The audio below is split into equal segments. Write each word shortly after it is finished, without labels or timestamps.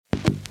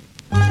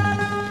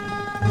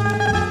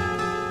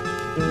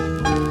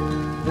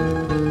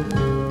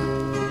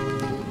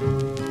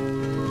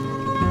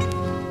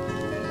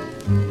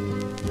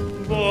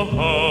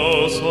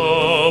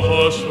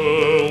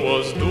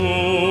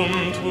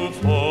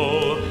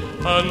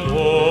and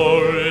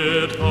o'er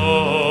it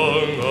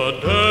hung a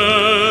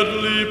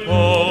deadly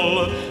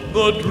pall.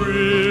 The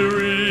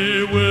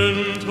dreary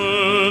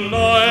winter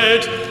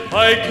night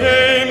I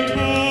came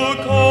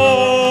to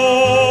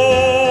call.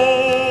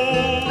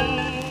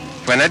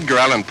 When Edgar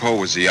Allan Poe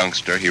was a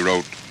youngster, he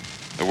wrote,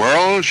 "The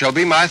world shall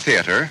be my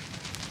theater,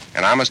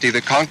 and I must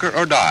either conquer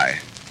or die."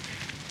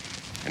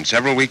 And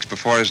several weeks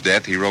before his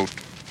death, he wrote,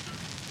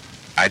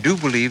 "I do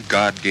believe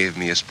God gave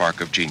me a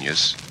spark of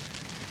genius,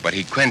 but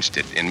he quenched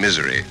it in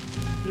misery."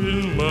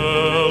 In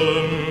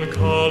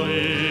melancholy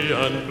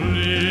and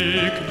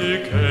bleak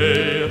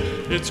decay,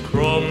 its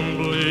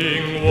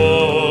crumbling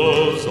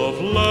walls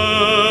of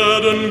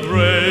lead and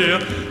gray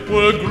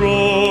were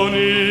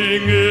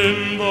groaning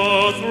in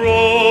the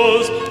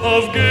throes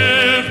of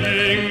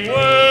giving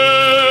way.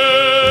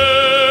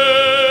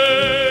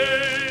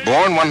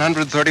 Born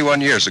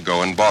 131 years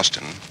ago in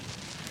Boston,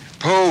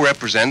 Poe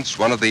represents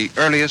one of the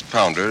earliest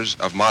founders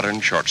of modern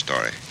short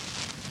story.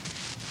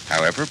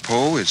 However,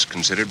 Poe is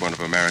considered one of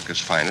America's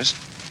finest,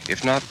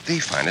 if not the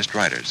finest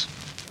writers.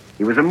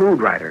 He was a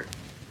mood writer.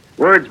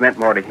 Words meant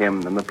more to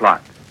him than the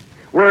plot.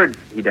 Words,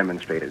 he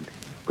demonstrated,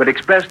 could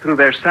express through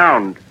their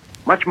sound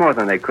much more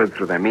than they could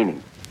through their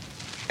meaning.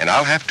 And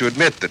I'll have to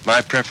admit that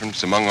my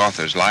preference among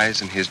authors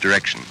lies in his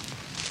direction.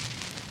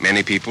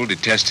 Many people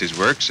detest his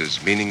works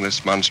as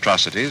meaningless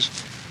monstrosities,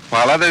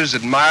 while others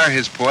admire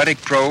his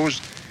poetic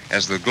prose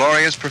as the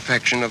glorious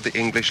perfection of the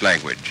English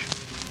language.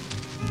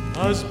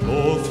 As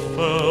both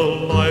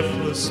fell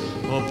lifeless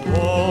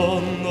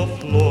upon the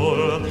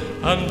floor,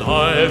 and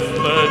I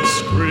fled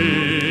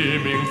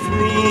screaming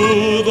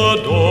through the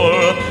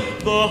door,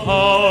 the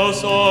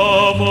house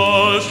of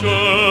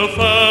Usher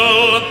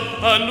fell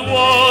and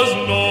was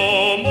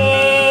no more.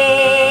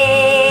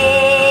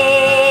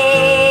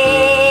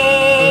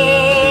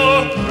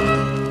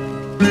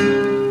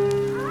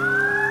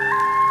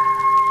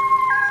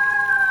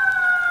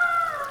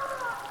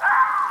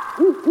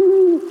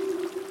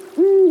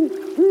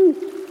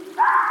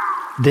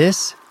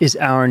 This is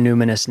Our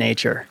Numinous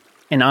Nature,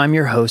 and I'm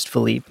your host,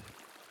 Philippe.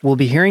 We'll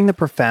be hearing the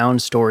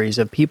profound stories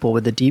of people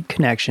with a deep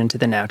connection to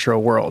the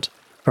natural world,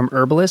 from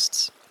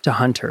herbalists to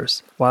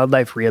hunters,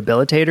 wildlife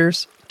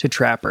rehabilitators to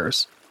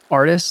trappers,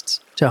 artists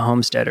to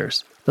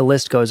homesteaders. The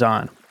list goes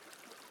on.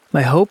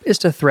 My hope is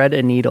to thread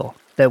a needle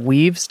that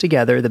weaves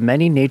together the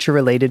many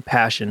nature-related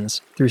passions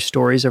through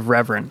stories of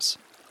reverence.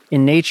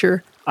 In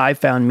nature, I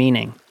found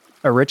meaning,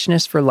 a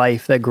richness for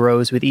life that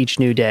grows with each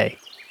new day.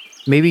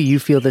 Maybe you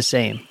feel the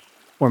same.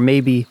 Or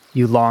maybe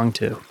you long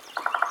to.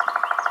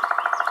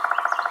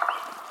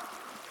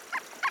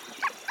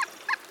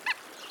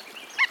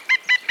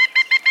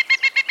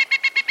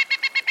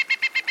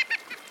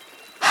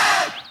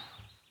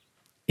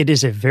 It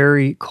is a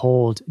very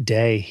cold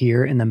day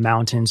here in the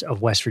mountains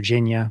of West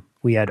Virginia.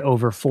 We had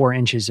over 4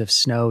 inches of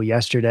snow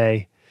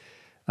yesterday.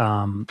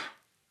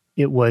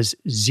 It was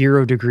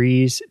 0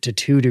 degrees to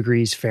 2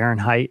 degrees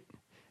Fahrenheit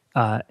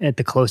at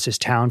the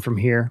closest town from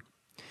here.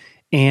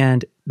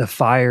 And the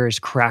fire is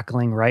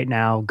crackling right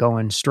now,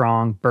 going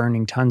strong,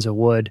 burning tons of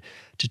wood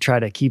to try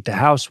to keep the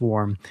house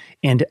warm.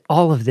 And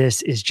all of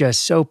this is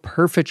just so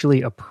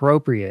perfectly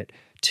appropriate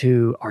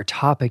to our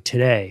topic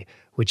today,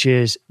 which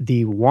is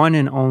the one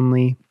and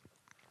only,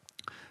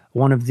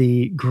 one of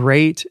the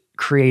great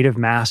creative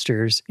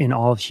masters in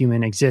all of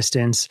human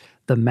existence,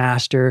 the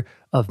master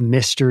of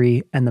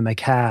mystery and the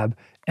macabre,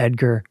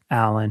 Edgar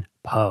Allan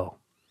Poe.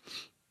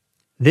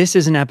 This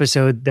is an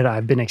episode that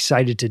I've been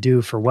excited to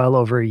do for well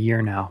over a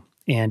year now.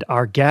 And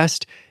our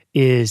guest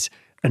is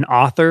an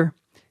author.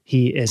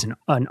 He is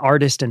an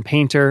artist and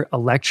painter, a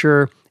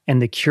lecturer,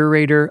 and the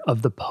curator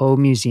of the Poe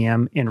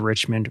Museum in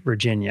Richmond,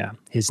 Virginia.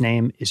 His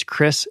name is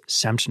Chris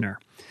Semtner.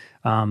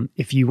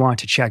 If you want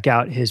to check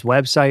out his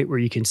website where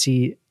you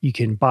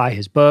can buy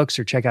his books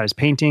or check out his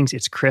paintings,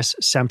 it's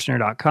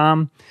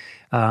chrissemtner.com.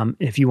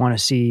 If you want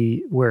to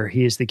see where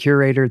he is the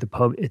curator,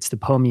 it's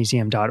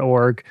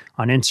thepoemuseum.org.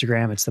 On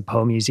Instagram, it's the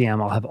Poe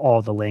Museum. I'll have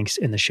all the links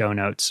in the show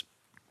notes.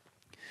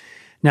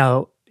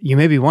 Now, you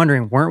may be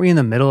wondering, weren't we in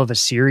the middle of a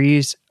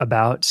series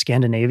about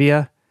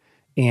Scandinavia?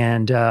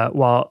 And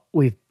while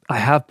I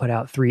have put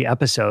out 3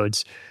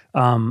 episodes,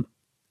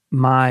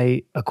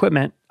 my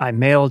equipment, I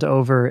mailed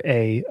over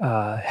a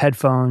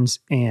headphones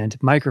and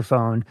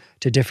microphone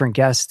to different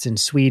guests in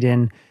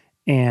Sweden,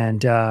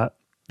 and the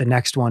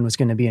next one was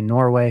going to be in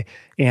Norway,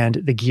 and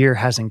the gear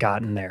hasn't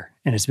gotten there,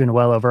 and it's been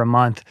well over a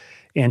month.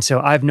 And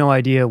so I have no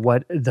idea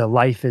what the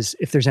life is,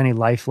 if there's any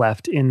life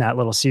left in that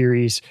little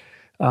series.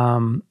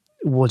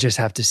 We'll just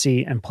have to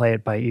see and play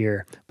it by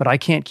ear. But I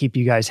can't keep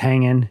you guys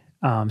hanging.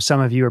 Some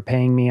of you are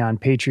paying me on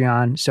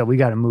Patreon, so we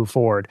got to move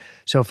forward.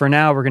 So for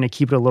now, we're going to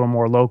keep it a little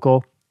more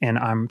local, and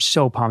I'm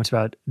so pumped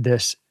about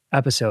this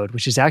episode,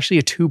 which is actually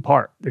a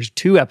 2-part. There's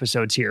 2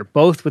 episodes here,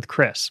 both with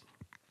Chris.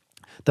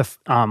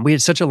 We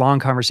had such a long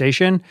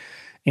conversation,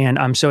 and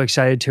I'm so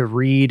excited to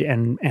read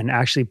and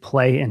actually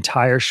play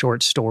entire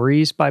short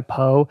stories by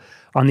Poe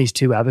on these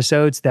 2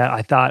 episodes that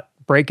I thought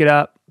break it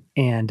up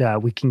and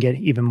we can get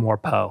even more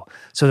Poe.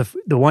 So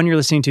the one you're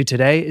listening to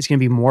today is going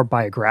to be more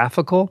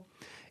biographical,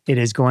 It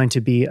is going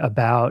to be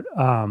about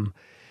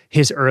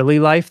his early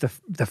life,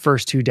 the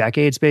first 2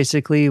 decades,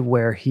 basically,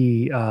 where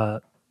he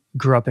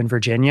grew up in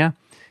Virginia,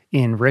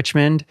 in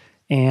Richmond,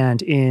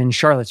 and in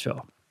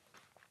Charlottesville.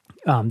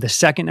 The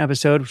second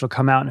episode, which will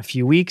come out in a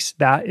few weeks,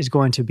 that is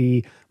going to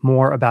be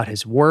more about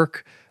his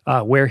work,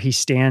 where he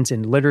stands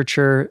in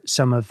literature,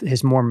 some of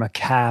his more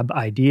macabre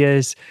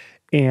ideas,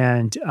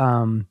 and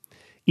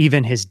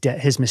even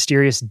his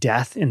mysterious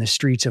death in the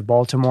streets of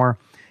Baltimore,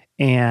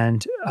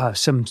 and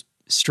some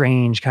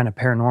strange kind of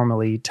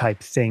paranormally type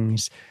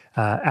things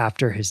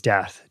after his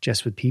death,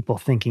 just with people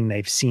thinking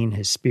they've seen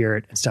his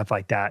spirit and stuff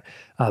like that.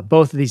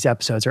 Both of these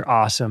episodes are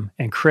awesome.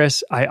 And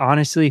Chris, I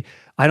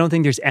don't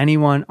think there's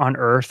anyone on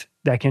earth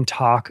that can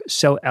talk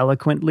so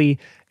eloquently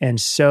and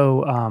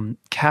so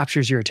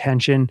captures your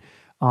attention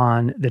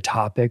on the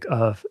topic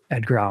of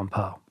Edgar Allan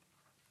Poe.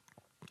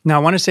 Now,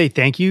 I want to say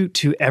thank you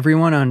to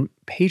everyone on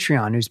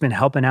Patreon who's been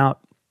helping out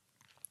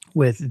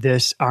with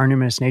this Our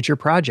Numinous Nature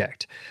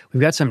project.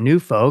 We've got some new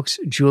folks: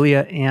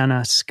 Julia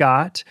Anna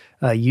Scott,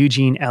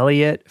 Eugene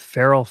Elliott,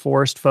 Feral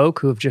Forest folk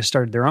who have just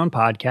started their own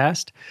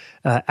podcast,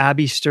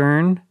 Abby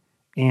Stern,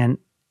 and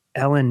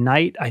Ellen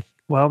Knight.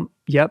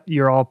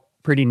 You're all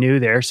pretty new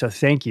there, so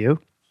thank you.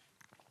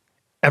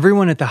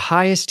 Everyone at the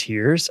highest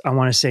tiers, I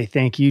want to say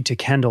thank you to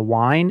Kendall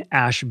Wine,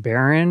 Ash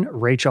Barron,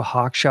 Rachel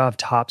Hawkshaw of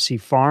Topsy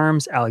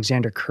Farms,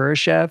 Alexander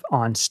Kurashev,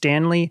 On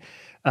Stanley,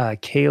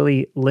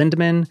 Kaylee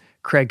Lindman,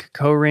 Craig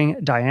Coring,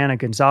 Diana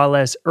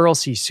Gonzalez, Earl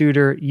C.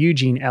 Suter,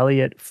 Eugene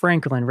Elliott,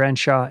 Franklin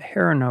Renshaw,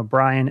 Heron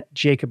O'Brien,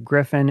 Jacob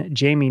Griffin,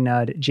 Jamie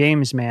Nudd,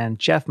 James Mann,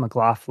 Jeff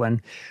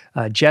McLaughlin,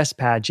 Jess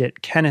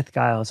Padgett, Kenneth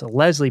Giles,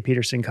 Leslie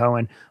Peterson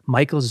Cohen,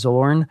 Michael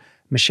Zorn,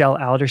 Michelle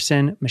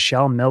Alderson,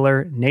 Michelle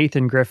Miller,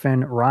 Nathan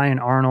Griffin, Ryan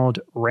Arnold,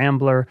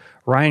 Rambler,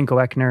 Ryan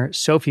Goeckner,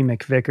 Sophie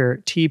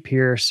McVicker, T.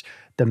 Pierce,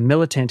 The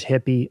Militant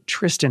Hippie,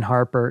 Tristan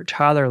Harper,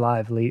 Tyler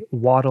Lively,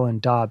 Waddle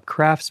and Dobb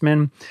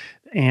Craftsman,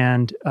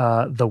 and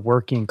The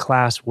Working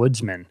Class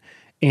Woodsman.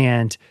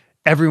 And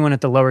everyone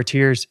at the lower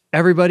tiers,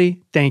 everybody,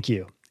 thank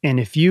you. And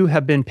if you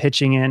have been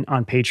pitching in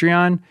on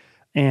Patreon,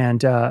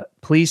 and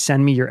please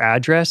send me your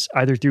address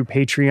either through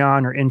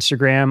Patreon or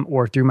Instagram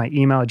or through my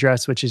email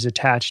address, which is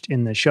attached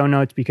in the show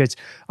notes, because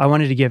I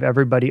wanted to give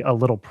everybody a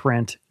little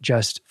print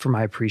just for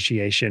my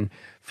appreciation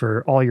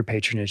for all your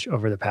patronage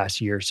over the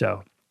past year or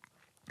so.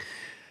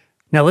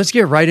 Now let's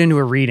get right into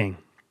a reading.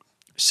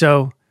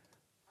 So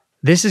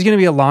this is going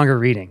to be a longer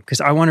reading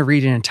because I want to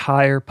read an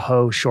entire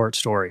Poe short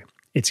story.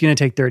 It's going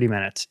to take 30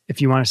 minutes.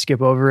 If you want to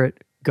skip over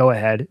it, go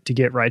ahead to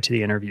get right to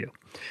the interview.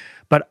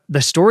 But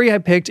the story I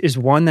picked is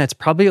one that's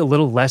probably a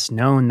little less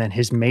known than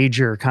his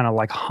major kind of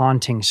like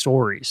haunting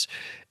stories.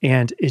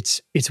 And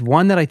it's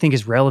one that I think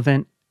is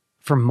relevant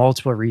for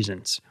multiple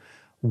reasons.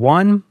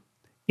 One,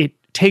 it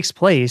takes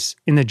place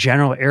in the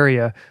general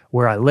area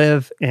where I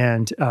live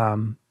and,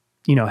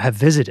 have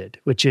visited,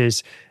 which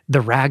is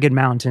the Ragged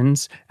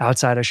Mountains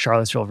outside of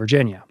Charlottesville,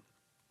 Virginia.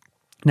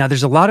 Now,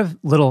 there's a lot of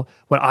little,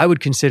 what I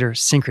would consider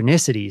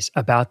synchronicities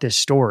about this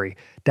story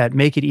that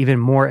make it even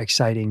more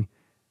exciting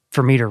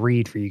for me to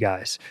read for you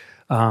guys.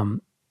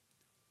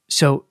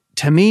 So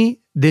to me,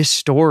 this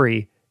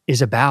story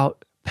is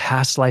about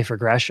past life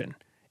regression.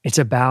 It's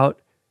about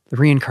the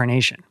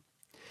reincarnation,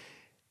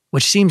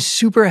 which seems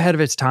super ahead of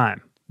its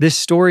time. This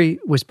story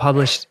was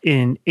published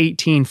in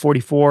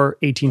 1844,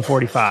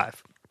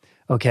 1845.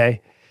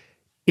 Okay.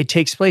 It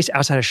takes place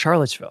outside of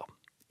Charlottesville.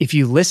 If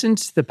you listen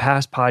to the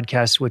past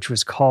podcast, which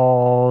was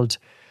called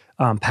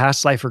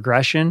Past Life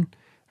Regression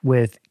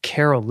with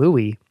Carol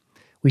Louie,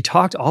 we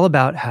talked all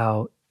about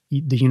how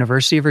the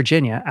University of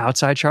Virginia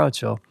outside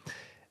Charlottesville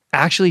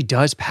actually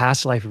does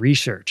past life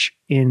research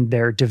in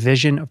their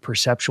Division of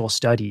Perceptual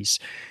Studies.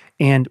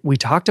 And we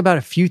talked about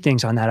a few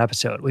things on that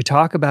episode. We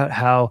talk about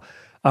how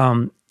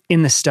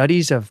in the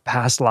studies of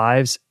past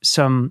lives,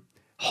 some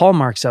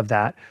hallmarks of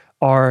that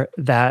are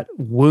that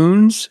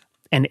wounds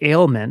and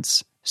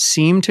ailments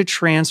seem to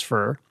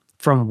transfer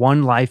from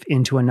one life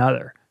into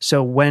another.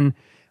 So when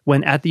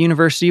at the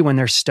university, when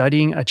they're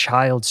studying a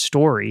child's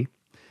story,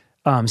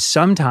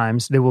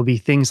 sometimes there will be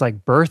things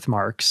like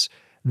birthmarks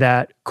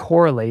that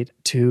correlate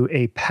to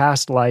a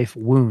past life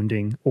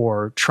wounding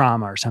or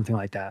trauma or something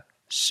like that.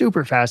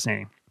 Super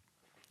fascinating.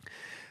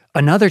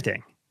 Another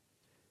thing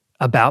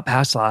about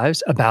past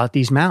lives, about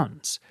these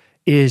mountains,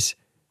 is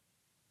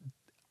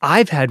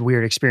I've had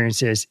weird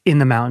experiences in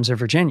the mountains of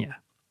Virginia.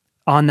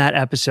 On that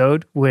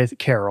episode with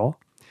Carol,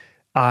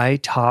 I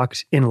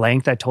talked in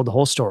length. I told the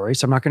whole story,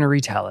 so I'm not going to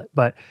retell it,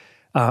 but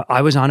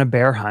I was on a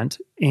bear hunt,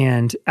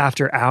 and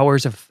after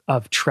hours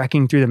of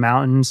trekking through the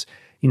mountains,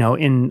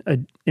 in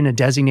a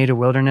designated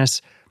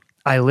wilderness,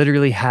 I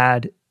literally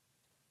had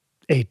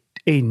a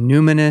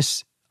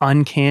numinous,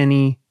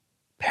 uncanny,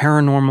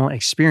 paranormal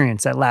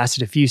experience that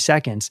lasted a few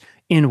seconds,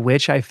 in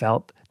which I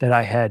felt that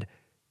I had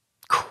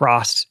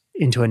crossed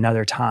into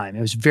another time.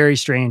 It was very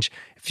strange.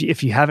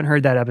 If you haven't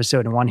heard that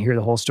episode and want to hear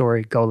the whole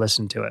story, go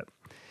listen to it.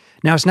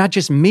 Now, it's not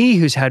just me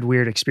who's had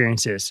weird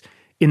experiences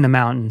in the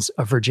mountains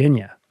of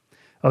Virginia.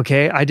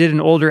 Okay, I did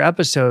an older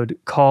episode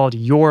called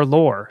Your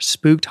Lore,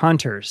 Spooked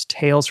Hunters,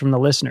 Tales from the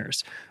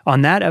Listeners.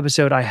 On that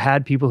episode, I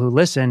had people who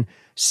listen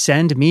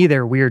send me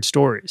their weird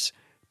stories,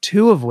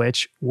 2 of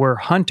which were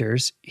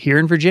hunters here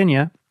in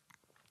Virginia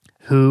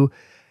who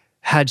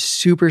had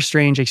super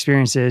strange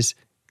experiences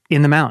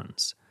in the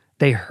mountains.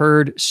 They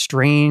heard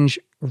strange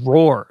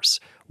roars.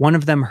 One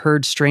of them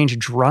heard strange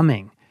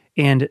drumming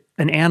and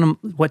an animal,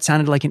 what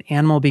sounded like an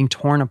animal being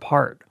torn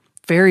apart.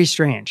 Very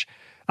strange.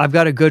 I've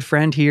got a good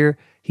friend here.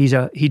 He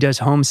does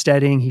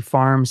homesteading, he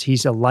farms,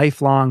 he's a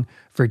lifelong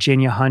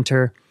Virginia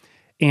hunter.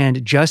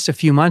 And just a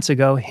few months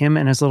ago, him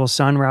and his little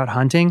son were out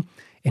hunting,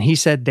 and he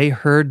said they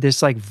heard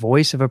this like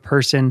voice of a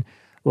person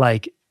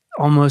like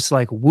almost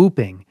like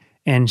whooping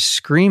and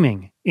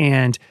screaming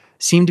and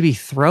seemed to be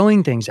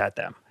throwing things at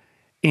them.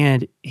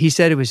 And he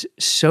said it was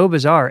so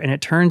bizarre. And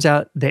it turns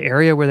out the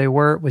area where they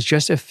were was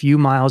just a few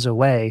miles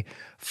away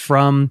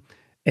from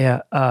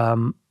a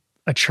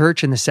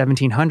church in the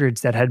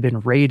 1700s that had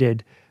been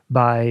raided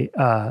by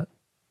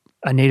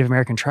a Native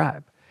American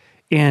tribe.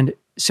 And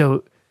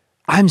so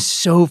I'm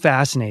so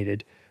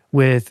fascinated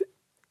with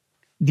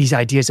these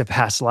ideas of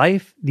past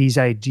life, these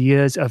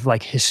ideas of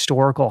like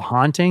historical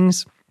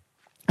hauntings.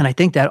 And I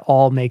think that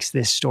all makes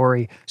this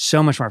story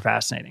so much more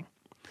fascinating.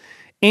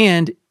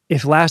 And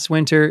if last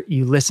winter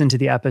you listened to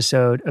the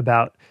episode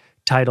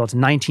titled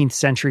 19th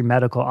Century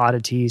Medical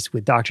Oddities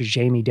with Dr.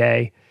 Jamie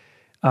Day,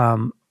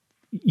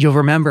 you'll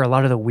remember a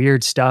lot of the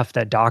weird stuff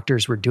that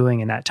doctors were doing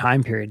in that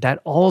time period.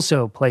 That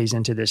also plays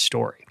into this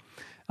story.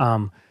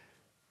 You're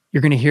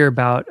going to hear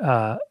about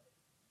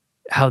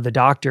how the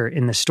doctor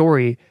in the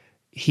story,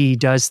 he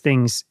does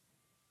things,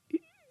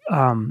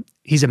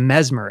 he's a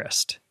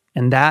mesmerist,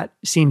 and that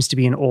seems to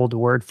be an old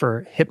word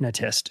for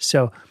hypnotist.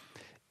 So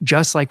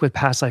just like with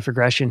past life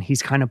regression,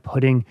 he's kind of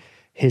putting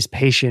his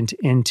patient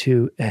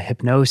into a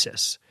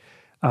hypnosis.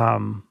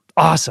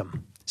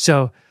 Awesome.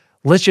 So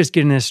let's just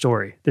get into this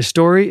story. The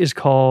story is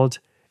called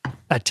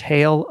A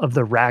Tale of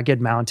the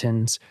Ragged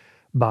Mountains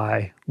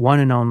by one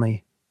and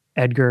only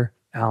Edgar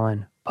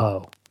Allan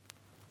Poe.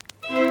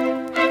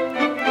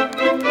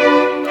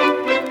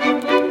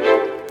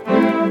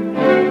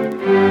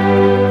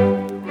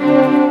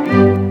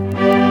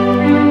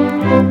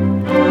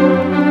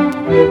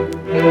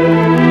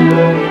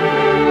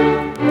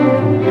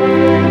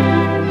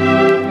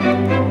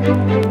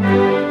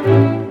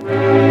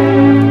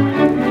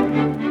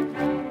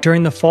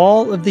 During the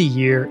fall of the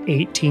year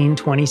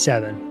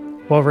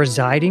 1827, while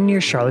residing near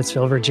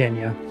Charlottesville,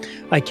 Virginia,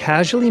 I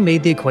casually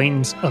made the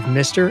acquaintance of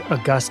Mr.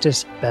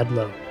 Augustus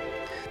Bedloe.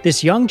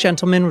 This young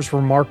gentleman was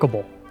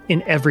remarkable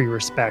in every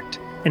respect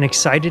and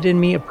excited in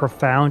me a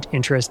profound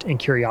interest and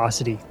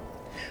curiosity.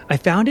 I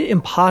found it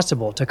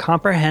impossible to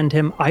comprehend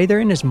him either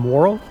in his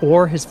moral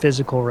or his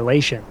physical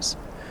relations.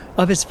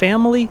 Of his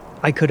family,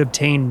 I could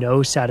obtain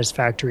no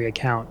satisfactory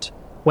account.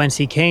 Whence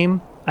he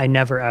came, I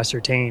never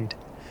ascertained.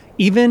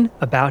 Even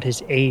about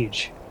his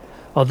age.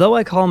 Although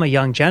I call him a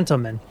young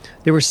gentleman,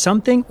 there was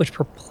something which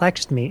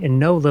perplexed me in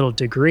no little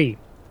degree.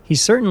 He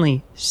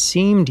certainly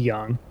seemed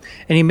young,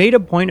 and he made a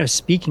point of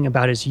speaking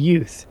about his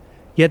youth.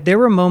 Yet there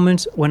were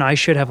moments when I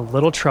should have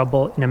little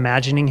trouble in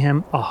imagining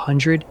him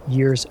 100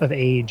 years of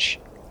age.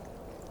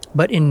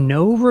 But in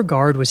no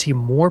regard was he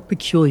more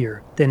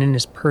peculiar than in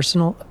his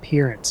personal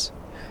appearance.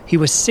 He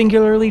was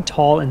singularly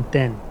tall and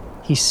thin.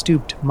 He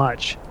stooped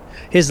much.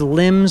 His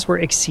limbs were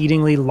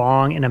exceedingly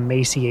long and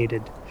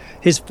emaciated.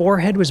 His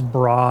forehead was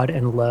broad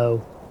and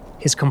low.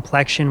 His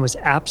complexion was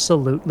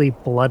absolutely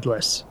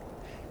bloodless.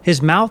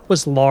 His mouth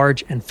was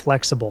large and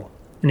flexible,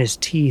 and his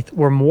teeth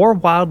were more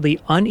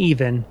wildly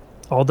uneven,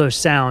 although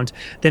sound,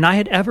 than I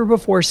had ever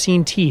before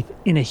seen teeth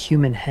in a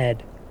human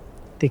head.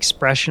 The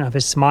expression of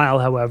his smile,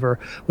 however,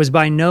 was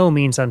by no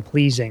means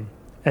unpleasing,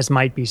 as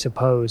might be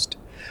supposed,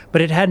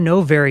 but it had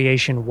no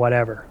variation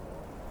whatever.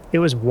 It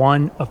was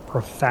one of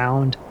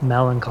profound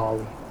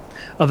melancholy,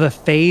 of a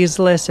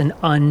phaseless and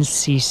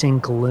unceasing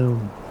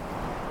gloom.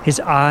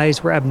 His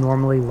eyes were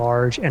abnormally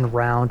large and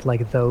round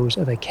like those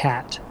of a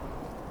cat.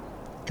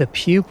 The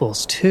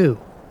pupils,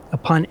 too,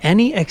 upon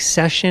any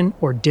accession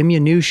or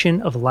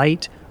diminution of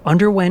light,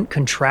 underwent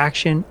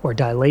contraction or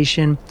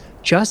dilation,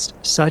 just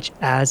such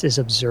as is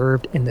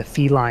observed in the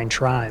feline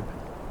tribe.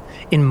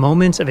 In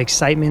moments of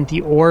excitement,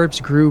 the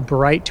orbs grew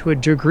bright to a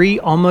degree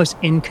almost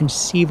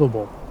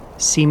inconceivable,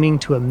 seeming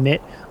to emit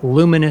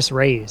luminous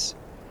rays,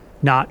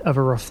 not of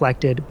a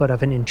reflected but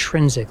of an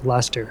intrinsic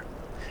luster,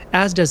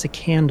 as does a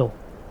candle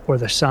or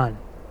the sun.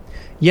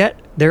 Yet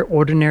their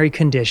ordinary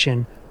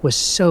condition was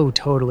so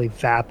totally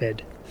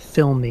vapid,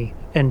 filmy,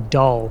 and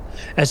dull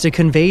as to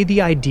convey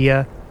the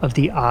idea of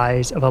the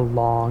eyes of a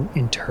long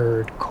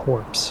interred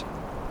corpse.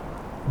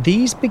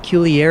 These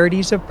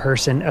peculiarities of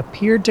person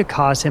appeared to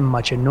cause him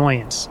much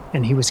annoyance,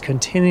 and he was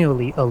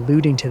continually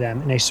alluding to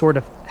them in a sort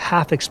of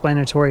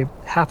half-explanatory,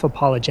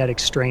 half-apologetic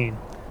strain,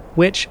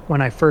 which,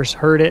 when I first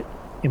heard it,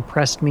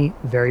 impressed me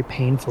very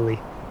painfully.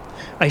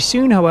 I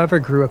soon, however,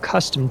 grew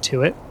accustomed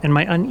to it, and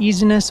my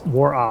uneasiness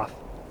wore off.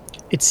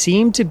 It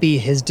seemed to be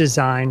his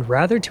design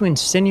rather to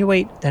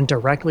insinuate than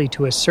directly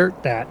to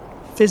assert that,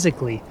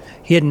 physically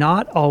he had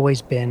not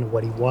always been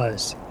what he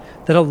was,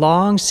 that a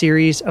long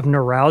series of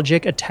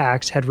neuralgic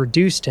attacks had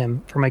reduced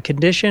him from a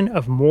condition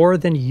of more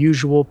than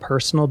usual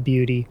personal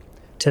beauty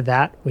to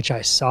that which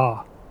I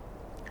saw.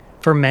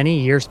 For many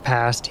years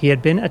past, he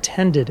had been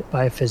attended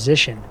by a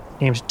physician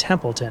named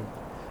Templeton,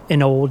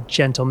 an old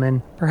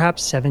gentleman,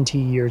 perhaps 70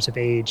 years of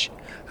age,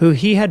 who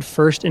he had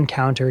first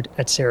encountered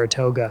at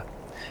Saratoga,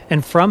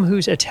 and from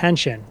whose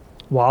attention,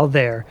 while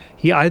there,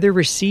 he either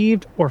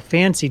received or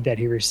fancied that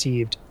he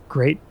received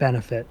great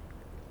benefit.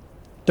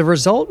 The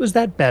result was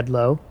that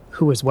Bedloe,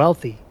 who was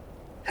wealthy,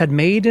 had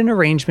made an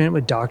arrangement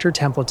with Dr.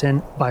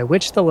 Templeton by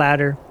which the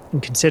latter,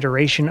 in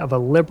consideration of a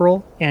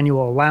liberal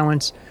annual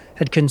allowance,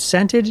 had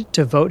consented to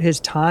devote his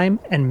time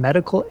and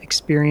medical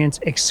experience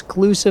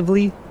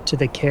exclusively to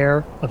the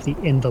care of the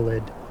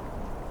invalid.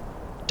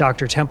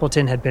 Dr.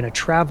 Templeton had been a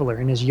traveler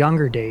in his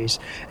younger days,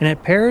 and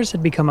at Paris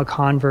had become a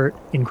convert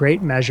in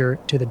great measure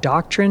to the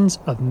doctrines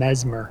of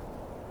Mesmer.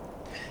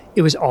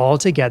 It was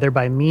altogether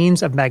by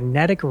means of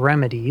magnetic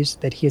remedies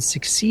that he had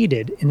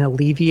succeeded in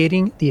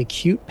alleviating the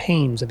acute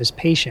pains of his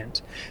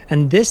patient,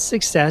 and this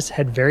success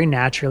had very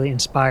naturally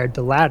inspired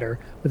the latter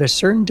with a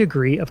certain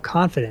degree of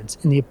confidence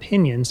in the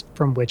opinions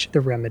from which the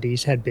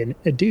remedies had been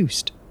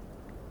adduced.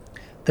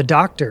 The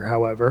doctor,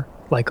 however,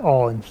 like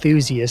all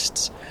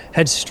enthusiasts,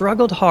 had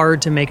struggled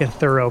hard to make a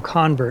thorough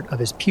convert of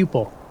his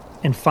pupil,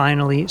 and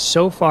finally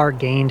so far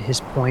gained his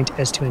point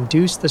as to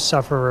induce the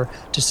sufferer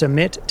to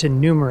submit to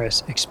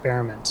numerous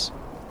experiments.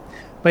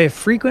 By a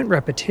frequent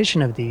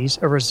repetition of these,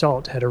 a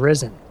result had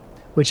arisen,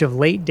 which of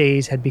late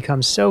days had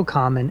become so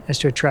common as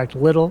to attract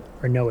little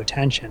or no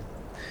attention,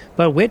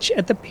 but which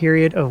at the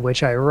period of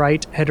which I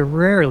write had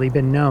rarely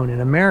been known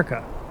in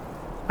America.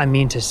 I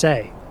mean to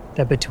say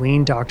that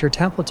between Dr.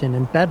 Templeton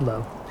and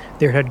Bedloe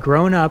there had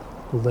grown up,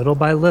 little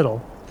by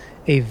little,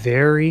 a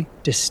very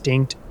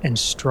distinct and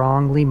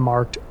strongly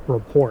marked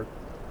rapport,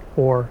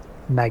 or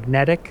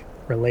magnetic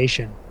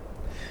relation.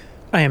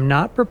 I am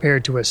not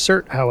prepared to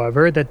assert,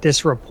 however, that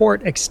this rapport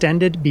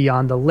extended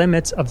beyond the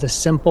limits of the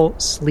simple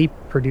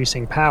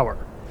sleep-producing power,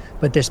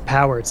 but this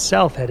power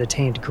itself had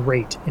attained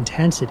great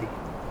intensity.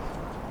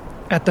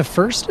 At the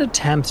first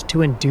attempt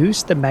to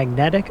induce the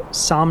magnetic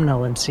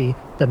somnolency,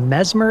 the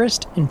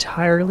mesmerist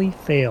entirely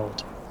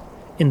failed.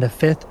 In the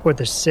fifth or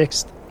the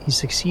sixth, he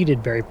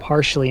succeeded very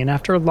partially and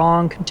after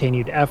long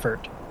continued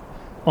effort.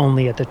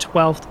 Only at the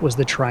 12th was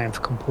the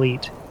triumph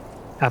complete.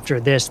 After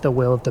this, the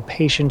will of the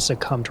patient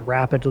succumbed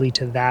rapidly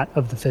to that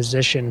of the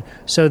physician,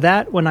 so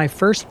that when I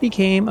first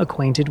became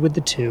acquainted with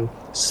the two,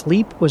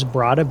 sleep was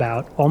brought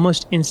about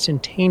almost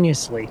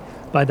instantaneously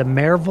by the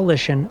mere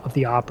volition of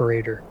the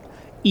operator,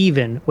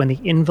 even when the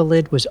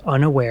invalid was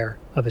unaware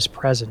of his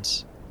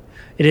presence.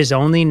 It is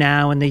only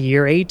now in the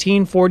year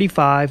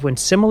 1845, when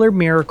similar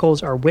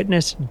miracles are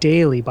witnessed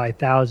daily by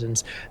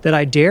thousands, that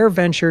I dare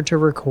venture to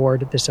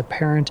record this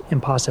apparent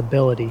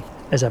impossibility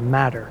as a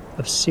matter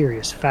of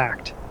serious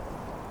fact.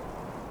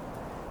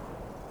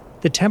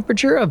 The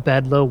temperature of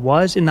Bedloe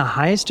was in the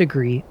highest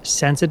degree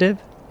sensitive,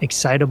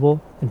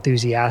 excitable,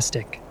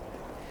 enthusiastic.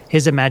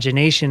 His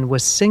imagination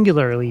was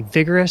singularly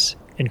vigorous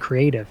and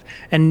creative,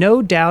 and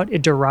no doubt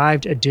it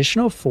derived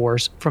additional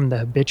force from the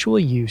habitual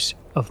use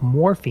of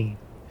morphine,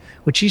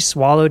 which he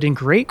swallowed in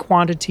great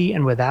quantity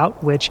and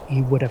without which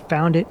he would have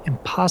found it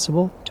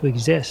impossible to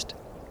exist.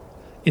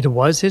 It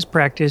was his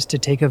practice to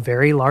take a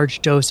very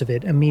large dose of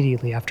it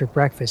immediately after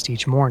breakfast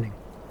each morning,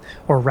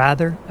 or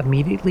rather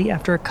immediately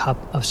after a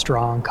cup of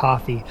strong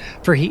coffee,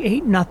 for he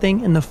ate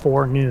nothing in the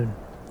forenoon,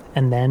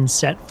 and then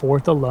set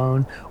forth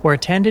alone or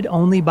attended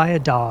only by a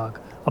dog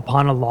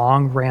upon a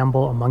long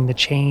ramble among the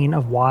chain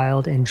of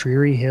wild and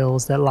dreary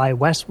hills that lie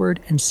westward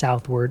and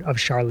southward of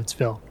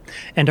Charlottesville,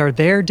 and are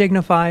there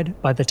dignified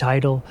by the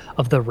title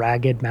of the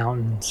Ragged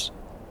Mountains.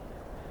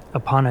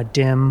 Upon a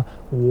dim,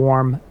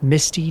 warm,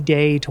 misty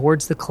day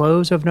towards the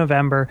close of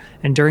November,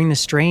 and during the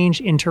strange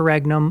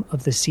interregnum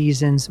of the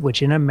seasons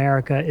which in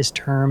America is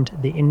termed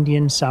the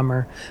Indian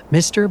summer,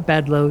 Mr.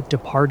 Bedloe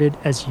departed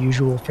as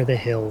usual for the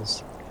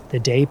hills. The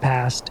day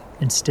passed,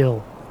 and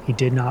still he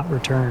did not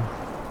return.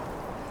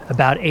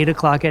 About 8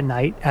 o'clock at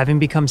night, having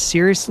become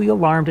seriously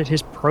alarmed at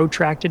his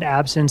protracted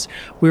absence,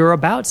 we were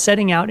about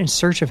setting out in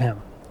search of him,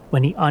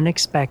 when he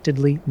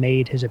unexpectedly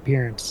made his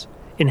appearance,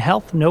 in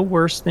health no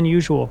worse than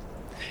usual,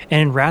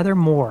 and in rather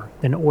more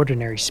than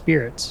ordinary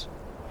spirits.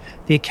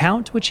 The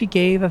account which he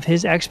gave of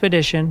his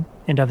expedition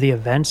and of the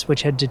events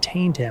which had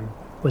detained him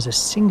was a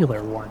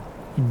singular one,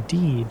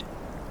 indeed.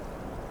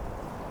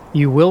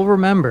 "You will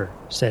remember,"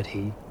 said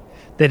he,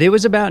 "that it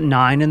was about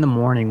 9 in the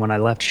morning when I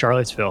left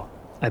Charlottesville.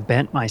 I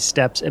bent my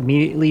steps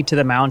immediately to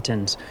the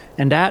mountains,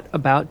 and at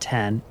about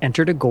 10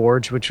 entered a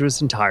gorge which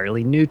was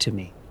entirely new to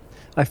me.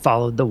 I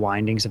followed the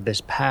windings of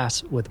this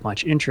pass with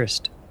much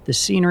interest. The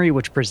scenery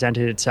which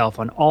presented itself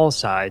on all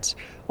sides,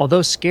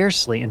 although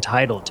scarcely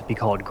entitled to be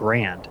called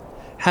grand,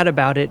 had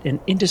about it an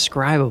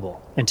indescribable,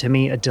 and to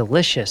me a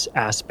delicious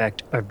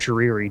aspect of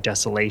dreary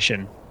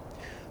desolation.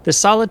 The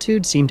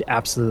solitude seemed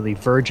absolutely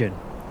virgin,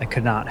 I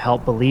could not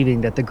help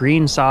believing that the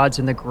green sods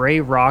and the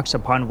gray rocks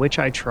upon which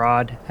I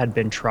trod had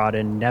been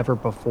trodden never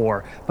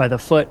before by the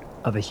foot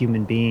of a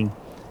human being.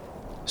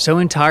 So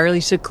entirely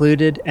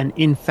secluded and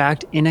in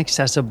fact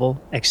inaccessible,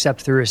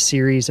 except through a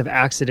series of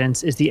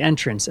accidents, is the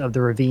entrance of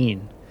the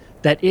ravine,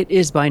 that it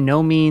is by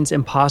no means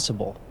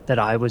impossible that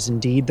I was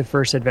indeed the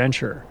first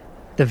adventurer,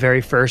 the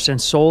very first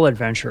and sole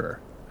adventurer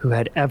who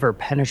had ever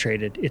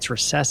penetrated its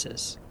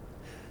recesses.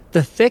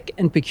 The thick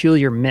and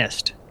peculiar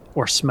mist,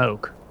 or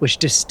smoke, which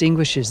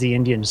distinguishes the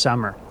Indian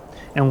summer,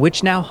 and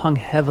which now hung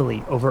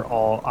heavily over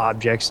all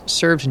objects,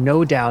 served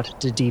no doubt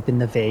to deepen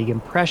the vague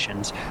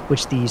impressions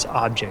which these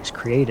objects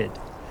created.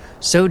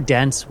 So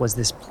dense was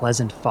this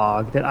pleasant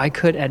fog that I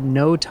could at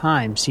no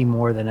time see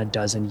more than a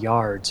dozen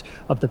yards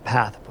of the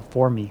path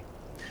before me.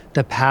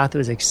 The path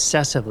was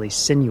excessively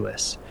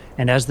sinuous,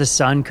 and as the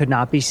sun could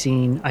not be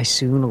seen, I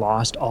soon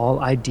lost all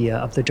idea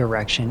of the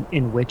direction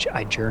in which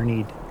I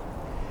journeyed.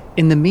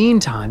 In the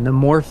meantime, the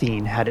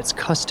morphine had its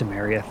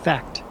customary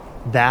effect,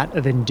 that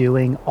of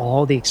enduing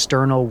all the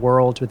external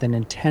world with an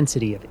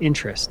intensity of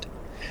interest.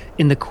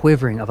 In the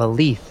quivering of a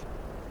leaf,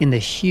 in the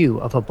hue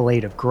of a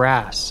blade of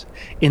grass,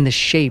 in the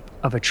shape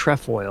of a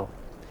trefoil,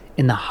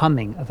 in the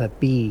humming of a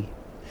bee,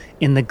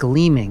 in the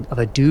gleaming of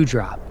a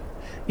dewdrop,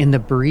 in the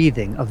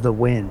breathing of the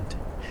wind,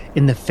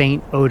 in the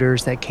faint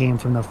odors that came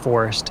from the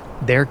forest,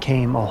 there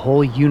came a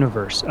whole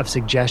universe of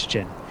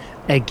suggestion,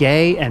 a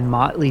gay and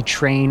motley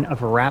train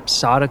of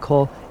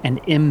rhapsodical and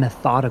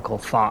immethodical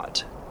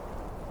thought.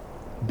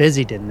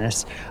 Busied in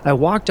this, I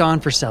walked on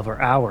for several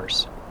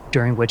hours,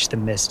 during which the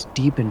mist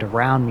deepened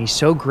around me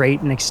so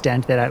great an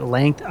extent that at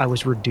length I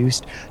was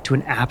reduced to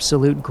an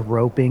absolute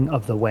groping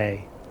of the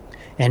way.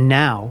 And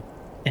now,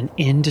 an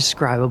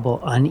indescribable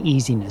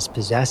uneasiness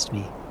possessed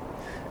me,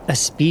 a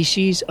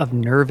species of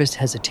nervous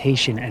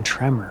hesitation and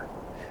tremor.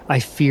 I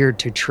feared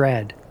to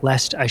tread,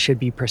 lest I should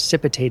be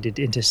precipitated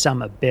into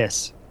some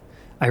abyss.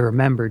 I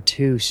remembered,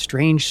 too,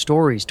 strange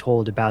stories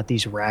told about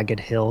these ragged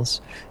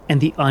hills,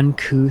 and the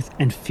uncouth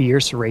and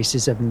fierce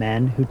races of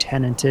men who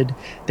tenanted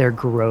their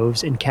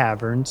groves and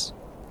caverns.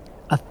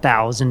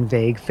 1,000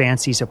 vague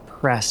fancies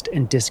oppressed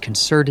and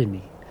disconcerted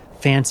me,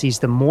 fancies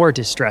the more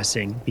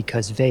distressing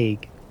because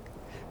vague.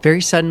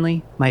 Very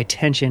suddenly, my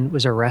attention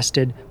was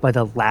arrested by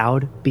the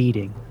loud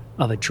beating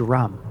of a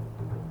drum.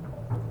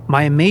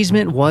 My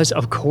amazement was,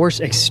 of course,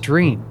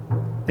 extreme.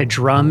 A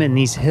drum in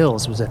these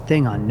hills was a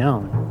thing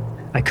unknown.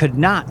 I could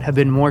not have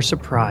been more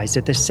surprised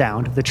at the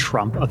sound of the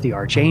trump of the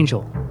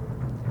archangel.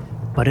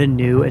 But a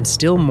new and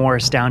still more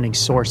astounding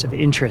source of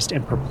interest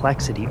and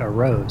perplexity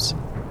arose.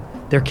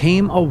 There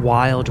came a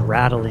wild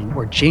rattling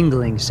or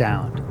jingling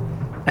sound,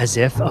 as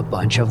if a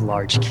bunch of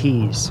large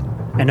keys,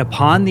 and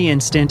upon the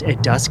instant a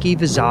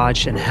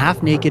dusky-visaged and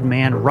half-naked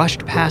man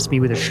rushed past me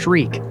with a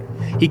shriek.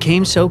 He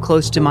came so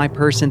close to my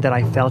person that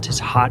I felt his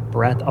hot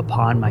breath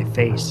upon my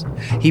face.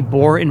 He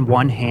bore in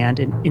one hand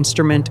an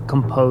instrument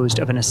composed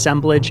of an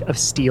assemblage of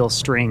steel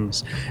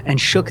strings,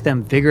 and shook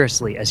them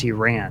vigorously as he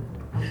ran.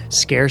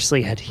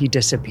 Scarcely had he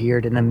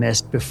disappeared in the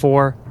mist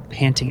before,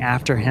 panting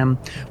after him,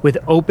 with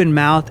open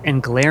mouth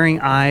and glaring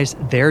eyes,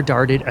 there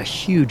darted a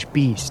huge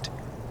beast.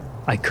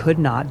 I could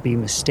not be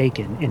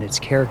mistaken in its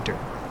character.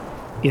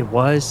 It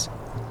was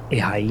a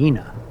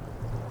hyena.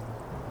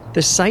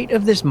 The sight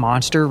of this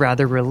monster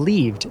rather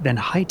relieved than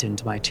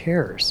heightened my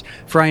terrors,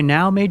 for I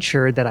now made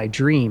sure that I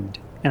dreamed,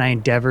 and I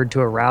endeavored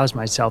to arouse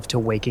myself to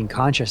waking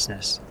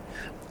consciousness.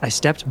 I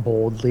stepped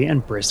boldly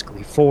and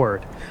briskly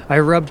forward. I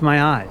rubbed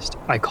my eyes.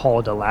 I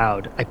called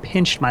aloud. I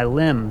pinched my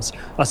limbs.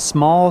 A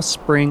small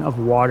spring of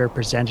water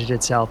presented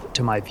itself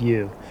to my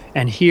view,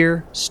 and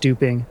here,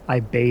 stooping, I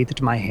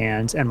bathed my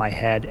hands and my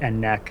head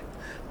and neck.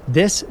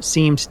 This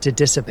seemed to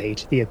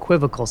dissipate the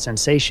equivocal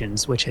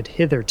sensations which had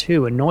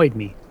hitherto annoyed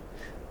me.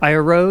 I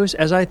arose,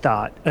 as I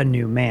thought, a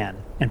new man,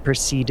 and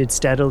proceeded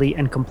steadily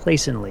and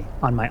complacently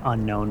on my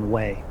unknown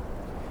way.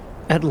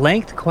 At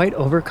length, quite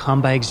overcome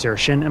by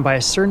exertion and by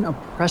a certain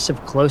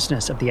oppressive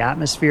closeness of the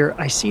atmosphere,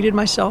 I seated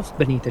myself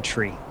beneath a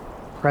tree.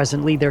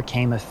 Presently there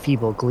came a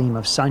feeble gleam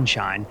of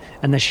sunshine,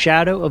 and the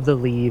shadow of the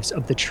leaves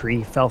of the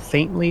tree fell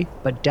faintly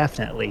but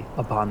definitely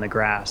upon the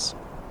grass.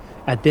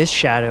 At this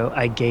shadow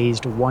I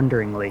gazed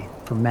wonderingly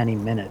for many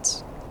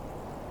minutes.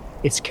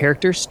 Its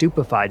character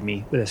stupefied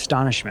me with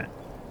astonishment.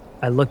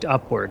 I looked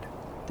upward.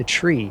 The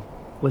tree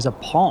was a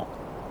palm.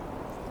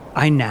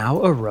 I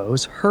now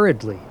arose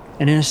hurriedly,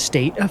 and in a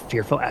state of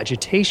fearful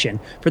agitation,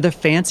 for the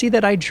fancy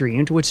that I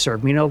dreamed would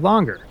serve me no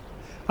longer.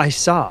 I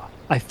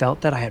felt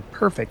that I had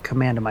perfect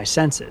command of my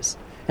senses,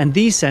 and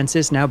these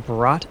senses now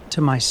brought to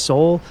my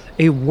soul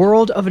a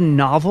world of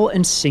novel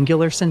and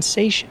singular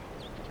sensation.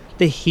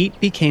 The heat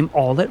became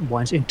all at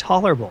once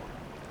intolerable.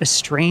 A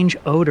strange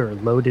odor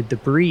loaded the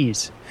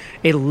breeze.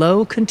 A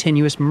low,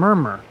 continuous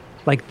murmur,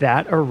 like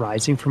that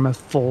arising from a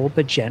full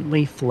but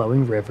gently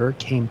flowing river,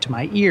 came to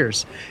my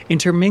ears,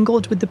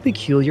 intermingled with the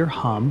peculiar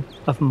hum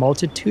of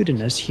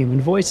multitudinous human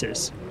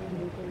voices.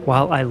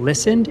 While I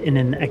listened in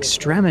an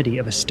extremity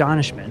of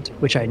astonishment,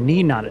 which I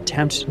need not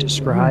attempt to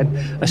describe,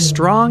 a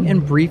strong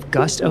and brief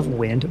gust of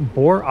wind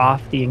bore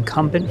off the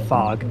incumbent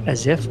fog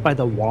as if by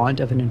the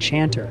wand of an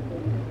enchanter.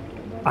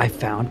 I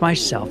found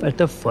myself at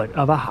the foot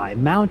of a high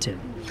mountain,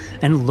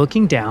 and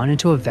looking down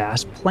into a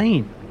vast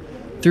plain,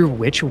 through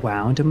which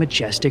wound a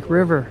majestic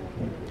river.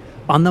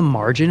 On the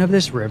margin of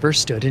this river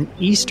stood an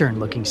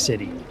eastern-looking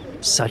city,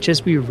 such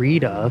as we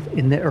read of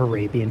in the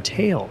Arabian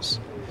tales,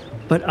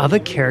 but of a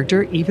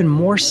character even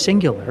more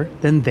singular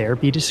than there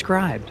be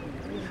described.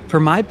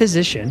 From my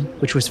position,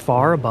 which was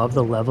far above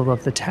the level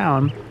of the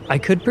town, I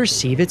could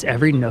perceive its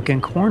every nook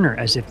and corner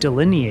as if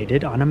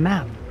delineated on a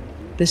map.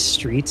 The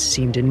streets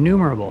seemed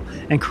innumerable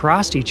and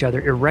crossed each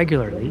other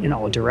irregularly in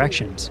all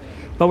directions,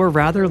 but were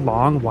rather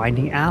long,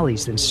 winding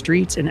alleys than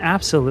streets and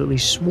absolutely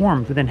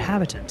swarmed with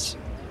inhabitants.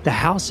 The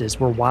houses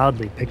were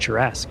wildly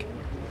picturesque.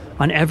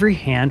 On every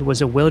hand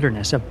was a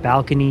wilderness of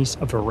balconies,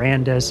 of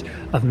verandas,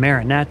 of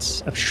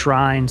minarettes, of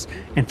shrines,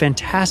 and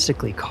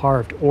fantastically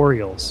carved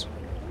oriels.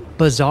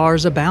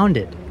 Bazaars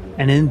abounded,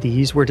 and in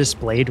these were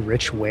displayed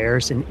rich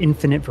wares in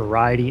infinite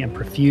variety and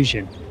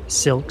profusion,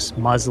 silks,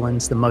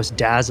 muslins, the most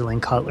dazzling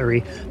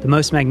cutlery, the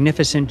most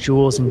magnificent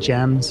jewels and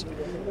gems.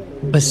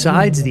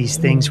 Besides these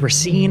things were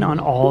seen on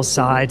all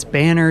sides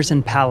banners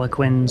and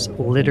palanquins,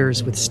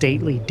 litters with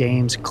stately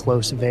dames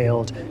close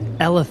veiled,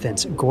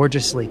 elephants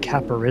gorgeously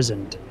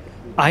caparisoned,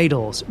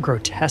 idols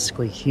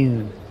grotesquely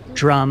hewn,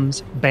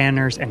 drums,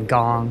 banners, and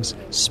gongs,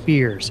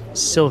 spears,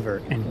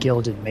 silver, and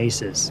gilded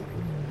maces.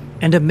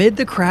 And amid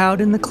the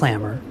crowd and the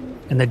clamor,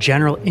 and the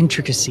general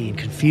intricacy and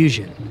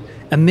confusion,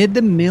 amid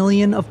the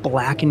million of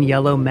black and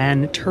yellow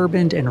men,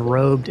 turbaned and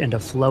robed and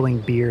of flowing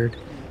beard,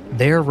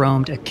 there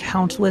roamed a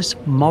countless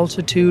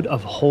multitude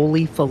of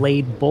holy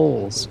filleted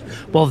bulls,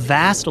 while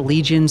vast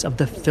legions of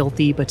the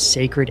filthy but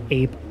sacred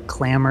ape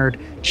clamored,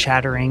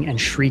 chattering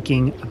and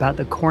shrieking about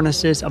the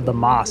cornices of the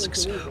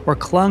mosques or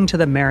clung to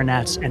the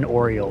minarettes and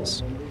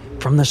oriels.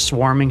 From the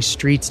swarming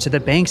streets to the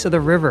banks of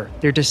the river,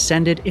 there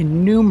descended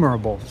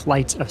innumerable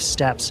flights of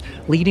steps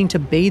leading to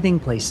bathing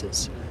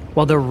places,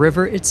 while the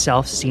river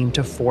itself seemed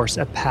to force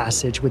a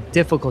passage with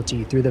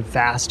difficulty through the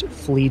vast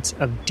fleets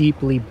of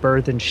deeply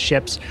burthened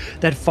ships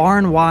that far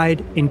and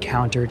wide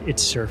encountered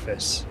its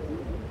surface.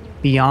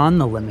 Beyond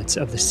the limits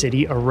of the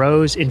city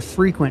arose in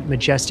frequent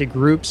majestic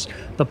groups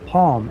the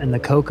palm and the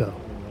cocoa,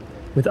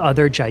 with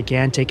other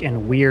gigantic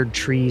and weird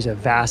trees of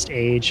vast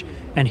age,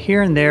 and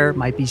here and there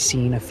might be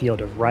seen a field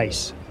of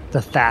rice,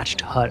 the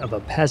thatched hut of a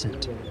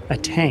peasant, a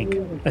tank,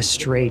 a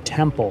stray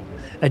temple,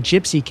 a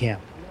gypsy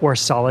camp, or a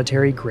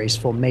solitary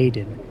graceful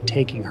maiden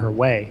taking her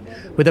way,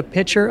 with a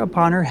pitcher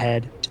upon her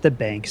head to the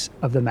banks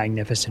of the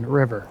magnificent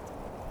river.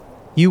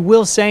 You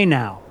will say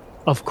now,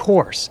 of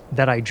course,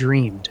 that I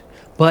dreamed,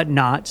 but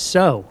not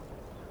so.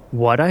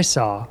 What I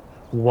saw,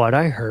 what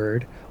I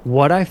heard,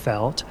 what I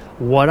felt,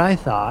 what I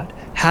thought,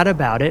 had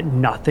about it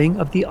nothing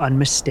of the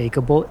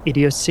unmistakable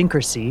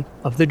idiosyncrasy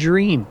of the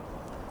dream.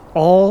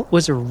 All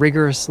was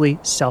rigorously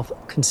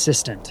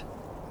self-consistent.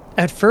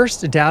 At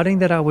first, doubting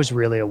that I was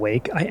really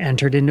awake, I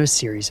entered into a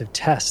series of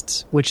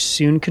tests, which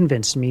soon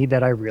convinced me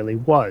that I really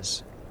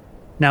was.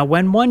 Now,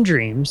 when one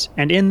dreams,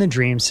 and in the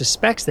dream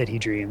suspects that he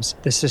dreams,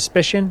 the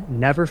suspicion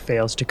never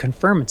fails to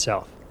confirm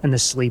itself, and the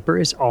sleeper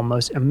is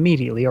almost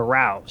immediately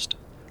aroused.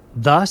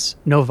 Thus,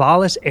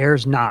 Novalis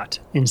errs not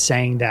in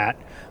saying that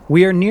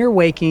we are near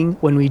waking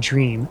when we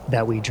dream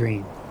that we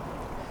dream.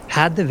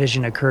 Had the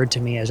vision occurred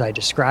to me as I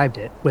described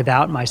it,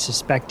 without my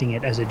suspecting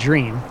it as a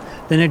dream,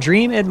 then a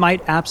dream it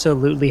might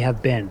absolutely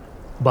have been.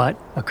 But,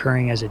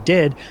 occurring as it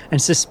did,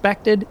 and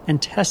suspected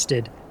and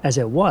tested as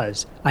it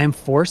was, I am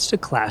forced to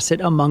class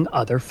it among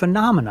other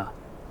phenomena.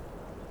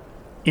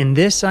 In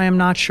this I am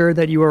not sure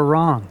that you are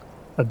wrong,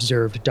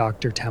 observed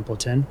Dr.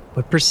 Templeton,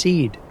 but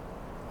proceed.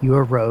 You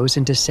arose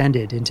and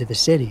descended into the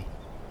city.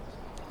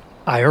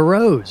 I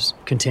arose,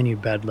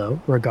 continued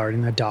Bedloe,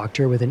 regarding the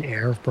doctor with an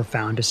air of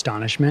profound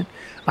astonishment.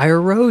 I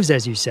arose,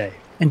 as you say,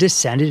 and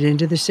descended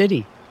into the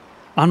city.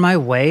 On my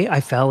way,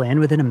 I fell in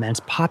with an immense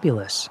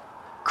populace,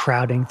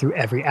 crowding through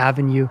every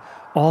avenue,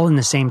 all in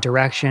the same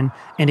direction,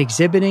 and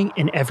exhibiting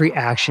in every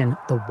action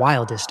the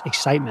wildest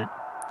excitement.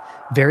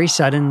 Very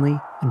suddenly,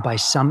 and by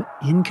some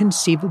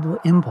inconceivable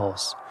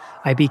impulse,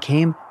 I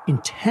became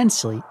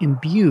intensely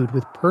imbued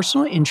with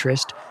personal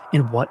interest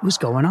in what was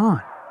going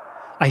on.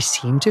 I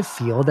seemed to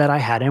feel that I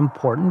had an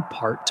important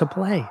part to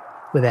play,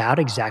 without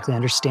exactly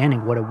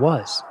understanding what it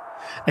was.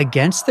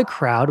 Against the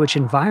crowd which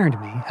environed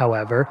me,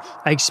 however,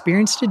 I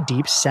experienced a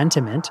deep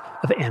sentiment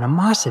of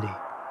animosity.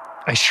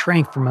 I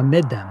shrank from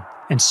amid them,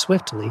 and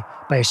swiftly,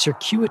 by a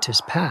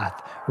circuitous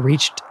path,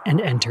 reached and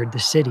entered the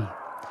city.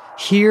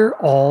 Here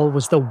all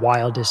was the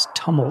wildest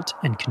tumult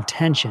and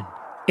contention.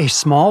 A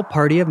small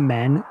party of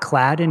men,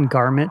 clad in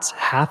garments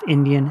half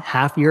Indian,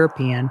 half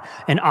European,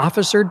 and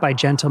officered by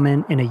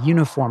gentlemen in a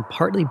uniform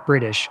partly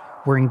British,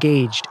 were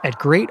engaged at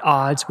great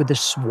odds with the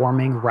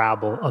swarming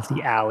rabble of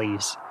the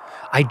alleys.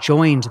 I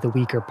joined the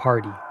weaker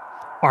party.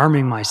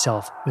 arming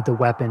myself with the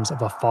weapons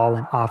of a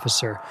fallen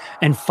officer,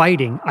 and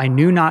fighting I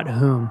knew not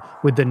whom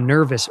with the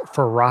nervous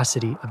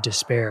ferocity of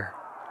despair.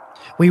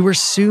 We were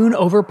soon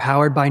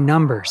overpowered by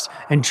numbers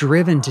and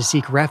driven to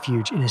seek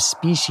refuge in a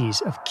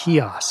species of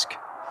kiosk.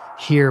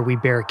 Here we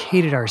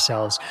barricaded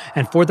ourselves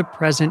and for the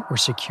present were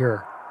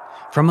secure.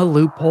 From a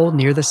loophole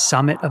near the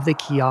summit of the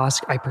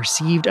kiosk, I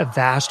perceived a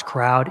vast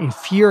crowd in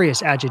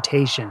furious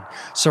agitation,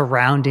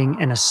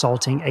 surrounding and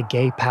assaulting a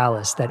gay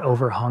palace that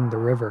overhung the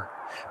river.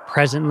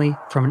 Presently,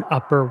 from an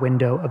upper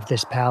window of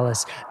this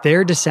palace,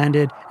 there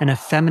descended an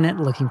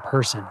effeminate-looking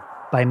person,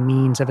 by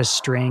means of a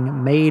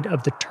string made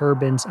of the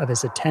turbans of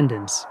his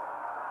attendants.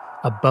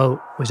 A boat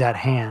was at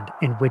hand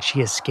in which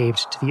he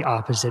escaped to the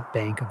opposite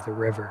bank of the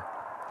river.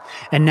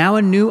 And now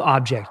a new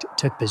object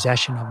took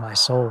possession of my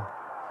soul.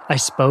 I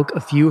spoke a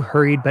few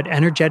hurried but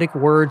energetic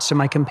words to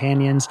my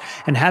companions,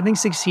 and having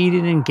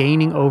succeeded in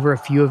gaining over a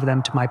few of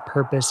them to my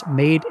purpose,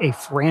 made a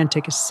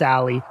frantic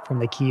sally from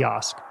the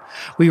kiosk.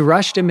 We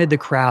rushed amid the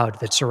crowd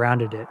that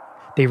surrounded it.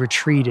 They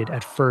retreated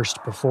at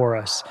first before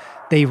us.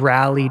 They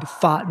rallied,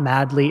 fought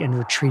madly, and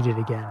retreated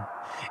again.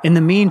 In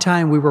the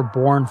meantime, we were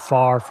borne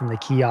far from the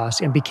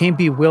kiosk and became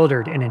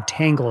bewildered and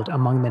entangled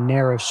among the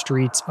narrow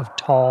streets of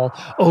tall,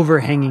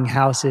 overhanging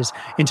houses,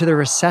 into the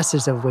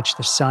recesses of which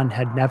the sun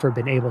had never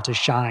been able to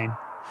shine.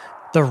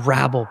 The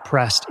rabble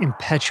pressed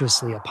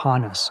impetuously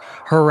upon us,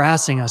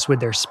 harassing us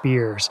with their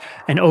spears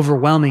and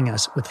overwhelming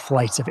us with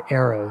flights of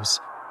arrows.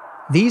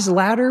 These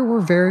latter were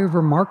very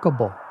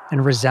remarkable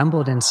and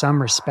resembled in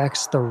some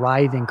respects the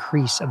writhing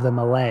crease of the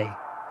Malay.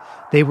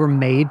 They were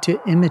made to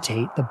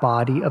imitate the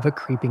body of a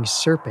creeping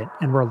serpent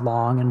and were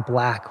long and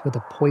black with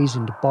a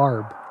poisoned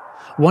barb.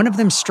 One of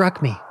them struck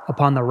me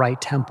upon the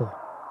right temple.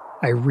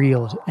 I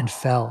reeled and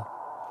fell.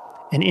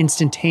 An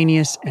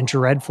instantaneous and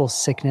dreadful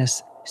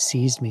sickness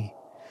seized me.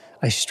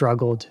 I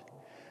struggled.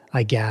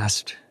 I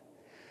gasped.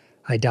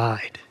 I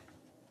died.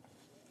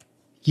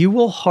 "You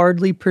will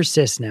hardly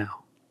persist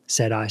now,"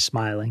 said I,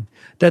 smiling,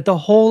 "that the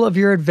whole of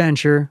your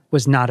adventure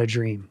was not a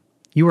dream.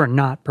 You are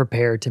not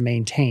prepared to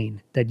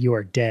maintain that you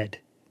are dead."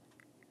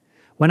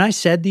 When I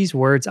said these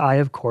words, I,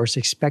 of course,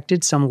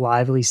 expected some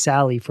lively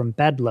sally from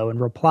Bedloe in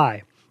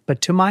reply, but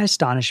to my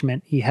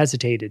astonishment, he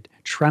hesitated,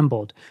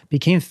 trembled,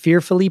 became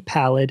fearfully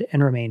pallid,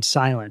 and remained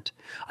silent.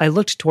 I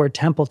looked toward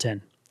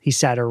Templeton. He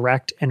sat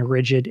erect and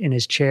rigid in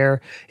his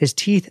chair. His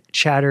teeth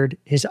chattered.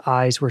 His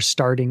eyes were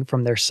starting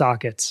from their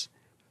sockets.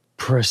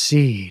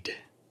 "Proceed,"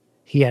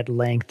 he at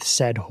length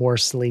said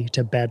hoarsely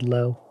to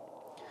Bedloe.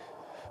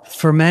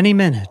 "For many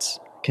minutes,"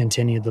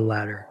 continued the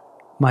latter,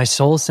 "my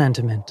sole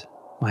sentiment,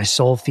 my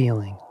sole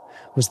feeling,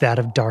 was that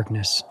of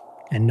darkness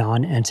and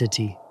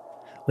non-entity,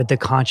 with the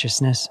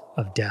consciousness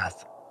of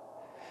death.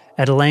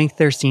 At length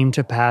there seemed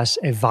to pass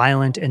a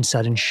violent and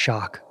sudden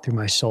shock through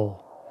my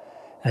soul,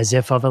 as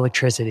if of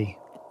electricity.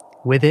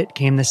 With it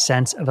came the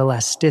sense of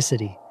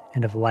elasticity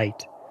and of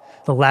light.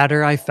 The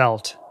latter I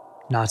felt,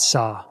 not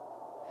saw.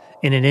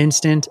 In an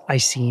instant I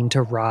seemed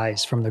to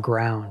rise from the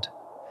ground.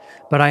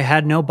 But I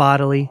had no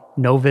bodily,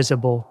 no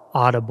visible,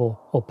 audible,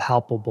 or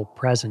palpable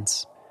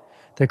presence.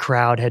 The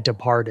crowd had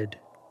departed.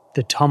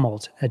 The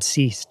tumult had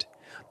ceased.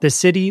 The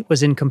city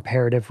was in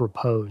comparative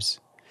repose.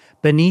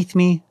 Beneath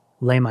me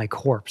lay my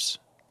corpse,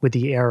 with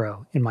the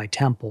arrow in my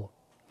temple,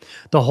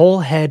 the whole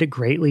head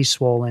greatly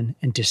swollen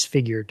and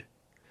disfigured.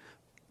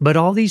 But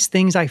all these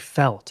things I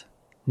felt,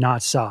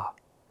 not saw.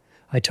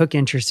 I took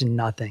interest in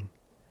nothing.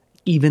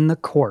 Even the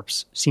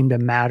corpse seemed a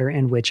matter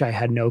in which I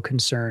had no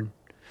concern.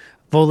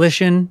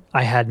 Volition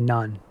I had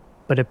none,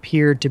 but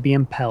appeared to be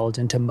impelled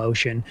into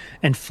motion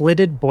and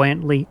flitted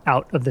buoyantly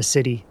out of the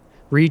city,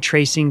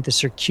 retracing the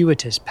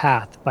circuitous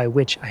path by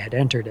which I had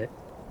entered it.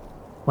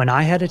 When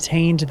I had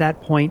attained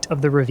that point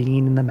of the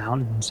ravine in the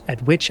mountains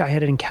at which I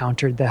had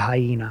encountered the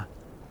hyena,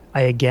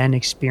 I again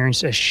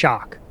experienced a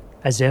shock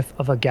as if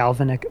of a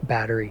galvanic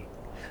battery.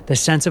 The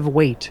sense of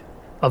weight,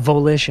 of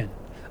volition,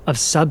 of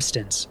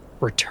substance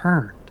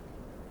returned.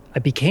 I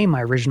became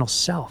my original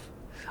self.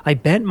 I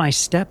bent my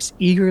steps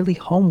eagerly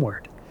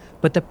homeward,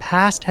 but the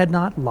past had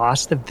not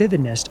lost the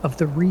vividness of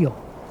the real.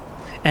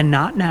 And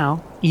not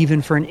now,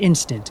 even for an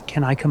instant,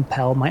 can I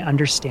compel my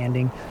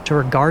understanding to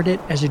regard it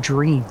as a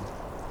dream.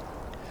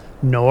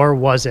 "Nor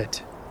was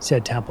it,"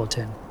 said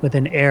Templeton, with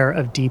an air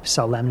of deep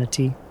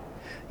solemnity.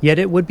 "Yet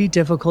it would be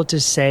difficult to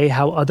say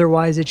how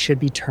otherwise it should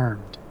be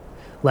termed.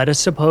 Let us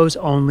suppose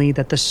only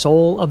that the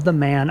soul of the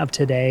man of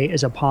today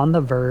is upon the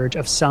verge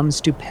of some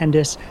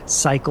stupendous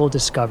psychal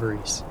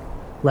discoveries.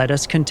 Let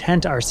us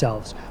content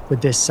ourselves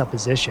with this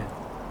supposition.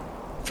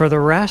 For the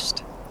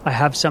rest, I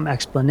have some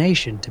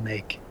explanation to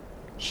make.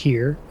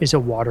 Here is a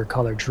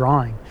watercolor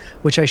drawing,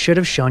 which I should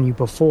have shown you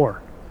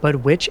before,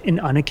 but which an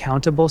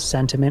unaccountable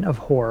sentiment of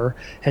horror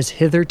has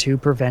hitherto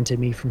prevented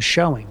me from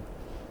showing."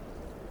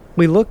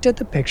 We looked at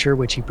the picture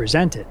which he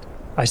presented.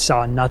 I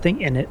saw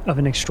nothing in it of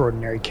an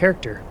extraordinary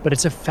character, but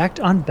its effect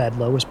on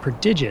Bedloe was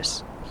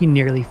prodigious. He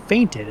nearly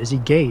fainted as he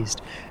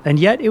gazed, and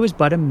yet it was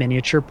but a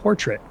miniature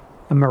portrait,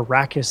 a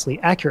miraculously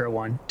accurate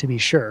one, to be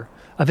sure,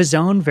 of his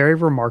own very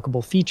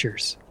remarkable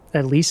features.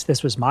 At least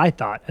this was my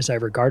thought as I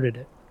regarded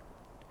it.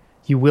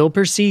 You will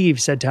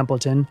perceive, said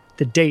Templeton,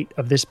 the date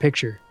of this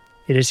picture.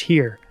 It is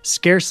here,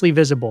 scarcely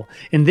visible,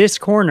 in this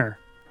corner,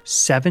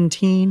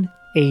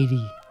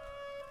 1780.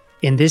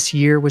 In this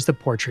year was the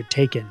portrait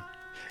taken.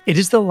 It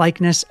is the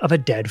likeness of a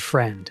dead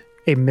friend,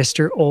 a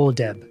Mr.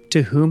 Oldeb,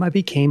 to whom I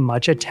became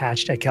much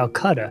attached at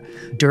Calcutta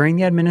during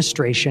the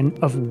administration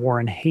of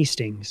Warren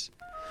Hastings.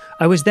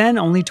 I was then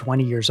only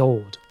 20 years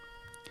old.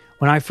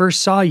 When I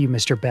first saw you,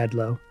 Mr.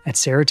 Bedloe, at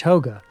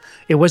Saratoga,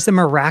 it was the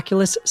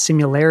miraculous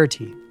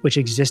similarity which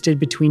existed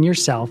between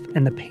yourself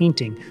and the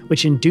painting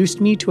which induced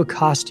me to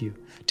accost you,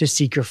 to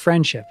seek your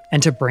friendship,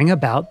 and to bring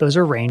about those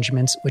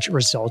arrangements which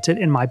resulted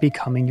in my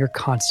becoming your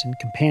constant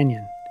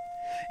companion.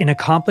 In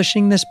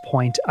accomplishing this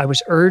point, I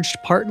was urged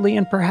partly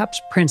and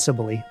perhaps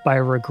principally by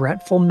a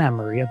regretful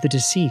memory of the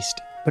deceased,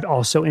 but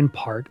also in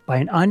part by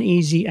an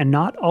uneasy and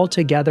not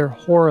altogether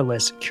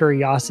horrorless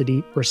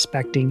curiosity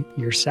respecting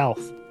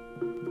yourself.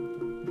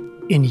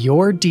 In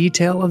your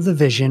detail of the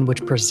vision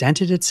which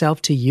presented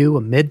itself to you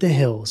amid the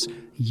hills,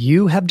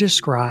 you have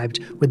described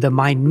with the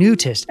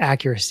minutest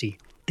accuracy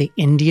the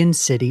Indian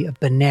city of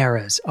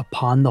Benares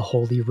upon the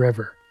Holy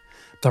River.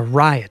 The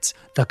riots,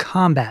 the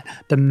combat,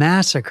 the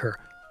massacre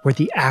were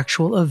the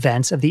actual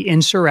events of the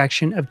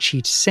insurrection of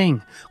Cheat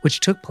Singh, which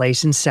took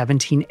place in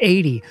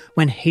 1780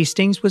 when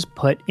Hastings was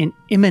put in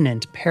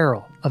imminent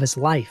peril of his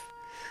life.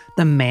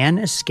 The man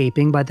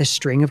escaping by the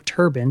string of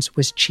turbans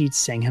was Cheat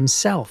Singh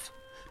himself.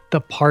 The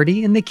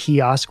party in the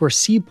kiosk were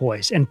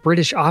sepoys and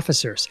British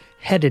officers,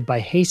 headed by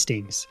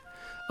Hastings.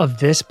 Of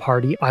this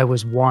party I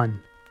was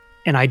one,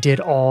 and I did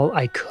all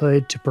I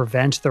could to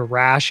prevent the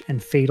rash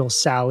and fatal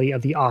sally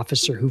of the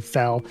officer who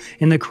fell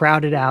in the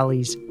crowded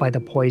alleys by the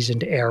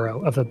poisoned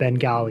arrow of a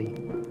Bengali.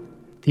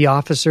 The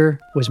officer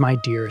was my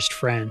dearest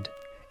friend.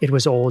 It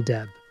was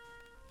Oldeb.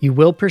 You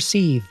will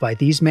perceive by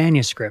these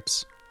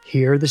manuscripts,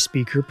 here the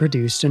speaker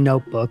produced a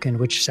notebook in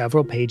which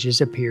several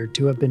pages appeared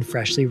to have been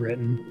freshly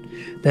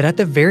written, that at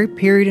the very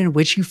period in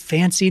which you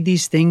fancied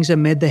these things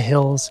amid the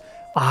hills,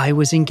 I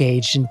was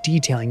engaged in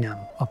detailing them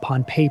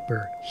upon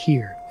paper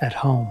here at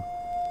home.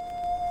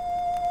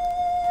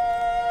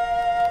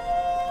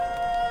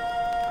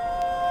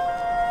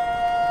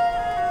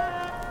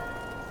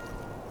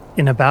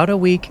 In about a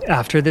week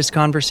after this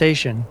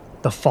conversation,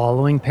 the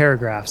following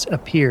paragraphs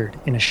appeared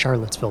in a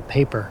Charlottesville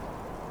paper.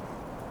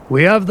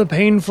 We have the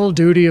painful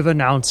duty of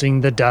announcing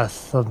the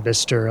death of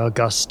Mr.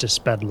 Augustus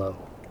Bedloe,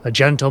 a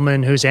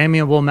gentleman whose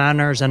amiable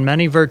manners and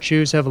many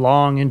virtues have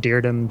long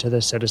endeared him to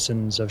the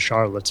citizens of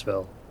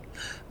Charlottesville.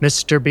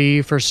 Mr.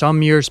 B. for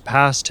some years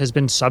past has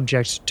been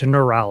subject to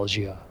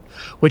neuralgia,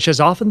 which has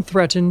often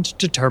threatened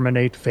to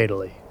terminate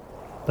fatally,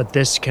 but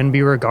this can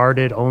be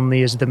regarded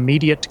only as the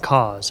immediate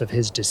cause of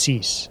his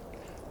decease.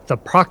 The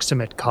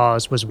proximate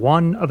cause was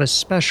one of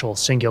especial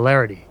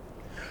singularity.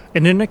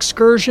 In an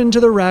excursion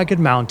to the Ragged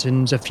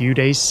Mountains a few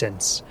days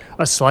since,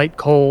 a slight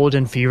cold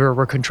and fever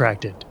were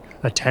contracted,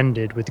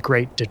 attended with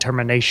great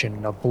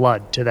determination of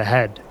blood to the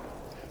head.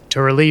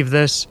 To relieve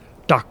this,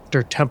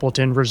 Dr.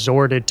 Templeton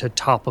resorted to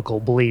topical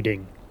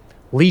bleeding.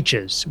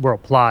 Leeches were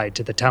applied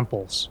to the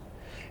temples.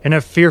 In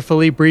a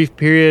fearfully brief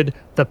period,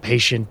 the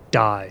patient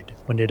died,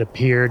 when it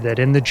appeared that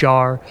in the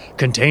jar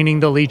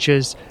containing the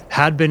leeches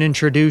had been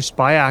introduced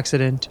by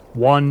accident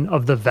one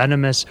of the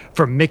venomous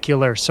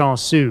vermicular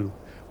sangsues,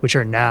 which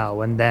are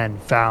now and then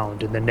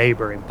found in the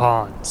neighboring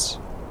ponds.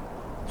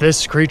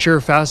 This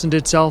creature fastened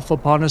itself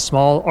upon a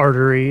small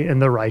artery in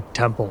the right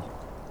temple.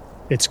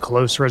 Its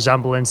close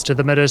resemblance to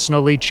the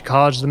medicinal leech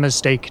caused the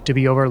mistake to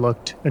be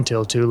overlooked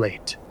until too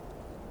late.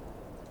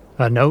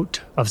 A note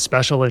of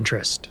special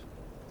interest.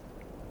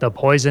 The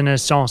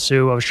poisonous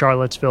sangsu of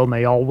Charlottesville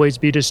may always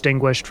be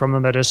distinguished from the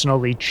medicinal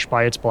leech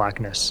by its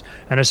blackness,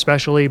 and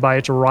especially by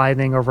its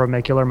writhing or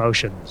vermicular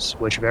motions,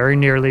 which very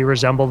nearly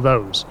resemble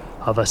those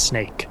of a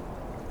snake.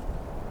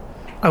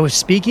 I was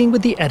speaking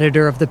with the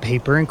editor of the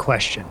paper in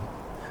question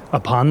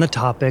upon the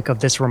topic of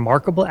this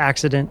remarkable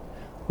accident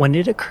when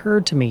it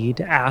occurred to me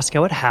to ask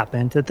how it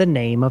happened that the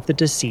name of the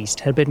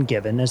deceased had been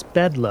given as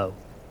Bedloe,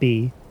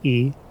 B-E-D-L-O.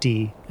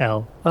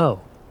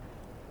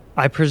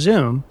 I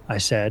presume, I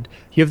said,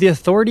 you have the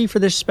authority for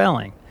this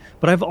spelling,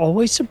 but I've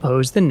always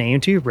supposed the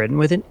name to be written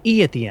with an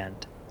E at the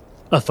end.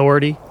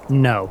 Authority?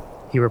 No,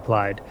 he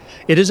replied.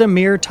 It is a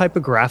mere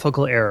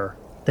typographical error.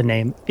 The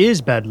name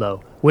is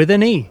Bedloe, with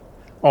an E,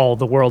 all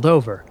the world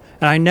over,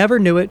 and I never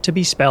knew it to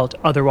be spelt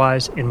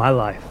otherwise in my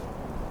life.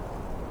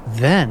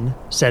 Then,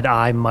 said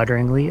I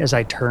mutteringly as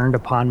I turned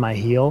upon my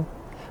heel,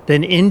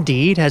 then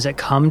indeed has it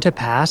come to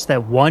pass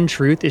that one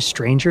truth is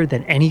stranger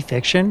than any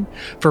fiction?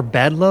 For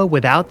Bedloe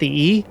without the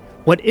E,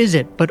 what is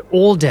it but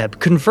Oldeb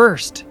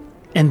conversed?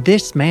 And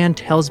this man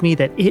tells me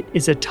that it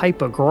is a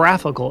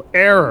typographical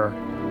error.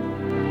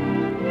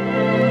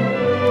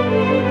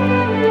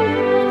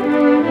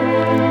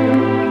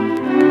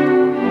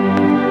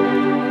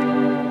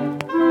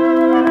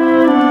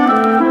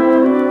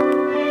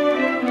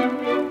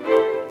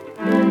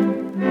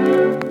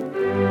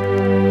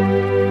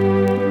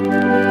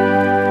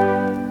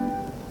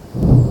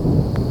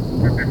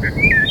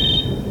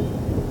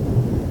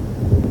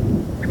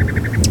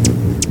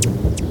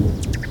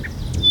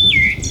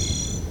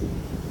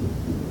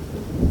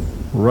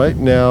 Right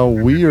now,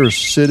 we are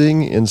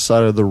sitting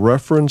inside of the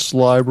reference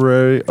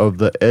library of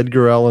the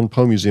Edgar Allan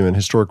Poe Museum in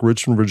historic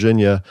Richmond,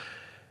 Virginia.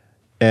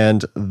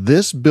 And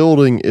this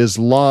building is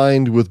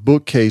lined with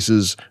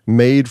bookcases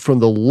made from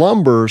the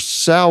lumber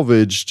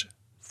salvaged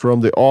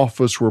from the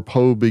office where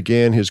Poe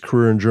began his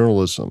career in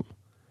journalism.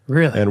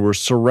 Really? And we're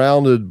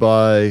surrounded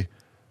by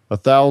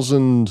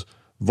 1,000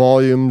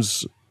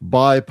 volumes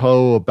by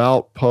Poe,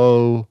 about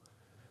Poe,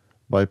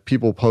 by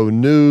people Poe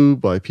knew,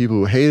 by people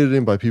who hated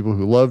him, by people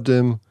who loved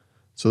him.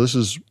 So this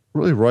is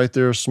really right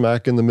there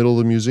smack in the middle of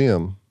the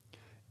museum.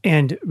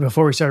 And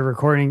before we started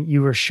recording,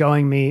 you were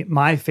showing me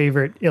my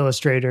favorite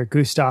illustrator,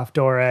 Gustave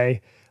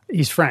Doré.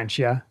 He's French,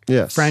 yeah?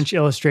 Yes. French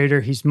illustrator.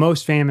 He's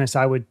most famous,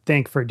 I would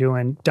think, for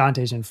doing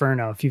Dante's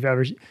Inferno. If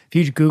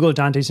you Google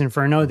Dante's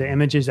Inferno, the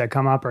images that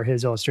come up are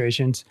his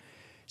illustrations.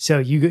 So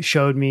you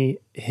showed me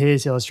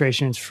his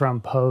illustrations from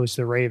Poe's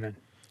The Raven.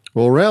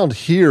 Well, around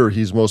here,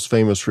 he's most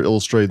famous for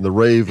illustrating The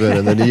Raven,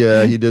 and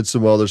then, he did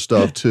some other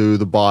stuff too,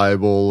 the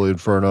Bible,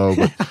 Inferno,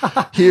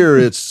 but here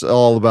it's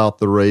all about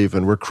The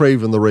Raven. We're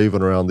craving The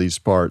Raven around these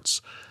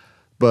parts.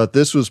 But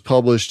this was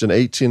published in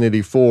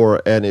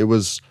 1884, and it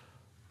was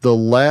the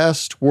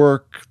last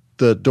work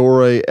that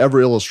Doré ever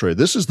illustrated.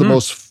 This is the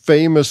most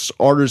famous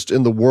artist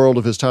in the world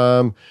of his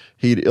time.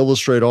 He'd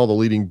illustrate all the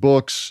leading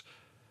books.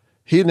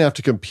 He didn't have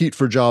to compete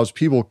for jobs.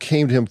 People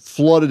came to him,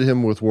 flooded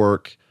him with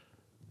work.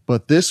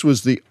 But this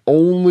was the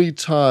only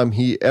time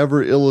he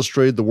ever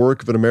illustrated the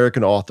work of an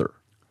American author.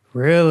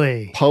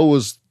 Really? Poe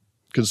was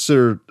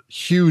considered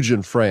huge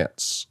in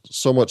France,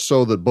 so much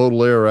so that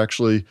Baudelaire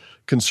actually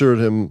considered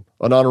him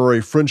an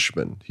honorary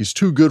Frenchman. He's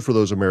too good for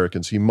those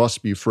Americans. He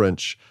must be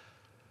French.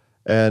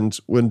 And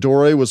when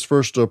Doré was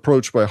first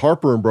approached by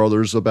Harper and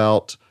Brothers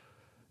about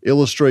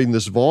illustrating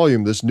this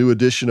volume, this new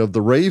edition of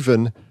The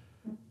Raven,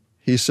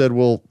 he said,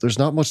 well, there's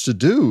not much to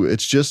do.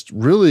 It's just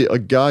really a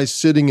guy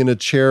sitting in a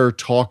chair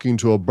talking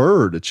to a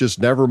bird. It's just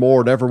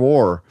nevermore,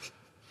 nevermore.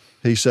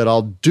 He said,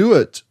 I'll do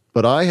it,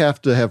 but I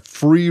have to have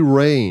free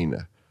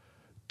reign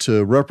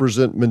to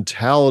represent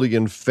mentality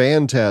and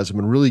phantasm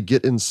and really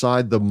get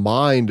inside the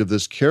mind of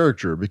this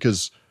character,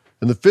 because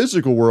in the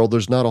physical world,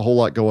 there's not a whole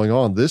lot going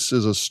on. This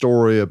is a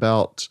story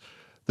about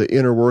the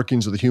inner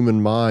workings of the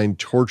human mind,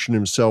 torturing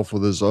himself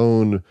with his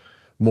own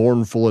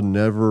mournful and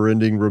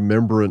never-ending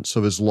remembrance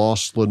of his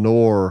lost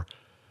Lenore.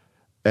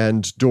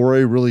 And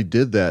Doré really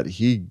did that.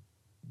 He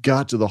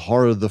got to the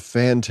heart of the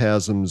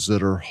phantasms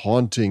that are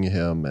haunting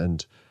him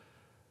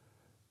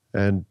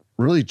and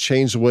really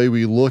changed the way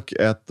we look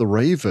at the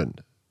Raven.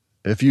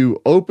 If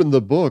you open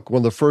the book, one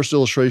of the first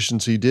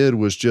illustrations he did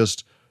was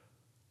just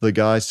the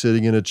guy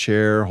sitting in a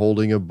chair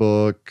holding a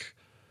book.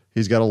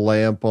 He's got a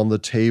lamp on the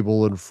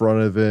table in front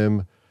of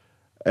him.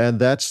 And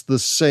that's the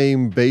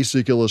same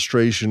basic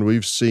illustration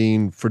we've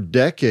seen for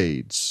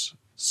decades.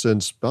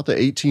 Since about the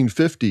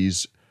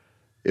 1850s,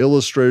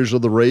 illustrators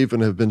of The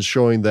Raven have been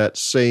showing that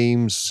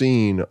same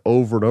scene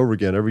over and over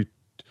again.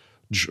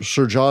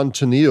 Sir John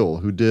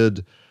Tenniel, who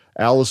did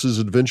Alice's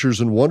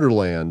Adventures in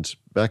Wonderland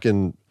back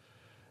in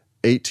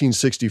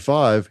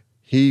 1865,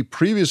 he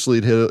previously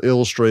had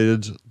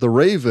illustrated The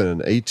Raven in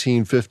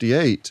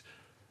 1858.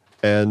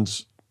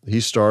 And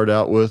he started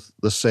out with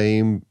the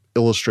same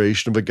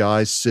illustration of a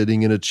guy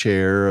sitting in a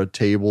chair, a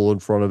table in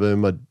front of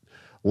him, a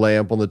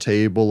lamp on the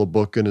table, a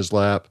book in his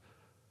lap.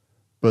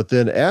 But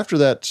then after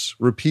that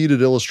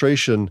repeated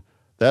illustration,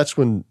 that's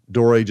when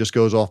Doré just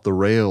goes off the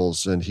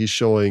rails and he's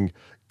showing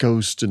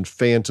ghosts and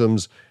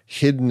phantoms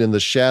hidden in the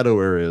shadow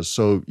areas.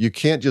 So you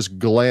can't just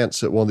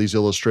glance at one of these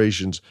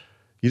illustrations.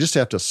 You just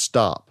have to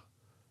stop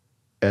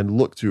and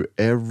look through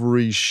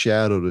every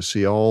shadow to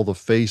see all the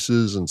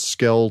faces and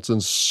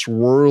skeletons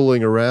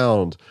swirling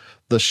around.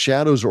 The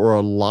shadows are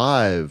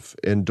alive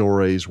in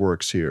Doré's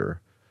works here.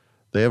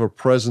 They have a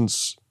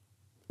presence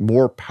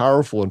more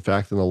powerful, in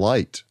fact, than the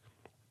light.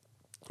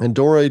 And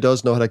Doré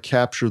does know how to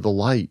capture the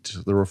light,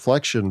 the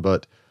reflection,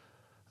 but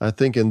I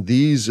think in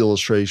these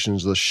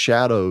illustrations, the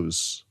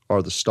shadows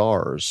are the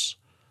stars.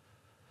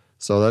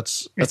 So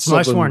it's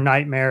much more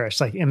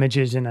nightmarish, like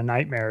Images in a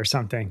Nightmare or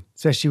something,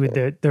 especially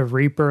with the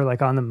Reaper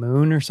like on the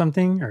moon or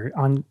something, or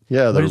on,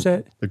 what is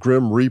it? The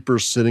Grim Reaper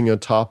sitting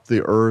atop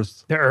the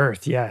earth. The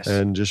earth, yes.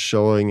 And just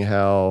showing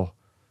how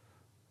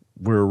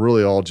we're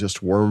really all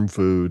just worm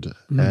food.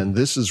 And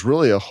this is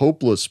really a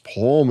hopeless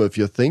poem if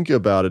you think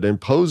about it. In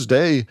Poe's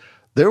day,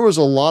 there was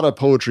a lot of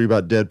poetry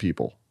about dead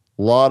people,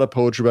 a lot of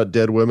poetry about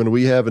dead women.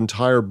 We have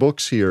entire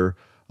books here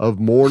of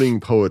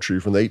mourning poetry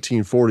from the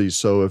 1840s.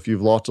 So if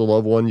you've lost a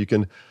loved one, you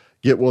can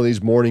get one of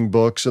these mourning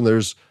books, and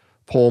there's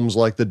poems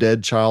like The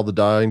Dead Child, The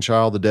Dying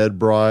Child, The Dead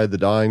Bride, The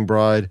Dying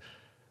Bride.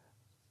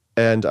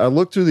 And I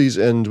looked through these,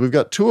 and we've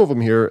got two of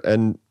them here,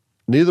 and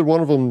neither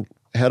one of them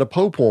had a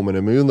Poe poem in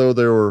them, even though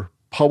they were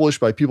published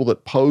by people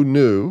that Poe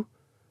knew.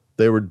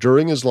 They were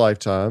during his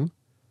lifetime.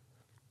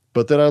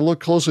 But then I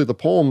looked closely at the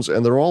poems,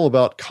 and they're all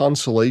about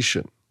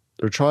consolation.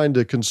 They're trying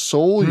to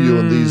console you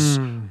in these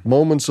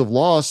moments of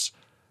loss.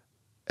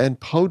 And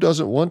Poe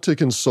doesn't want to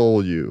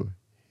console you.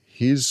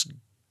 He's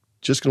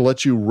just going to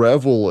let you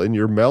revel in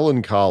your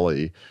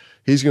melancholy.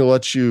 He's going to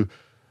let you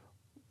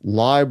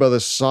lie by the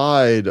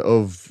side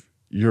of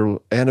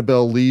your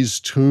Annabelle Lee's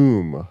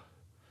tomb.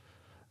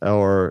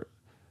 Or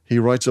he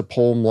writes a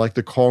poem like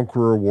The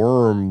Conqueror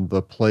Worm.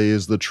 The play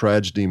is the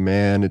tragedy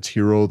man. Its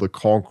hero, the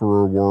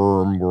conqueror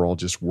worm. We're all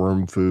just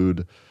worm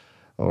food.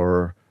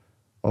 Or,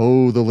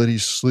 oh, the lady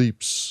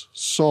sleeps.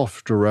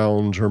 Soft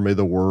around her may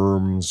the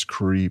worms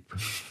creep.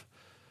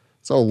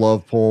 It's a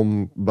love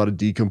poem about a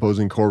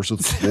decomposing corpse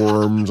with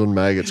worms and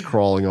maggots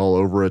crawling all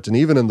over it. And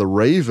even in The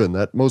Raven,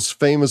 that most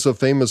famous of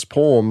famous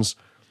poems,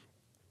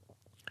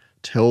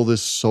 tell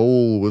this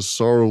soul was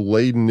sorrow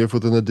laden, if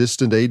within the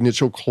distant Aiden it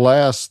shall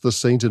clasp the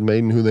sainted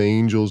maiden who the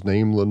angels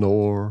name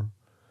Lenore.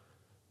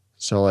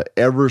 Shall I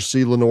ever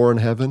see Lenore in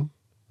heaven?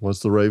 What's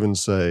the Raven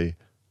say?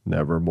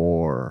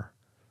 Nevermore.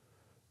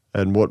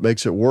 And what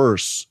makes it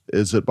worse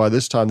is that by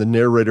this time the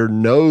narrator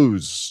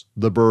knows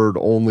the bird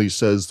only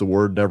says the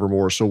word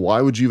nevermore. So why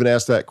would you even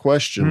ask that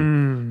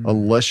question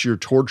unless you're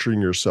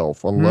torturing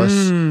yourself,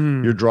 unless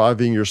you're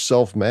driving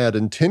yourself mad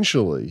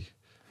intentionally?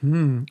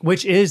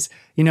 Which is,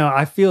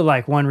 I feel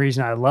like one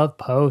reason I love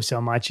Poe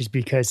so much is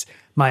because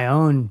my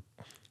own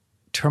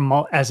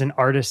turmoil as an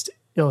artist,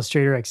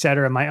 illustrator,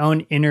 etc., my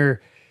own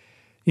inner,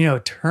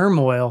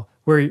 turmoil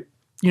where,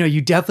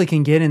 you definitely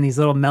can get in these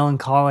little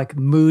melancholic,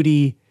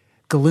 moody,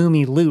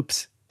 gloomy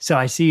loops. So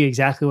I see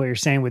exactly what you're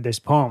saying with this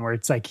poem, where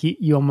it's like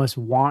you almost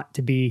want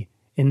to be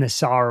in the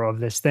sorrow of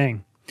this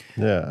thing.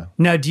 Yeah.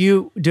 Now,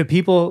 do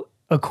people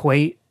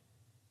equate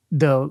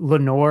the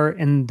Lenore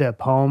in the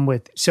poem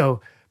with,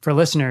 so for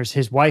listeners,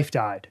 his wife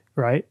died,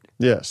 right?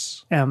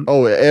 Yes.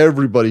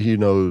 Everybody he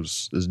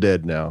knows is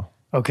dead now.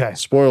 Okay.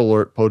 Spoiler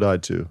alert, Poe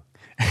died too.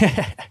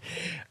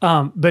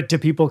 But do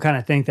people kind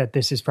of think that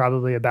this is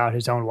probably about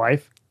his own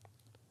wife?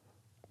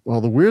 Well,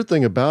 the weird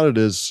thing about it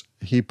is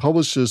he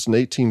published this in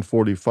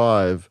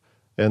 1845,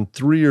 and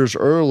 3 years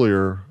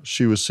earlier,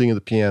 she was singing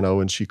the piano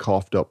and she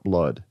coughed up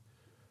blood.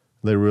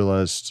 They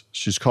realized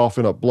she's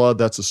coughing up blood.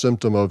 That's a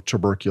symptom of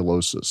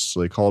tuberculosis. So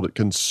they called it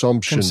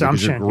consumption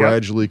because you're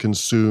gradually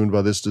consumed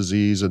by this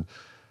disease. And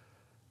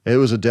it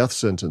was a death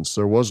sentence.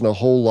 There wasn't a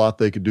whole lot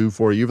they could do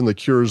for you. Even the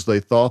cures they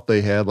thought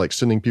they had, like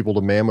sending people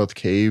to Mammoth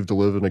Cave to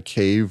live in a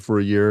cave for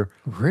a year.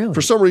 Really?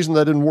 For some reason,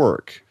 that didn't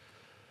work.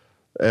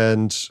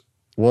 And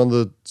one of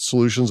the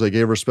solutions, they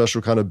gave her a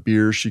special kind of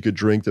beer she could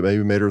drink that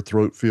maybe made her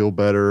throat feel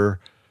better.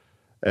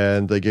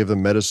 And they gave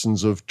them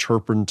medicines of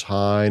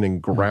turpentine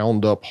and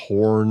ground up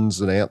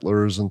horns and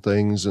antlers and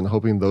things and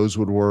hoping those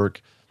would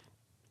work.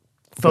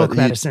 Folk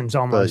medicines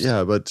almost.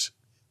 But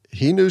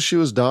he knew she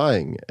was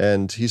dying.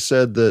 And he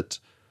said that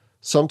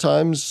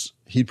sometimes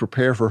he'd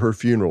prepare for her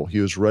funeral. He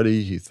was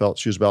ready. He felt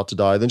she was about to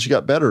die. Then she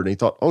got better and he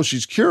thought, oh,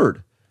 she's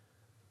cured.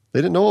 They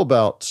didn't know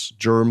about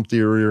germ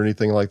theory or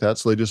anything like that.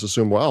 So they just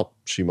assumed, wow,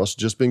 she must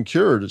have just been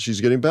cured. She's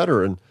getting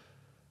better. And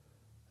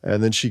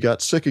then she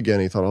got sick again.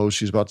 He thought, oh,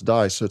 she's about to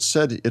die. So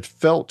it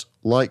felt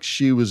like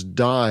she was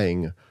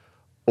dying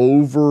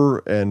over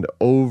and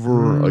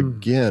over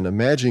again.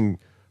 Imagine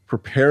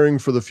preparing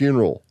for the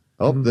funeral.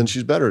 Oh, then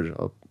she's better.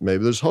 Oh,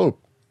 maybe there's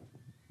hope.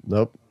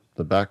 Nope.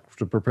 Back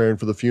to preparing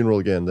for the funeral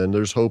again. Then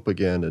there's hope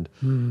again.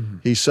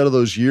 And he said of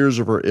those years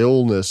of her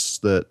illness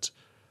that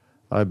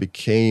I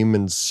became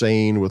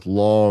insane with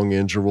long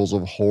intervals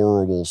of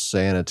horrible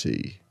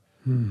sanity.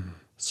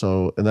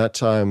 So in that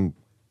time,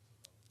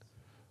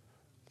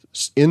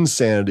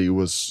 insanity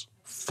was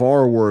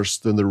far worse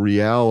than the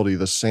reality,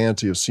 the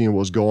sanity of seeing what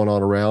was going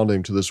on around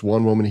him to this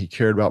one woman he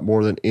cared about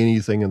more than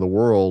anything in the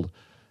world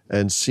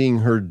and seeing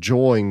her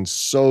join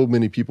so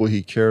many people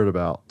he cared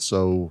about.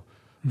 So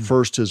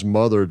first his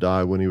mother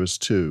died when he was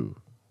 2.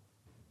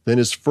 Then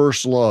his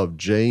first love,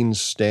 Jane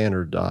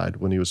Stannard, died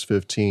when he was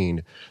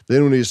 15.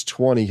 Then when he was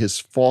 20, his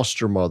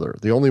foster mother,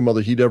 the only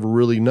mother he'd ever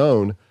really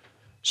known,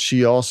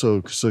 she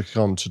also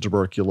succumbed to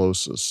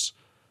tuberculosis.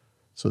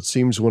 So it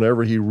seems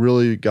whenever he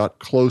really got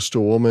close to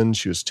a woman,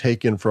 she was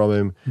taken from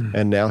him,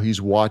 and now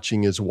he's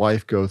watching his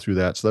wife go through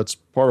that. So that's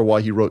part of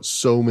why he wrote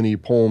so many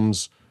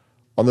poems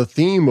on the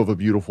theme of a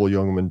beautiful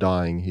young woman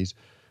dying.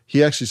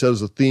 He actually said it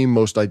was the theme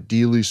most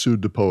ideally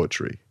suited to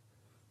poetry.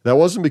 That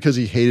wasn't because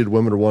he hated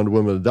women or wanted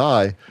women to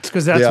die. It's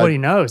because that's what he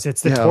knows.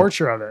 It's the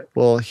torture of it.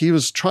 Well, he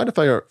was trying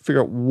to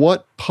figure out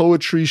what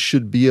poetry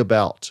should be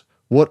about,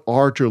 what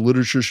art or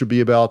literature should be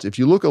about. If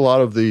you look at a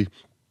lot of the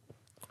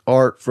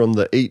art from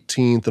the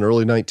 18th and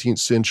early 19th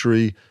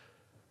century,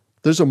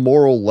 there's a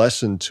moral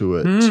lesson to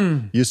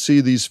it. You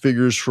see these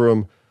figures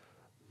from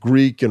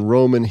Greek and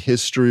Roman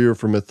history or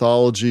from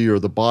mythology or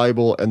the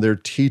Bible, and they're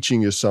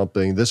teaching you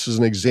something. This is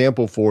an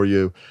example for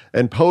you.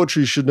 And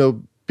poetry should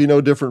be no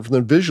different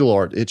from visual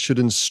art. It should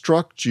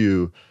instruct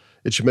you.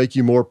 It should make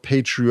you more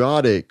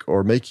patriotic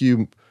or make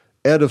you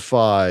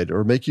edified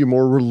or make you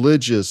more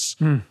religious.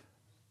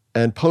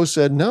 And Poe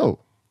said, no.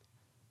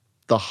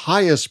 The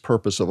highest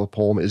purpose of a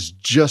poem is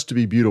just to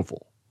be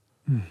beautiful.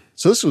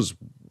 So this was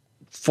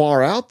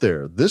far out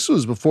there. This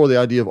was before the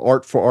idea of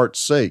art for art's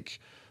sake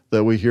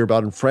that we hear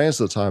about in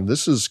France at the time.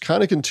 This is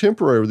kind of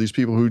contemporary with these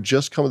people who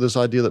just come with this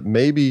idea that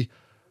maybe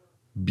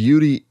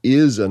beauty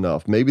is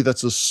enough. Maybe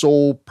that's the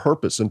sole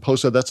purpose. And Poe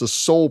said that's the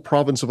sole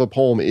province of a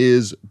poem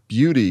is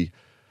beauty.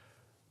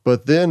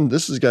 But then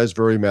this guy's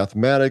very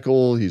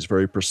mathematical. He's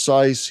very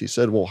precise. He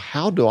said, well,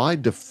 how do I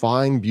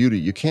define beauty?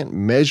 You can't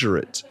measure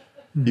it.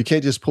 You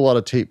can't just pull out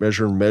a tape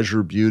measure and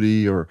measure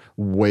beauty or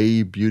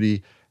weigh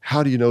beauty.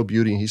 How do you know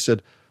beauty? And he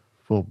said,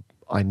 well,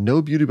 I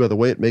know beauty by the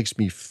way it makes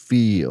me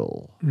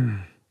feel.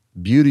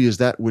 Beauty is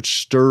that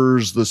which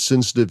stirs the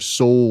sensitive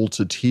soul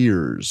to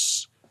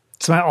tears.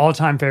 It's my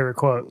all-time favorite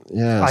quote.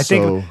 Yeah, I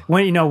think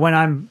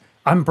when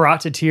I'm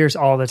brought to tears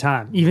all the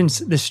time, even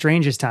the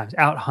strangest times,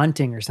 out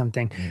hunting or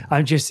something,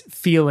 I just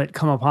feel it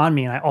come upon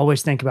me, and I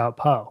always think about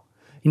Poe.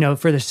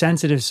 For the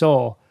sensitive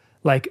soul,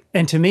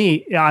 and to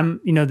me,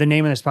 the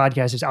name of this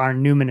podcast is Our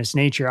Numinous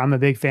Nature. I'm a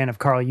big fan of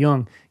Carl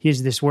Jung. He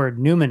has this word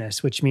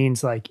numinous, which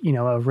means a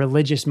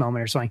religious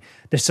moment or something,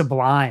 the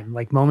sublime,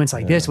 moments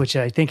like this, which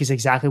I think is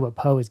exactly what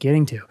Poe is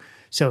getting to.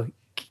 So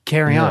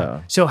carry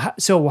on. So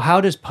how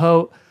does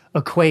Poe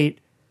equate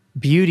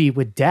beauty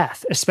with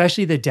death,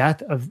 especially the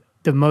death of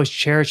the most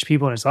cherished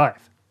people in his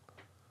life?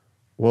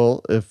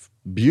 Well, if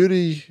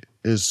beauty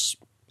is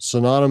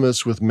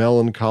synonymous with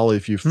melancholy,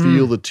 if you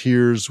feel the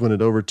tears when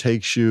it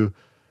overtakes you,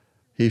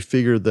 he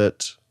figured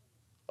that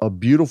a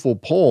beautiful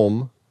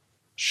poem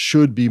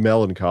should be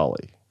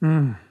melancholy.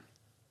 And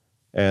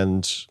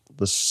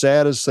the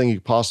saddest thing you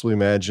could possibly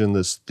imagine,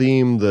 this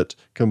theme that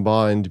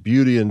combined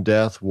beauty and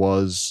death,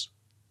 was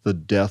the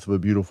death of a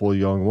beautiful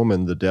young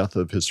woman, the death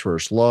of his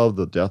first love,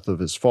 the death of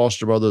his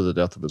foster mother, the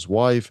death of his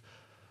wife.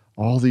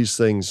 All these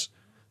things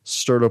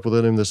stirred up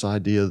within him this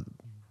idea that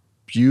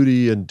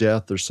beauty and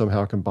death are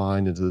somehow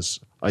combined into this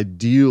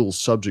ideal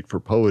subject for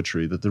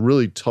poetry that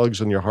really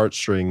tugs on your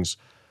heartstrings.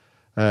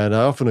 And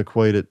I often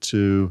equate it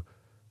to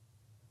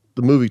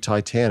the movie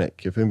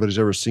Titanic, if anybody's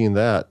ever seen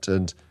that.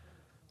 And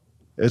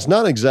it's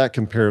not an exact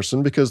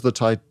comparison because the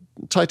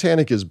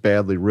Titanic is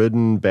badly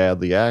written,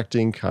 badly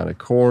acting, kind of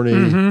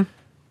corny.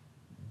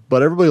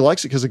 But everybody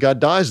likes it because the guy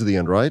dies at the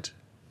end, right?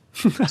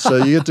 So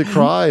you get to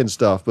cry and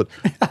stuff. But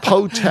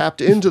Poe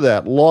tapped into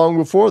that long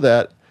before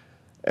that,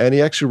 and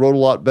he actually wrote a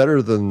lot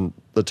better than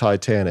the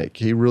Titanic.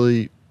 He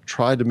really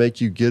tried to make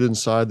you get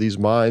inside these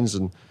minds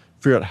and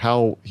figure out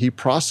how he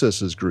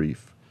processes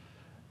grief.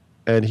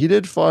 And he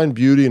did find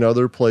beauty in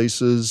other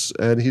places,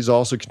 and he's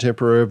also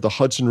contemporary of the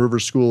Hudson River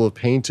School of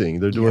Painting.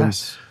 They're doing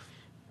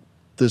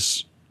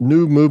this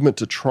new movement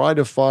to try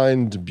to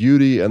find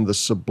beauty and the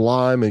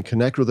sublime and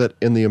connect with it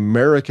in the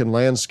American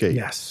landscape.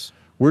 Yes.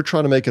 We're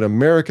trying to make an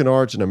American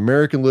art and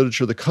American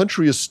literature. The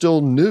country is still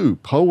new.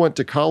 Poe went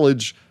to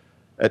college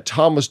at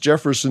Thomas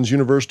Jefferson's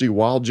University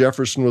while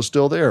Jefferson was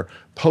still there.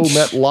 Poe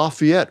met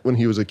Lafayette when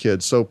he was a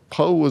kid. So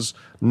Poe was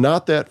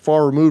not that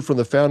far removed from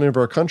the founding of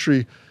our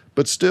country,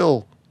 but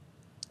still,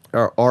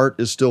 our art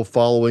is still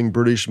following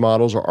British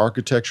models. Our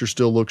architecture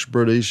still looks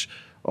British.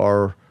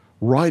 Our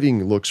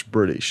writing looks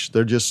British.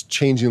 They're just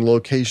changing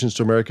locations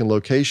to American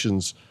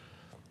locations.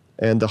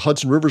 And the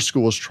Hudson River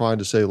School is trying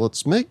to say,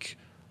 let's make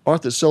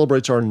art that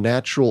celebrates our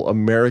natural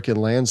American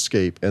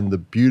landscape and the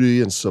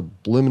beauty and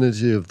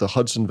sublimity of the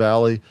Hudson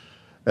Valley.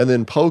 And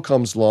then Poe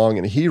comes along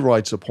and he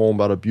writes a poem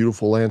about a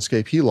beautiful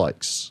landscape he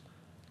likes.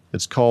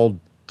 It's called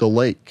The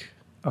Lake.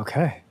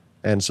 Okay.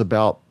 And it's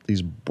about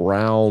these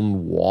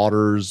brown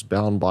waters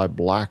bound by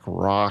black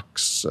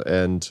rocks.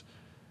 And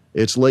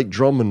it's Lake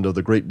Drummond of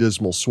the Great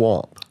Dismal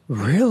Swamp.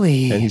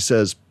 Really? And he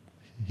says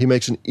he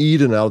makes an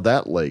Eden out of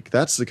that lake.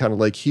 That's the kind of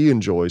lake he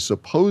enjoys. So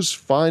Poe's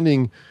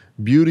finding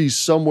beauty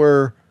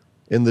somewhere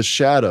in the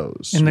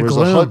shadows. In the Whereas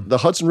gloom. The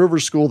Hudson River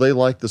School, they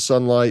like the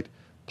sunlight.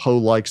 Poe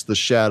likes the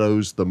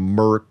shadows, the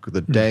murk,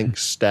 the dank,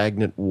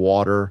 stagnant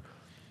water.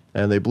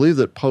 And they believe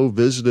that Poe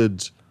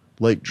visited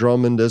Lake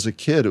Drummond as a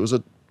kid. It was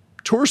a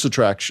tourist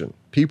attraction.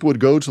 People would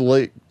go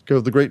to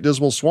the Great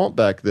Dismal Swamp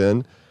back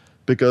then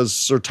because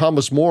Sir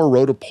Thomas More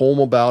wrote a poem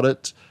about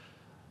it,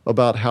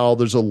 about how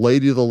there's a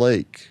lady of the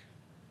lake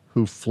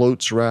who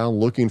floats around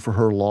looking for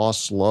her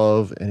lost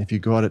love. And if you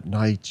go out at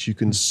night, you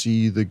can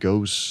see the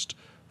ghost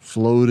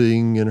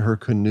floating in her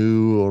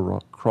canoe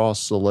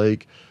across the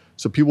lake.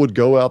 So people would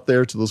go out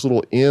there to this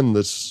little inn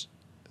that's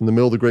in the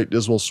middle of the Great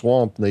Dismal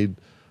Swamp, and they'd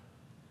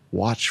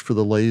watch for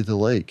the lady of the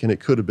lake. And it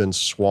could have been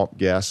swamp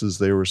gases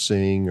they were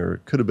seeing, or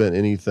it could have been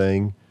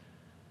anything.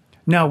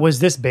 Now, was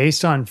this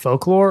based on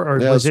folklore, or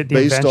was it the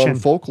based invention? on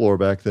folklore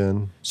back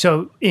then.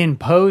 So in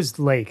Poe's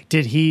Lake,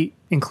 did he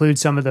include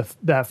some of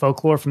that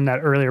folklore from that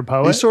earlier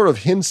poet? He sort of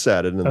hints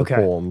at it in the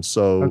poem.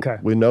 So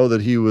we know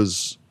that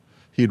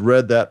he'd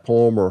read that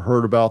poem or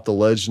heard about the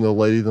legend of the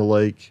lady in the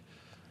lake.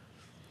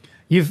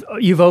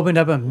 You've opened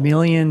up a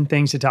million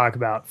things to talk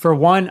about. For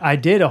one, I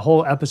did a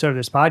whole episode of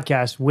this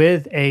podcast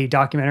with a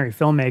documentary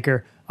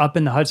filmmaker up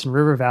in the Hudson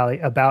River Valley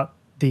about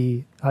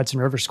the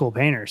Hudson River School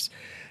painters.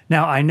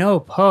 Now, I know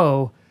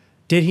Poe,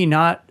 did he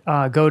not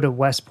go to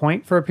West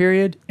Point for a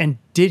period? And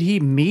did he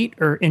meet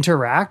or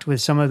interact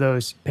with some of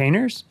those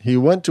painters? He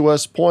went to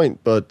West Point,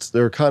 but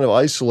they're kind of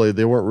isolated.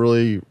 They weren't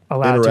really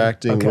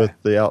interacting with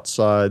the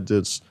outside.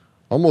 It's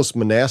almost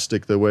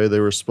monastic the way they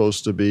were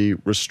supposed to be,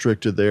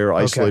 restricted there,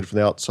 isolated from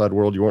the outside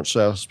world. You weren't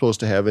supposed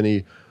to have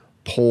any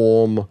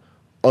poem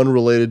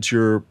unrelated to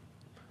your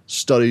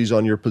studies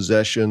on your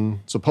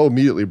possession. So Poe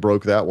immediately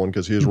broke that one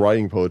because he was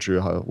writing poetry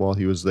while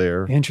he was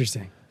there.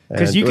 Interesting.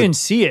 Because you can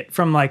see it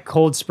from like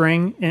Cold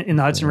Spring in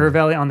the Hudson River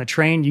Valley on the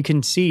train. You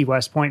can see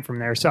West Point from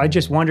there. So I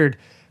just wondered,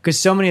 because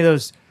so many of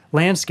those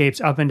landscapes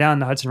up and down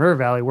the Hudson River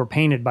Valley were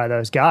painted by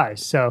those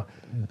guys. So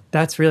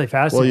that's really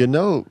fascinating.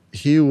 Well,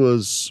 he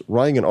was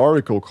writing an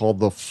article called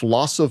The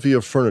Philosophy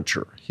of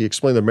Furniture. He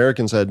explained that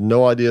Americans had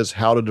no ideas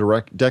how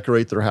to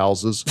decorate their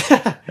houses.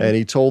 And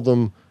he told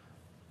them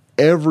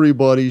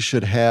everybody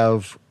should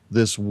have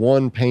this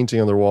one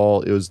painting on their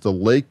wall. It was The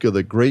Lake of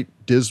the Great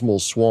Dismal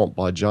Swamp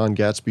by John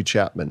Gatsby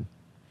Chapman,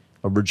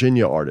 a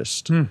Virginia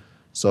artist.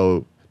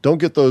 So don't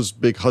get those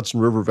big Hudson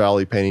River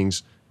Valley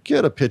paintings.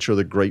 Get a picture of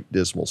the Great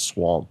Dismal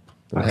Swamp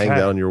and hang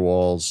that on your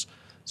walls.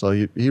 So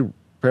he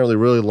apparently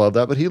really loved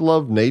that, but he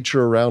loved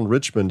nature around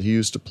Richmond. He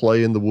used to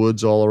play in the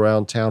woods all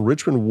around town.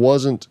 Richmond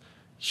wasn't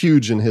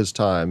huge in his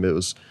time. It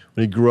was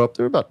when he grew up,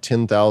 there were about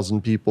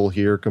 10,000 people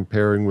here,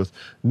 comparing with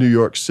New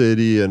York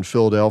City and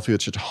Philadelphia.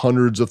 It's just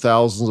hundreds of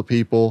thousands of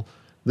people.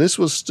 This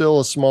was still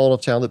a small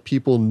enough town that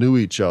people knew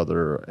each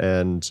other,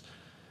 and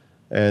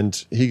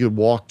he could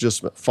walk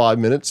just 5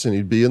 minutes and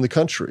he'd be in the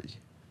country.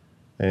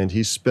 And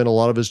he spent a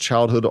lot of his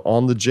childhood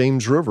on the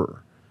James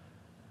River.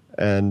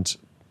 And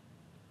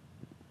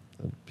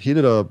he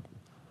did a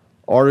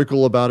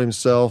article about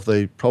himself.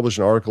 They published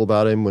an article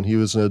about him when he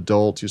was an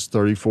adult. He was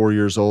 34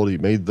 years old. He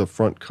made the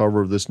front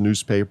cover of this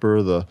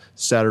newspaper, the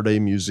Saturday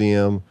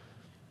Museum.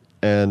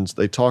 And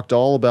they talked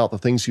all about the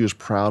things he was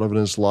proud of in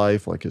his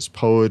life, like his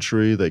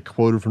poetry. They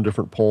quoted from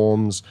different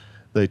poems.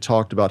 They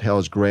talked about how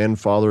his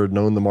grandfather had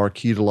known the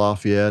Marquis de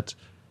Lafayette.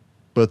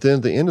 But then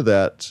at the end of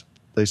that,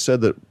 they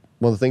said that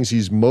one of the things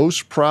he's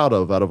most proud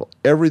of out of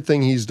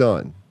everything he's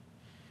done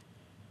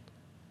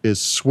is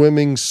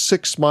swimming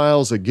 6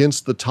 miles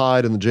against the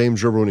tide in the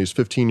James River when he was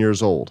 15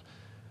 years old.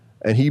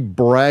 And he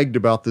bragged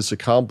about this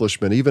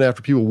accomplishment. Even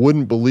after people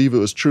wouldn't believe it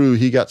was true,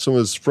 he got some of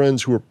his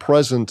friends who were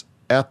present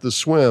at the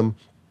swim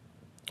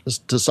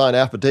to sign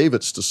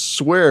affidavits to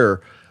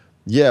swear,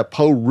 yeah,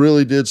 Poe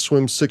really did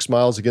swim 6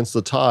 miles against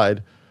the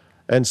tide.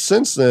 And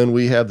since then,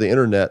 we have the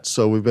internet,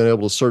 so we've been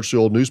able to search the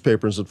old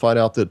newspapers and find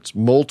out that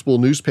multiple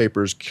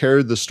newspapers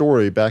carried the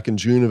story back in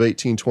June of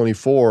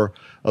 1824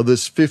 of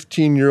this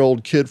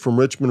 15-year-old kid from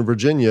Richmond,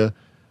 Virginia,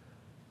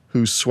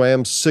 who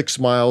swam 6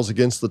 miles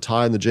against the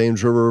tide in the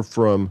James River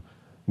from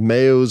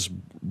Mayo's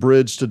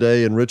Bridge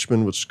today in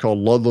Richmond, which is called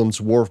Ludlam's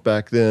Wharf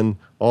back then,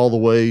 all the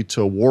way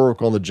to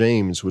Warwick on the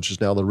James, which is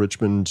now the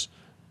Richmond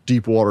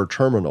Deepwater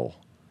Terminal.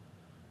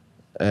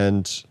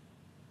 And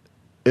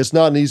it's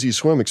not an easy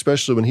swim,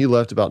 especially when he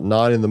left about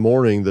 9 in the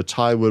morning. The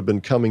tide would have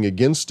been coming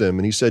against him,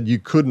 and he said you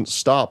couldn't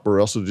stop or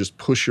else it would just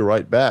push you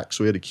right back.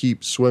 So he had to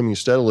keep swimming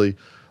steadily.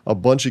 A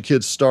bunch of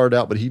kids started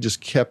out, but he just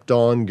kept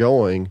on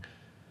going.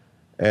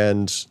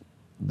 And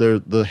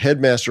the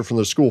headmaster from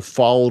the school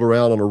followed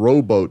around on a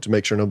rowboat to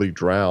make sure nobody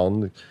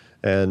drowned.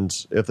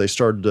 And if they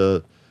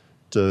started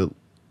to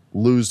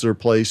lose their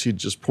place, he'd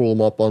just pull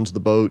them up onto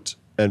the boat.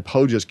 And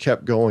Poe just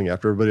kept going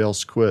after everybody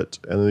else quit.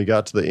 And then he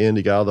got to the end,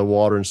 he got out of the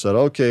water and said,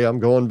 okay, I'm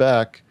going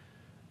back.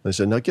 And they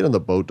said, no, get in the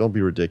boat. Don't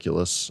be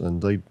ridiculous.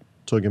 And they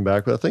took him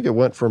back. But I think it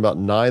went from about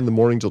 9 in the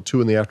morning till 2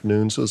 in the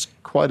afternoon. So it's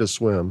quite a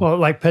swim. Well,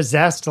 like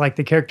possessed, like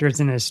the characters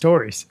in his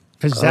stories,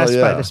 possessed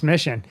by this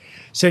mission.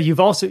 So you've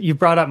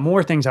brought up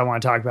more things I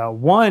want to talk about.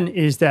 One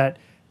is that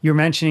you're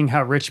mentioning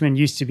how Richmond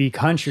used to be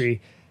country.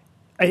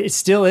 It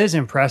still is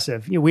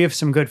impressive. We have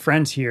some good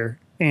friends here.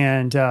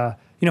 And,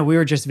 we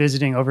were just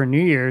visiting over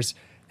New Year's.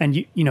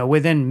 And,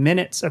 within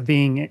minutes of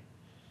being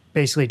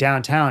basically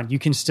downtown, you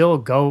can still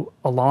go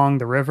along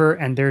the river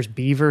and there's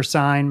beaver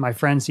sign. My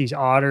friend sees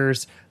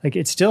otters. Like,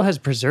 it still has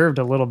preserved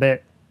a little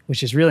bit,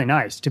 which is really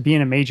nice to be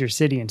in a major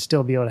city and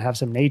still be able to have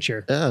some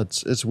nature. Yeah,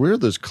 it's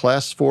weird. There's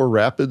Class 4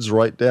 rapids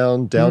right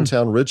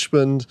downtown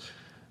Richmond.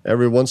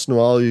 Every once in a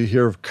while you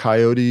hear of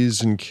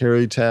coyotes in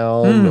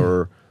Carytown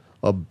or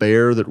a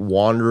bear that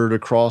wandered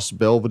across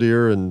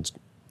Belvedere and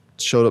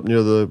showed up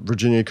near the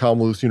Virginia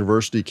Commonwealth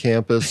University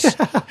campus.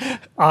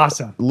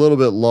 Awesome. A little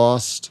bit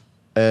lost.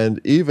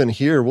 And even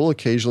here, we'll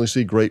occasionally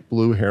see great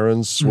blue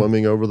herons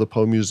swimming over the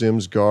Poe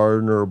Museum's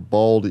garden, or a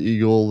bald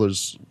eagle.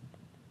 There's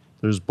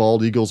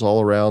bald eagles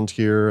all around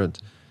here. And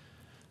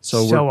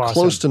so we're awesome.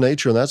 Close to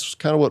nature, and that's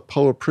kind of what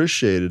Poe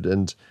appreciated.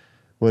 And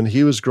when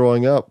he was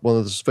growing up, one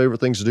of his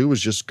favorite things to do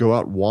was just go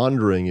out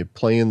wandering and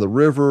play in the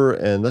river,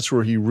 and that's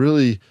where he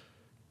really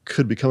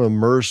could become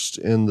immersed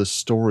in the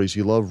stories.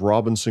 He loved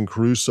Robinson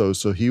Crusoe,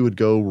 so he would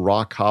go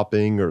rock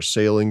hopping or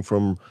sailing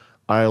from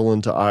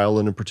island to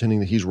island and pretending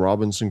that he's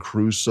Robinson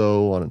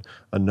Crusoe on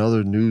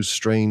another new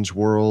strange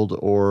world.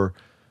 Or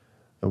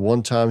at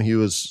one time he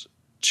was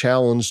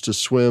challenged to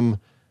swim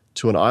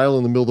to an island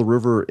in the middle of the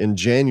river in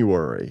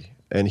January,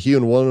 and he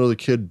and one other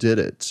kid did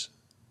it.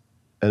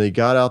 And he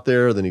got out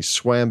there, then he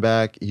swam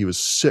back. He was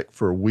sick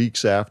for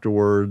weeks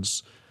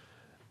afterwards,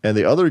 and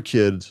the other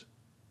kid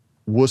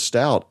wussed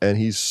out, and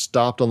he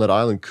stopped on that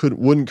island,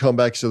 wouldn't come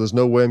back. He said, there's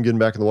no way I'm getting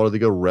back in the water. They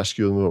go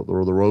rescue him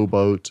or the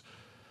rowboat.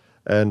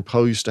 And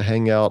Poe used to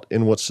hang out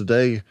in what's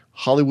today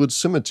Hollywood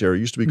Cemetery.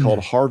 It used to be called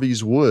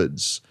Harvey's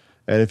Woods.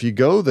 And if you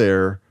go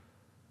there,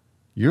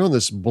 you're on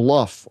this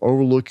bluff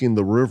overlooking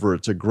the river.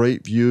 It's a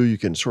great view. You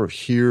can sort of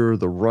hear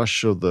the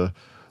rush of the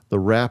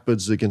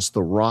rapids against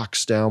the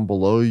rocks down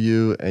below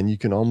you, and you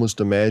can almost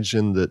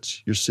imagine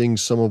that you're seeing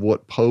some of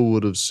what Poe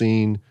would have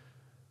seen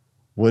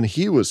when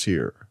he was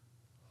here.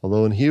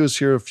 Although when he was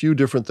here, a few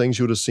different things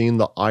you would have seen.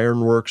 The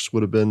ironworks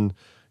would have been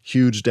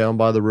huge down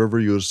by the river.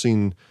 You would have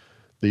seen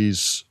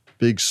these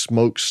big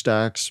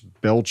smokestacks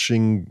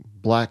belching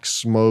black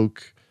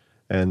smoke,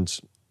 and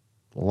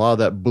a lot of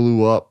that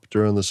blew up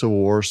during the Civil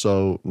War,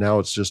 so now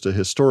it's just a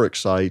historic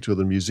site with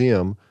a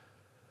museum.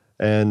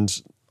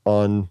 And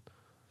on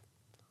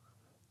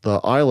the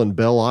island,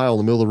 Belle Isle, in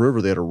the middle of the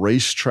river, they had a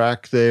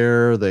racetrack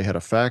there, they had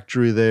a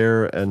factory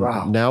there, and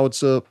now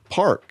it's a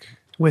park.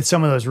 With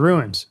some of those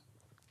ruins.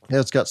 Yeah,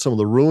 it's got some of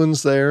the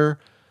ruins there.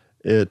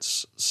 It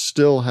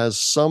still has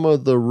some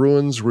of the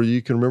ruins where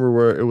you can remember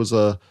where it was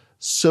a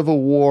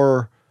Civil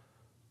War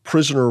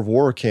prisoner of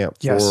war camp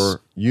for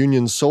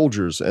Union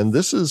soldiers. And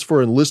this is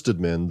for enlisted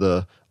men.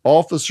 The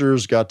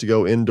officers got to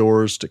go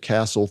indoors to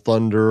Castle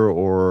Thunder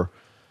or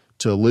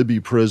to Libby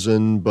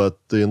Prison, but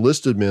the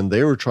enlisted men,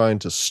 they were trying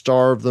to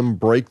starve them,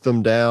 break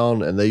them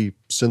down, and they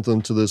sent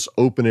them to this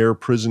open-air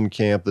prison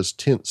camp, this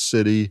tent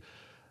city.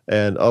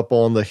 And up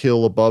on the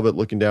hill above it,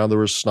 looking down, there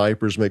were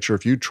snipers. Make sure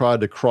if you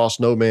tried to cross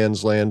no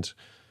man's land,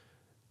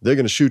 they're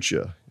going to shoot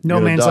you. No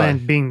man's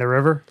land being the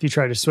river? If you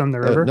tried to swim the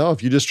river? No,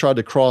 if you just tried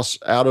to cross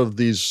out of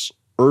these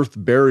earth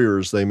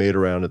barriers they made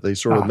around it. They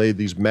sort of made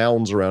these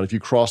mounds around. If you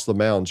cross the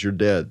mounds, you're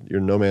dead. You're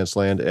in no man's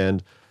land.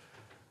 And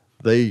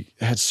they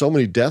had so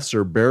many deaths,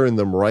 they're burying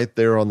them right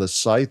there on the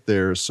site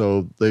there.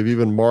 So they've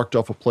even marked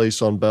off a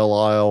place on Belle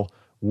Isle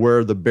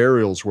where the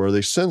burials were.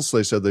 They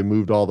said they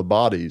moved all the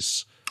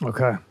bodies.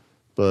 Okay.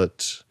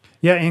 But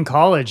yeah, in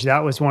college,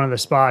 that was one of the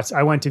spots.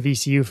 I went to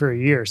VCU for a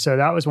year. So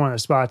that was one of the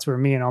spots where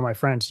me and all my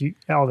friends,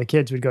 all the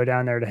kids would go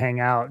down there to hang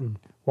out and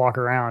walk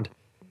around.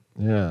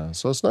 Yeah.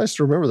 So it's nice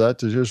to remember that,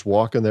 to just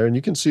walk in there. And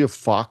you can see a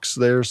fox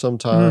there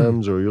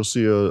sometimes, or you'll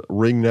see a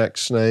ringneck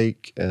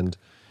snake. And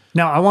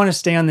now I want to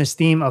stay on this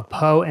theme of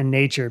Poe and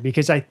nature,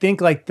 because I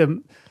think like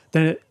the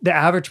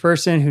average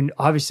person, who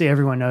obviously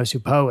everyone knows who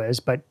Poe is,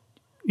 but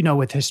you know,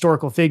 with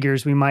historical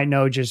figures, we might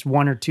know just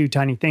one or two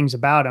tiny things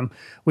about him.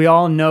 We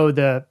all know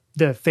the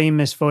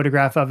famous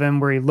photograph of him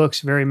where he looks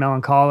very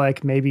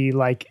melancholic, maybe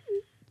like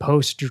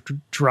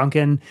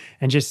post-drunken,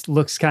 and just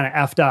looks kind of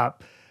effed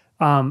up.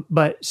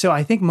 But so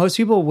I think most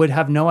people would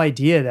have no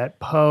idea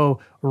that Poe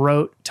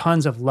wrote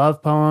tons of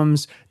love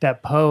poems,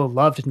 that Poe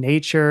loved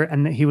nature,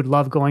 and that he would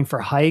love going for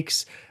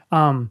hikes.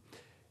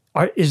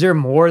 Is there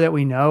more that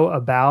we know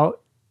about,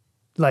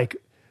 like,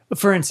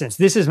 for instance,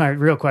 this is my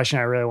real question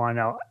I really want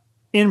to know.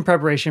 In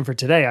preparation for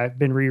today, I've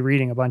been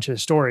rereading a bunch of the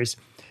stories,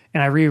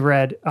 and I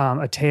reread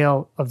A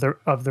Tale of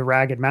the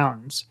Ragged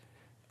Mountains.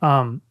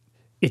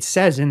 It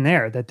says in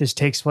there that this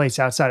takes place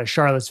outside of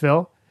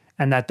Charlottesville,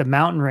 and that the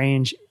mountain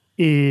range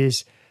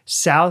is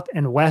south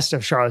and west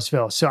of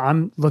Charlottesville. So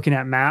I'm looking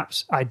at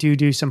maps. I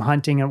do some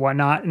hunting and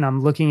whatnot, and I'm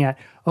looking at,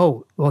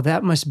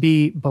 that must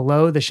be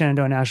below the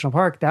Shenandoah National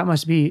Park. That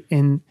must be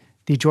in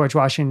the George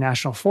Washington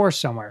National Forest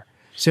somewhere.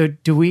 So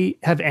do we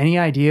have any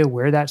idea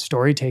where that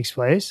story takes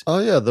place? Oh,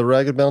 yeah, the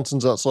Ragged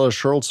Mountains outside of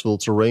Charlottesville.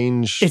 It's a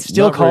range. It's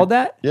still called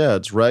that? Yeah,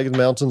 it's Ragged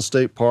Mountain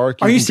State Park.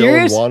 Are you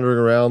serious? Go wandering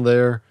around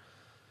there.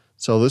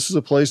 So this is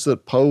a place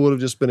that Poe would have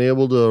just been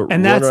able to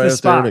run right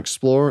out there and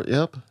explore.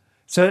 Yep.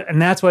 So,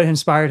 and that's what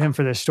inspired him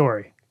for this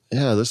story.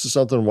 Yeah, this is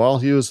something, while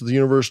he was at the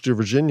University of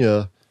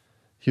Virginia,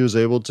 he was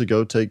able to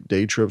go take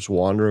day trips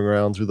wandering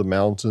around through the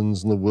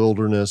mountains and the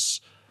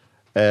wilderness.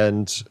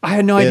 And I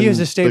had no idea it was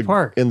a state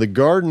park. In the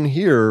garden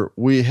here,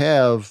 we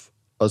have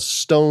a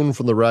stone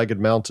from the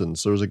Ragged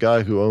Mountains. There was a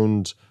guy who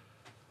owned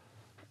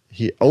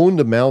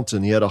a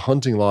mountain. He had a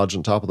hunting lodge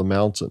on top of the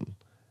mountain.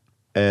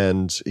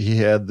 And he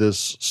had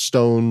this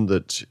stone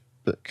that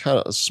kind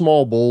of a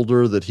small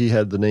boulder that he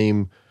had the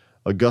name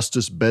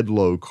Augustus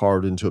Bedloe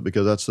carved into it,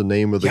 because that's the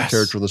name of the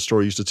character in the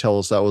story. He used to tell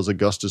us that was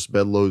Augustus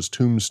Bedloe's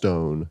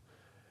tombstone.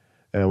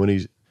 And when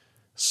he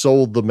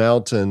sold the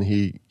mountain,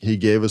 he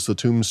gave us the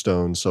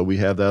tombstone. So we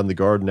have that in the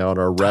garden now, in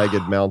our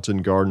Ragged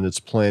Mountain garden. It's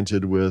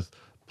planted with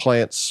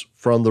plants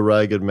from the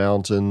Ragged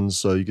Mountains.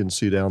 So you can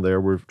see down there,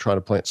 we're trying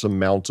to plant some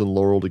mountain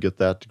laurel to get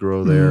that to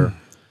grow there.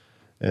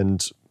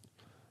 And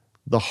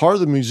the heart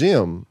of the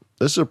museum,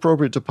 this is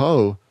appropriate to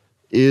Poe,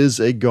 is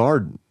a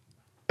garden.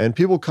 And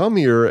people come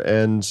here,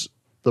 and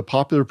the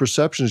popular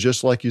perception is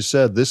just like you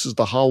said, this is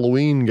the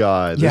Halloween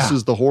guy. This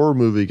is the horror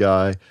movie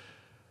guy.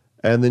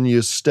 And then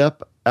you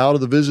step out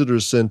of the visitor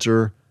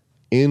center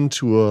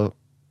into a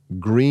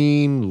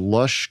green,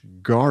 lush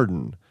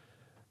garden.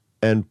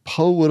 And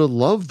Poe would have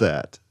loved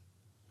that.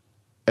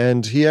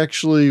 And he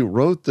actually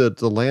wrote that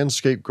the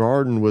landscape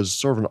garden was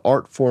sort of an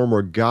art form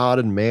where God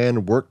and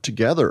man worked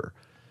together.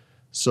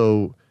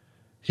 So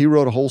he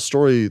wrote a whole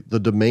story, The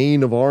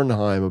Domain of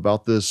Arnheim,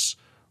 about this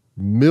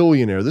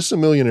millionaire. This is a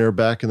millionaire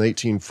back in the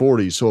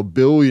 1840s. So a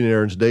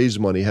billionaire in today's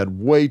money had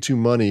way too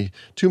much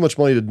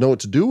money to know what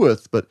to do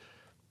with, but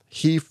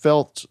he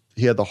felt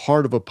he had the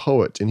heart of a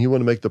poet, and he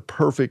wanted to make the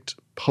perfect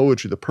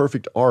poetry, the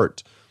perfect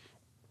art.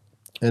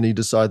 And he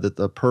decided that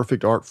the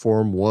perfect art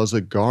form was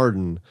a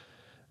garden.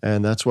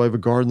 And that's why we have a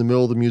garden in the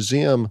middle of the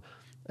museum.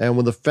 And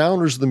when the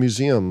founders of the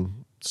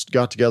museum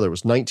got together, it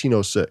was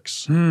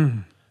 1906.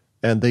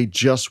 And they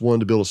just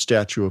wanted to build a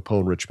statue of Poe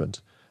in Richmond.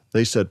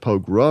 They said Poe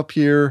grew up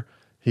here.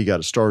 He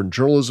got a start in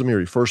journalism here.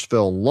 He first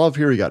fell in love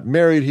here. He got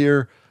married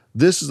here.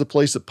 This is the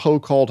place that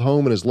Poe called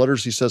home. In his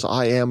letters, he says,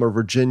 I am a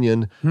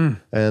Virginian.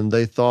 And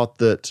they thought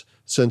that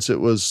since it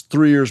was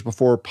 3 years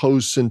before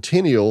Poe's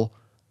centennial,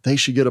 they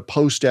should get a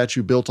Poe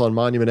statue built on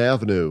Monument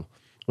Avenue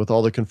with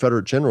all the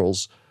Confederate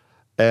generals.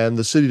 And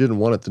the city didn't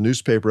want it. The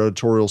newspaper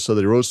editorial said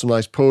that he wrote some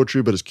nice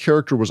poetry, but his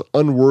character was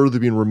unworthy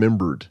of being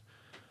remembered.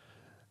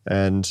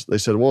 And they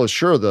said, well,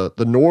 sure, the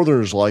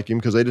Northerners like him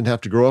because they didn't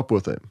have to grow up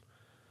with him.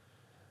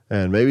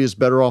 And maybe it's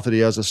better off that he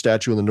has a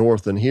statue in the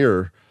North than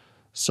here.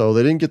 So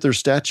they didn't get their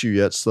statue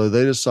yet, so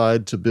they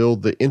decided to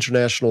build the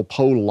International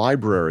Poe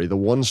Library, the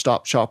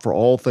one-stop shop for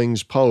all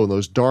things Poe. In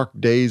those dark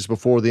days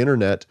before the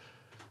internet,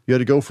 you had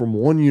to go from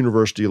one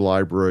university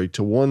library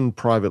to one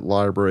private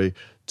library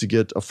to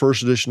get a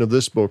first edition of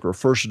this book or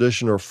first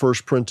edition or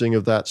first printing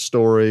of that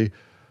story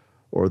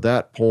or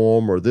that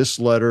poem or this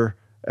letter.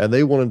 And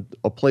they wanted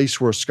a place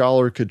where a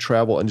scholar could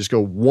travel and just go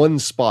one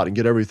spot and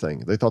get everything.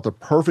 They thought the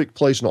perfect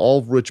place in all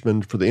of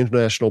Richmond for the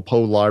International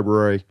Poe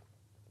Library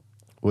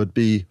would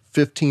be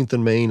 15th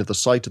and Main at the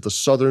site of the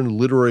Southern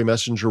Literary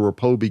Messenger where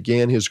Poe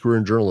began his career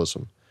in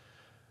journalism.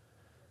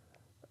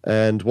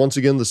 And once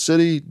again, the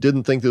city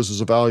didn't think this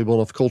was a valuable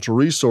enough cultural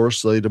resource,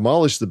 so they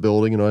demolished the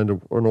building in order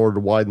to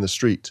widen the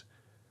street.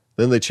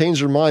 Then they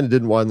changed their mind and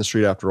didn't widen the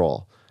street after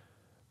all.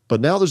 But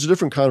now there's a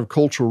different kind of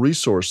cultural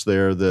resource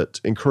there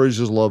that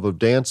encourages love of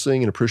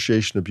dancing and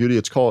appreciation of beauty.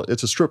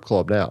 It's a strip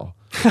club now.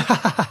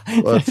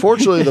 But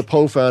fortunately, the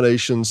Poe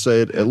Foundation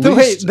said at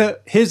least...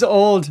 his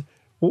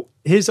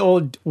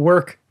old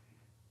work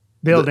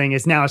building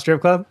is now a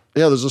strip club?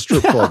 Yeah, there's a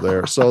strip club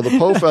there. So the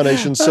Poe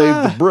Foundation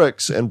saved the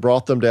bricks and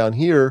brought them down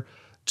here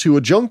to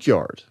a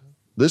junkyard.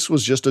 This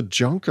was just a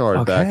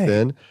junkyard back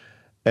then.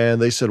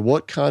 And they said,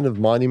 what kind of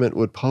monument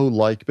would Poe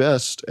like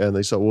best? And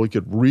they said, well, we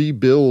could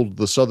rebuild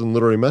the Southern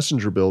Literary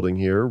Messenger building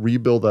here,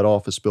 rebuild that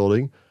office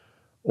building,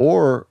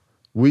 or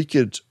we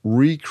could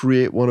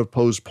recreate one of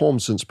Poe's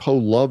poems. Since Poe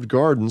loved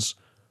gardens,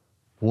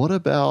 what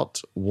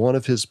about one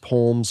of his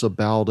poems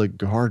about a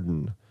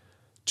garden?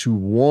 To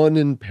one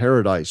in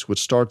paradise,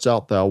 which starts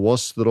out, thou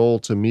wast that all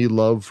to me,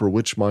 love, for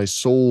which my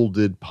soul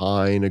did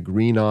pine, a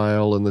green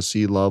isle in the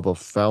sea, love, a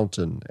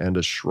fountain and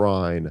a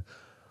shrine,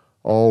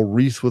 all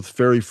wreathed with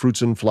fairy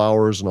fruits and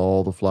flowers, and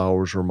all the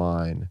flowers are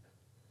mine.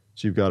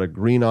 So you've got a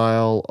green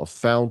isle, a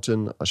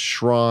fountain, a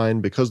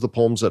shrine. Because the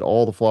poem said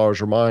all the flowers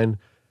are mine,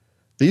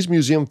 these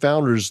museum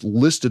founders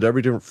listed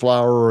every different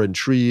flower and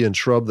tree and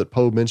shrub that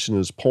Poe mentioned in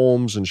his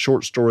poems and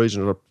short stories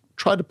and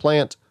tried to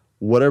plant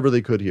whatever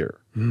they could here.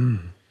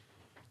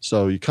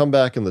 So you come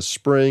back in the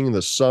spring, in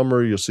the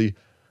summer, you'll see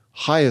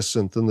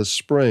hyacinth in the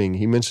spring.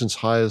 He mentions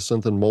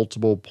hyacinth in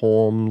multiple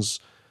poems.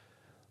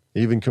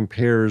 He even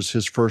compares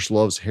his first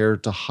love's hair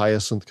to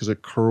hyacinth because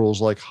it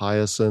curls like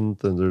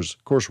hyacinth. And there's,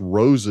 of course,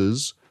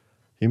 roses.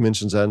 He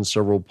mentions that in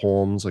several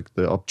poems, like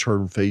the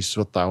upturned face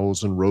of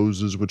 1,000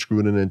 roses, which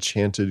grew in an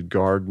enchanted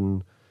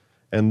garden.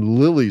 And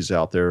lilies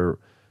out there.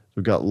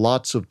 We've got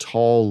lots of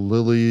tall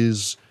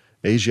lilies,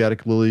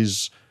 Asiatic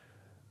lilies,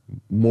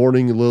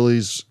 morning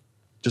lilies,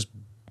 just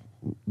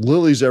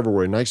lilies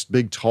everywhere, nice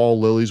big tall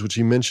lilies, which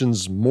he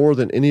mentions more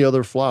than any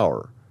other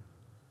flower.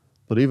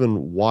 But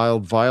even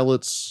wild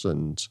violets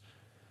and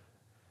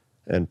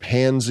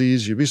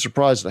pansies, you'd be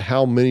surprised at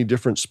how many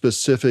different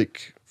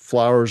specific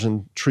flowers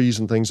and trees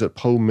and things that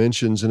Poe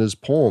mentions in his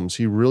poems.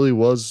 He really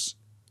was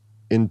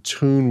in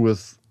tune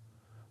with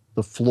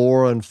the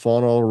flora and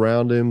fauna all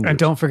around him. And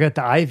don't forget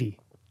the ivy.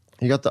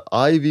 You got the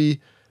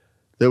ivy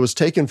that was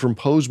taken from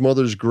Poe's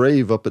mother's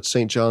grave up at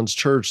St. John's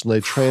Church, and they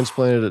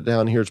transplanted it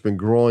down here. It's been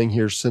growing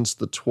here since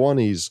the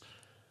 1920s.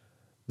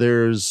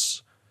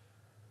 There's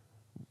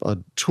a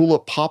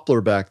tulip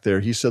poplar back there.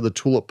 He said the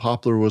tulip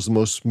poplar was the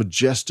most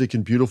majestic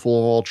and beautiful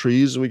of all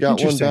trees. We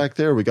got one back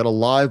there. We got a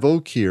live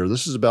oak here.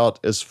 This is about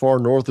as far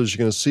north as you're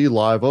going to see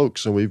live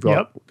oaks, and we've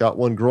got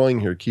one growing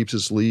here. Keeps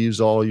its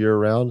leaves all year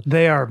round.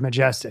 They are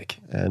majestic.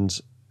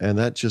 And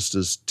that just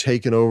is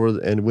taken over.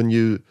 And when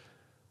you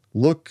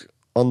look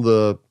on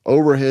the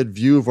overhead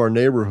view of our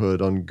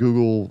neighborhood on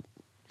Google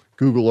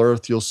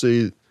Earth, you'll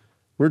see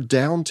we're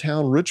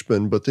downtown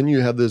Richmond, but then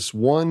you have this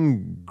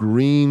one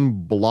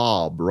green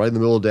blob right in the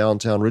middle of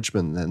downtown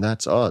Richmond, and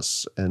that's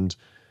us. And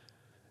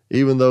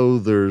even though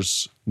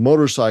there's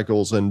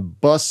motorcycles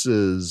and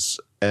buses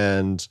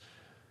and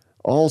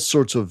all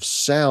sorts of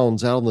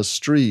sounds out on the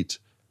street,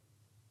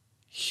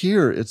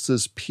 here it's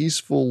this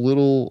peaceful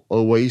little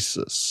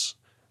oasis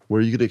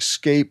where you could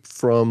escape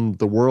from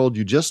the world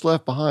you just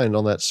left behind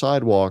on that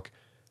sidewalk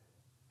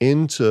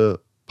into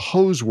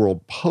Poe's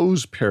world,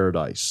 Poe's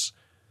paradise.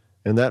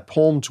 And that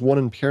poem, To One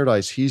in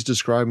Paradise, he's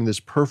describing this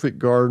perfect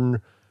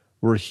garden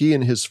where he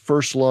and his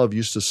first love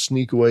used to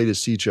sneak away to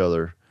see each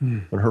other.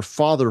 When her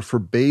father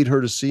forbade her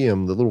to see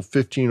him, the little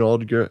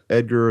 15-year-old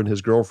Edgar and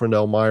his girlfriend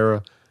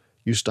Elmira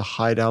used to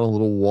hide out in a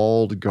little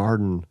walled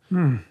garden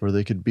where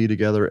they could be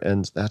together,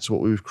 and that's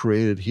what we've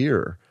created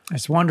here.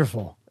 It's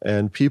wonderful.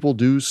 And people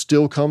do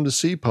still come to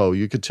see Poe.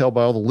 You could tell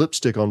by all the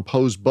lipstick on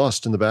Poe's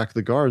bust in the back of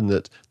the garden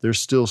that they're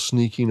still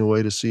sneaking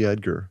away to see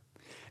Edgar.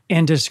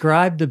 And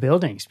describe the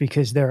buildings,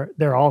 because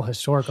they're all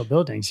historical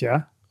buildings,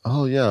 yeah?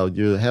 Oh, yeah.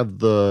 You have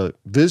the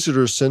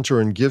Visitor Center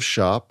and Gift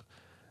Shop,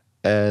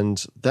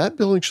 and that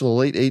building's from the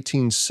late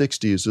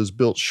 1860s. It was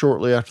built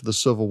shortly after the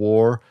Civil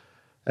War,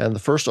 and the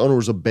first owner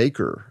was a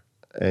baker,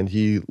 and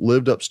he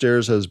lived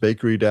upstairs, had his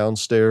bakery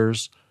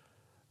downstairs,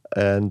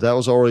 and that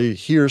was already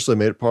here, so they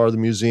made it part of the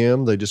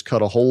museum. They just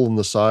cut a hole in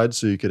the side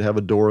so you could have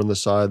a door in the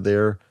side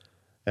there.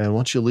 And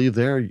once you leave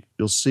there,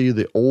 you'll see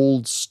the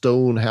old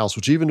stone house,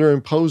 which even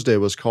during Poe's day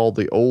was called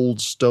the Old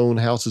Stone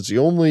House. It's the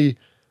only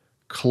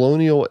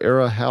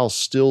colonial-era house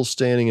still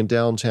standing in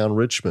downtown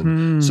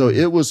Richmond. So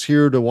it was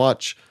here to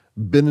watch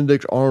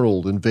Benedict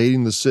Arnold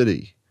invading the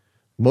city.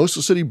 Most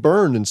of the city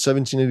burned in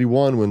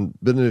 1781 when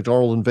Benedict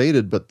Arnold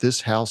invaded, but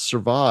this house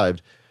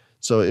survived.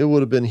 So it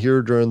would have been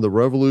here during the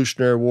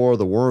Revolutionary War,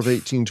 the War of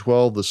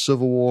 1812, the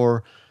Civil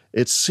War.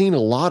 It's seen a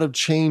lot of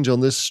change on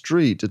this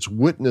street. It's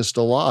witnessed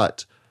a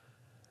lot.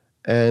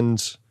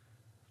 And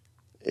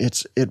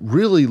it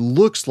really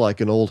looks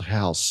like an old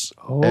house.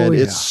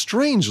 It's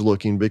strange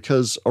looking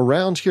because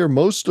around here,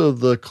 most of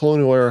the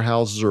colonial era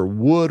houses are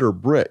wood or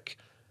brick.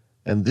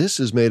 And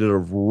this is made out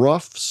of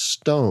rough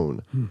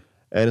stone.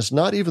 And it's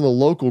not even the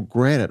local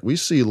granite. We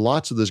see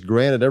lots of this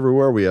granite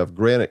everywhere. We have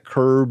granite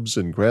curbs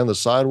and granite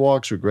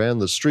sidewalks or granite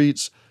the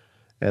streets.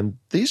 And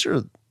these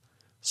are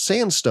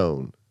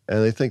sandstone.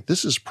 And they think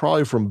this is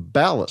probably from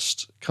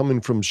ballast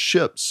coming from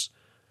ships.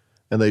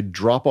 And they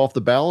drop off the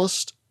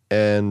ballast,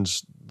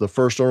 and the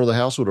first owner of the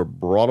house would have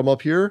brought them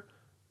up here,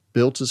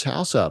 built his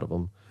house out of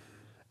them.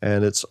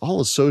 And it's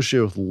all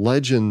associated with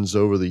legends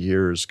over the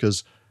years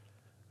because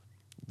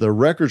the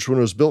records when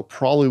it was built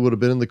probably would have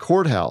been in the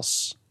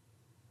courthouse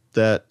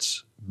that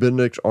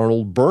Benedict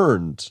Arnold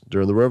burned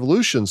during the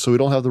Revolution, so we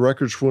don't have the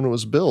records for when it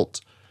was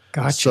built.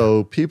 Gotcha.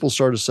 So people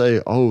started to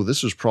say, oh,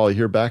 this was probably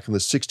here back in the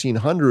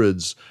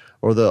 1600s,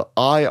 or the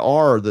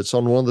IR that's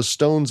on one of the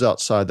stones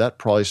outside, that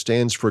probably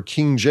stands for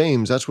King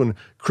James. That's when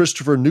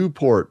Christopher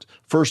Newport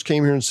first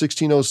came here in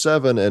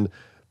 1607 and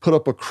put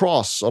up a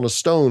cross on a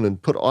stone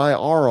and put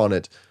IR on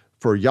it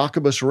for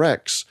Jacobus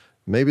Rex.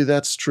 Maybe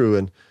that's true.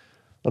 And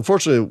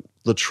unfortunately,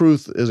 the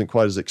truth isn't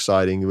quite as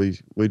exciting.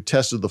 We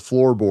tested the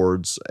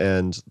floorboards,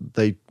 and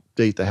they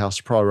date the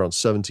house probably around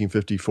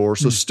 1754.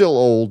 So still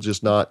old,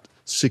 just not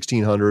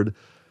 1600.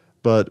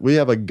 But we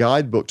have a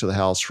guidebook to the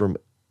house from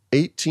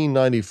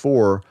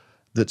 1894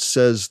 that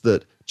says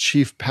that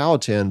Chief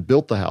Powhatan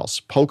built the house.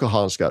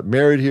 Pocahontas got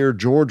married here.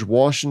 George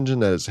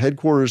Washington had his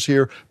headquarters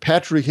here.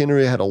 Patrick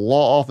Henry had a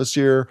law office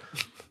here.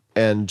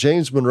 And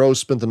James Monroe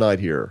spent the night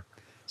here.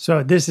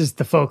 So this is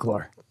the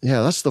folklore.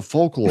 Yeah, that's the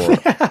folklore.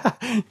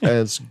 And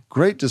it's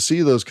great to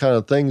see those kind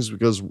of things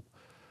because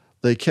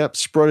they kept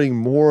spreading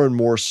more and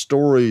more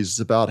stories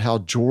about how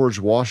George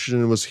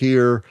Washington was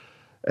here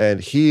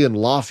and he and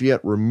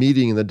Lafayette were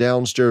meeting in the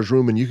downstairs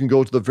room, and you can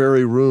go to the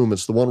very room.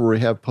 It's the one where we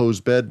have Poe's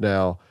bed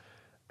now.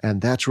 And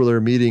that's where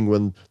they're meeting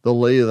when the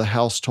lady of the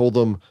house told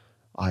them,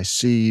 I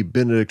see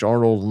Benedict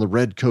Arnold and the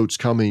Redcoats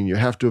coming. You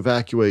have to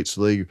evacuate.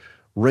 So they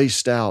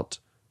raced out.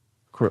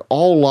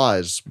 All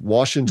lies.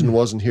 Washington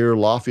wasn't here.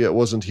 Lafayette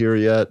wasn't here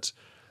yet.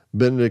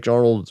 Benedict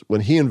Arnold,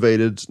 when he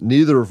invaded,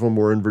 neither of them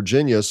were in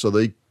Virginia, so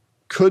they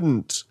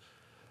couldn't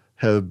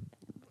have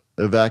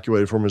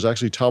evacuated from him. It was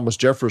actually Thomas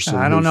Jefferson.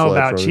 I don't know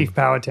about Chief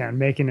Powhatan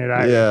making it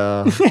either.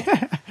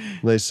 Yeah.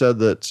 They said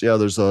that,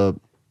 there's a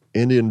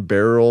Indian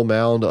burial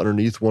mound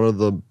underneath one of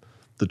the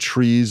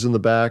trees in the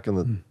back,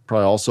 and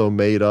probably also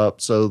made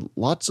up. So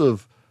lots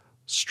of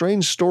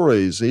strange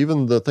stories.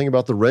 Even the thing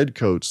about the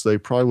Redcoats, they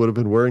probably would have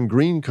been wearing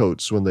green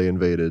coats when they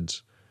invaded.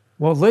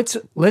 Well, let's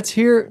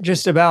hear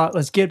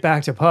let's get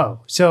back to Poe.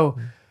 So,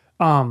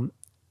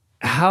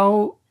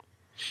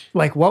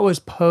 what was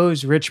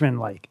Poe's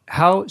Richmond like?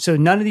 So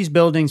none of these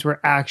buildings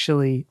were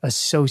actually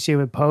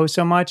associated with Poe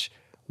so much.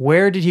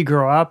 Where did he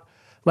grow up?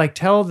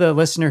 Tell the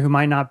listener who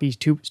might not be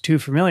too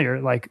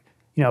familiar,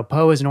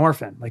 Poe is an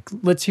orphan.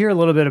 Let's hear a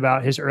little bit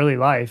about his early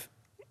life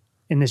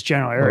in this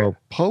general area. Well,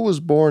 Poe was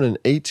born in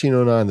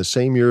 1809, the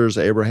same year as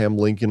Abraham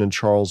Lincoln and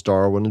Charles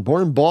Darwin, and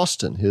born in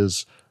Boston.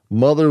 His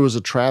mother was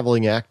a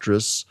traveling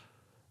actress.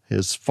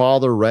 His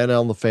father ran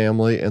out in the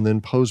family, and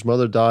then Poe's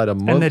mother died a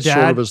month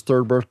short of his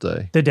third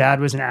birthday. The dad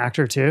was an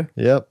actor too?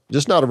 Yep,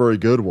 just not a very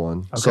good one.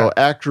 Okay. So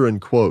actor in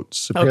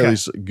quotes.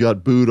 Apparently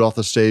got booed off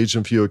the stage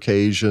on a few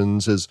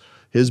occasions.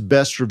 His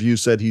best review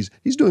said he's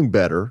doing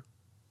better.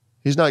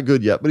 He's not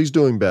good yet, but he's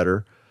doing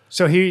better.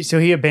 So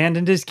he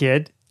abandoned his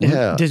kid.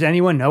 Yeah. Does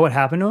anyone know what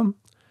happened to him?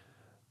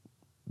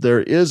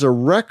 There is a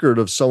record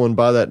of someone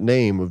by that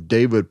name of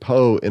David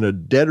Poe in a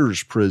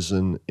debtor's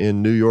prison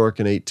in New York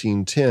in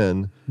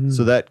 1810.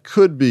 So that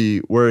could be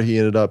where he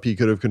ended up. He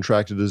could have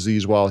contracted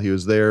disease while he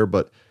was there,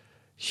 but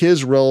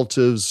His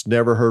relatives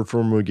never heard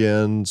from him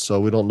again, so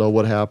we don't know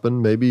what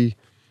happened. Maybe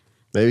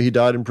he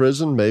died in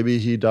prison. Maybe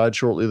he died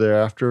shortly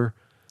thereafter.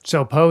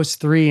 So Poe's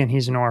 3 and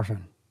he's an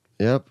orphan.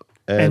 Yep.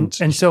 And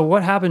so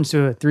what happens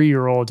to a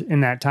 3-year-old in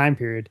that time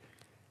period?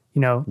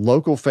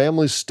 Local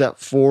families stepped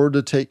forward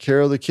to take care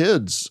of the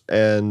kids.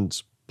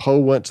 And Poe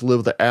went to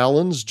live with the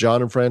Allans,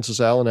 John and Frances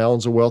Allan.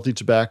 Allan's a wealthy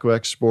tobacco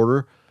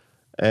exporter.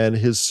 And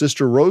his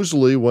sister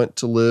Rosalie went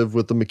to live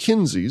with the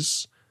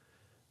Mackenzies.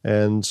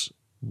 And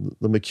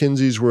the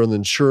Mackenzies were in the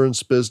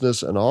insurance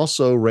business and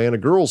also ran a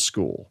girls'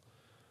 school.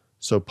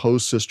 So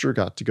Poe's sister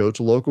got to go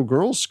to local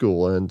girls'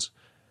 school. And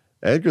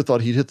Edgar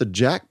thought he'd hit the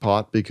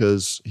jackpot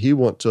because he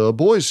went to a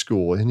boys'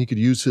 school and he could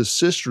use his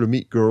sister to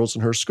meet girls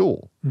in her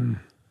school.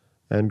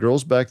 And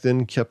girls back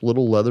then kept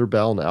little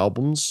leather-bound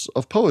albums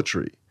of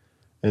poetry.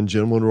 And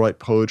gentlemen would write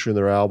poetry in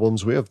their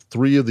albums. We have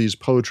 3 of these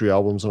poetry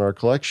albums in our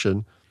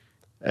collection.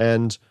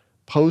 And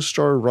Poe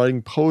started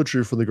writing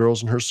poetry for the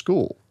girls in her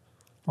school.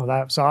 Well,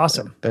 that was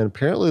awesome. And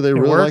apparently they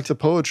really liked the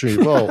poetry.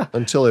 Well,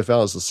 until they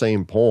found it's the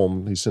same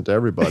poem he sent to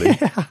everybody.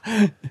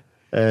 Yeah.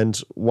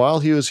 And while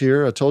he was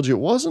here, I told you it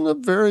wasn't a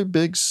very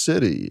big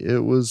city.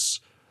 It was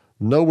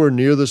nowhere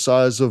near the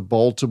size of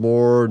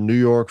Baltimore, New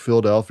York,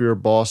 Philadelphia, or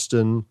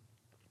Boston.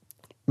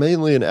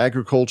 Mainly an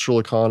agricultural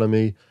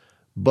economy,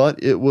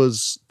 but it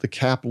was the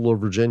capital of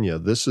Virginia.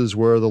 This is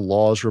where the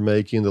laws were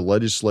making. The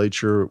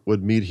legislature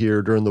would meet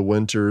here during the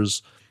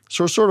winters.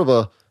 So sort of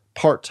a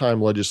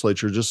part-time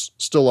legislature, just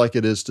still like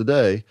it is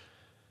today.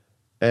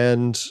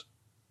 And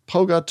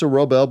Poe got to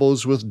rub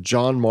elbows with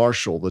John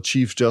Marshall, the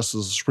Chief Justice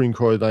of the Supreme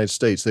Court of the United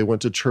States. They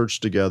went to church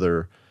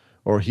together.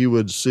 Or he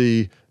would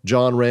see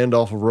John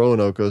Randolph of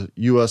Roanoke, a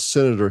U.S.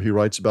 Senator he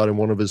writes about in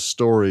one of his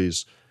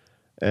stories.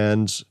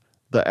 And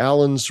the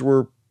Allans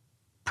were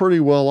pretty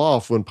well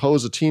off. When Poe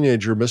was a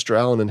teenager, Mr.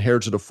 Allan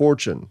inherited a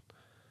fortune.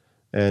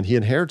 And he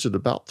inherited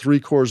about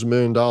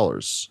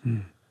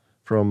 $750,000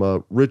 from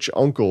a rich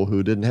uncle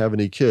who didn't have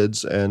any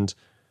kids. And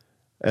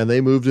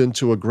they moved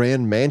into a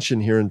grand mansion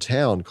here in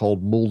town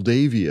called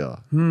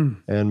Moldavia.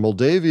 And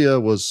Moldavia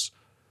was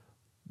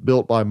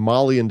built by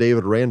Molly and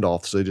David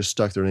Randolph. So they just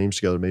stuck their names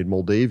together, made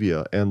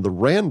Moldavia. And the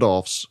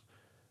Randolphs,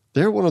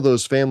 they're one of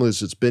those families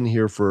that's been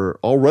here for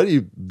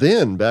already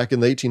then, back in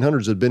the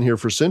 1800s, had been here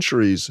for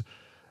centuries.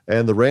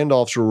 And the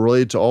Randolphs were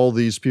related to all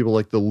these people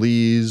like the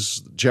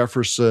Lees,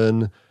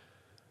 Jefferson,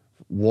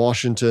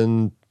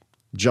 Washington,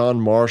 John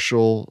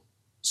Marshall.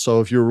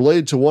 So if you're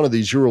related to one of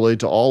these, you're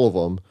related to all of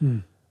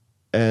them.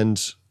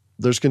 And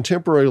there's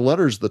contemporary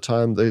letters at the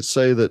time. They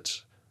say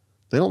that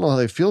they don't know how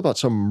they feel about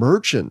some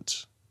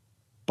merchant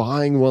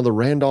buying one of the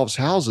Randolphs'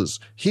 houses.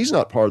 He's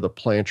not part of the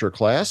planter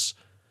class.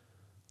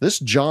 This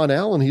John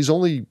Allan, he's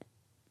only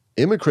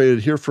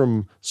immigrated here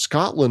from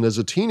Scotland as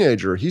a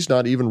teenager. He's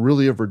not even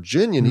really a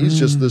Virginian. He's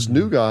just this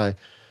new guy.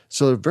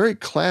 So a very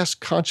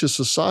class-conscious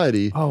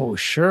society. Oh,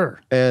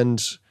 sure.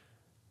 And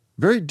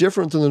very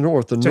different than the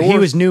North. The So North, he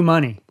was new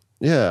money.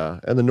 Yeah,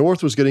 and the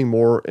North was getting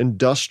more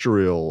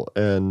industrial,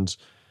 and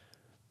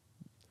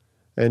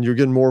you're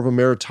getting more of a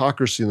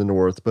meritocracy in the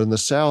North. But in the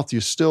South,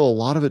 you still, a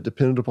lot of it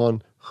depended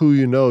upon who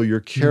you know, your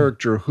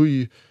character,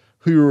 who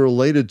you're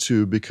related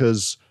to,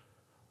 because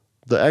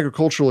the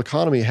agricultural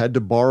economy had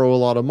to borrow a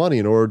lot of money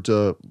in order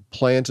to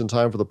plant in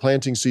time for the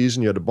planting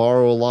season. You had to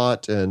borrow a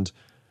lot, and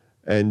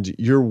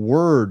your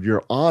word,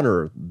 your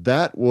honor,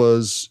 that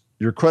was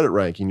your credit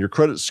ranking. Your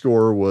credit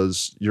score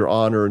was your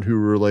honor and who you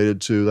were related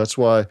to. That's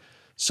why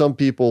some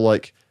people,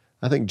 like,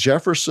 I think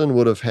Jefferson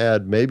would have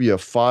had maybe a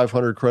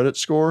 500 credit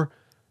score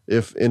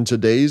if in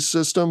today's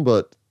system,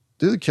 but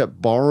dude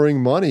kept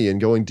borrowing money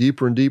and going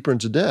deeper and deeper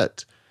into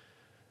debt.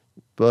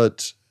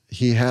 But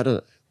he had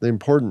the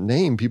important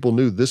name. People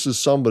knew this is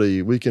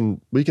somebody we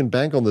can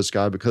bank on this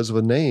guy because of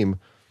a name.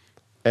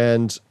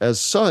 And as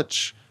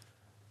such,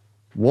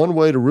 one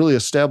way to really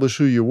establish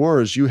who you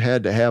were is you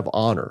had to have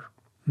honor.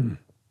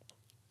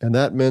 And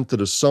that meant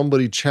that if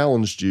somebody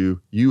challenged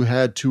you, you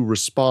had to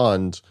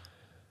respond.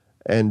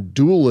 And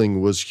dueling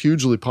was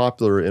hugely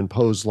popular in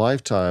Poe's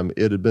lifetime.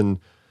 It had been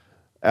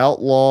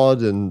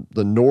outlawed in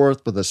the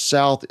North, but the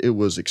South, it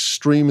was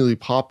extremely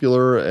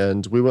popular.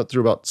 And we went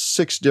through about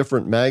 6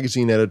 different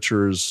magazine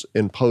editors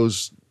in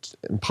Poe's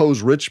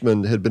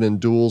Richmond had been in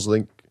duels. I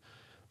think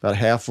about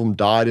half of them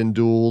died in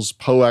duels.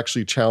 Poe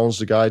actually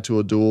challenged a guy to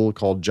a duel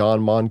called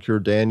John Moncure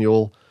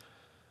Daniel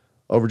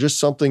over just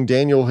something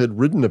Daniel had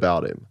written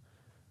about him.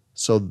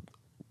 So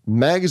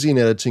magazine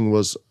editing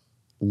was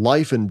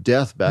life and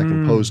death back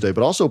in Poe's day,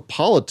 but also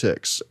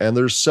politics. And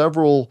there's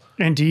several.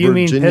 And do you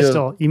mean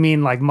pistol? You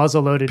mean like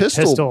muzzle-loaded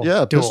pistol?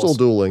 Yeah, duels. Pistol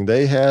dueling.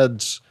 They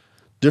had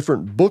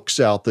different books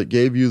out that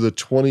gave you the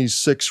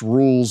 26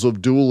 rules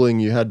of dueling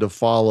you had to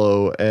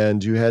follow,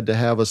 and you had to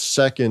have a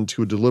second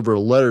who would deliver a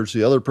letter to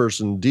the other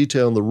person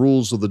detailing the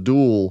rules of the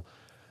duel.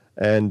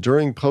 And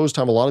during Poe's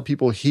time, a lot of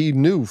people he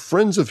knew,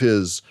 friends of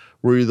his,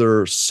 were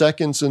either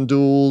seconds in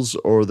duels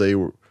or they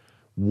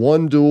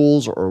won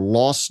duels or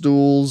lost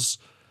duels.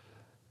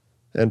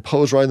 And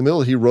Poe's right in the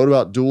middle. He wrote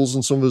about duels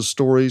in some of his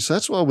stories.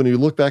 That's why when you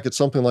look back at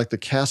something like the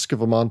Cask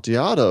of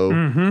Amontillado,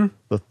 the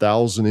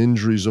 1,000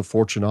 injuries of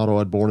Fortunato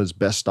I'd borne as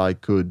best I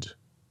could.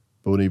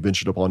 But when he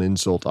ventured upon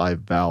insult, I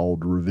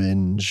vowed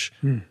revenge.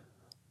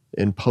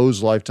 In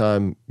Poe's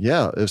lifetime,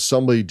 yeah, if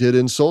somebody did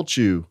insult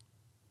you,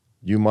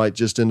 you might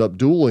just end up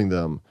dueling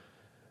them.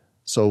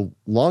 So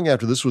long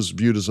after this was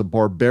viewed as a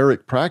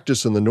barbaric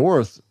practice in the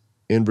North,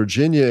 in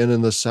Virginia and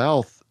in the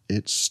South,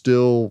 it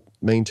still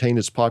maintained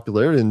its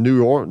popularity. In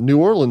New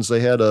Orleans, they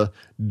had a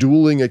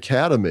dueling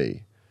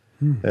academy.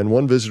 And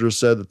one visitor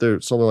said that there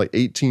were something like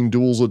 18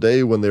 duels a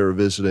day when they were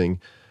visiting.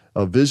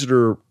 A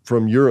visitor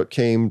from Europe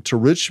came to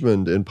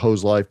Richmond in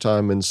Poe's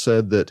lifetime and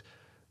said that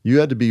you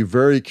had to be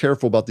very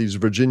careful about these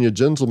Virginia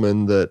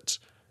gentlemen, that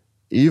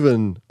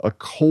even a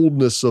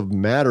coldness of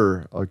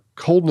manner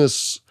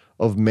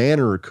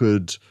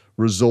could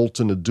result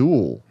in a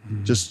duel.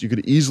 Just you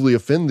could easily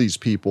offend these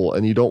people,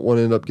 and you don't want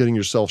to end up getting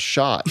yourself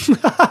shot.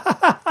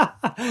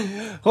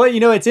 Well,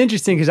 it's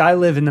interesting because I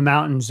live in the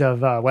mountains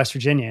of West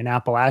Virginia in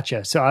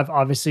Appalachia. So I've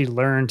obviously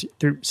learned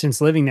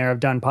since living there, I've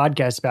done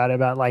podcasts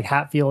about like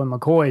Hatfield and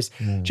McCoy's,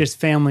 just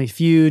family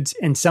feuds.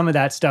 And some of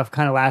that stuff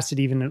kind of lasted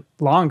even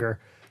longer,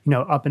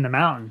 up in the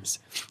mountains,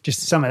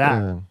 just some of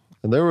that. Yeah.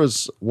 And there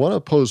was one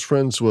of Poe's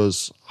friends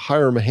was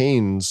Hiram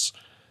Haynes,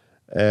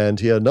 and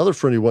he had another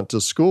friend he went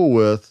to school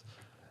with,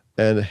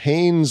 and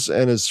Haynes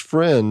and his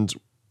friend,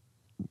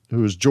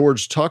 who was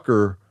George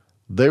Tucker,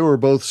 they were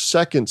both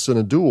seconds in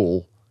a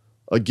duel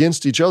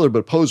against each other,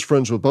 but Poe's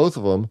friends with both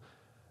of them.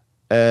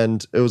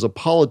 And it was a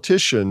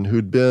politician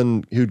who'd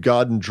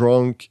gotten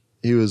drunk.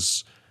 He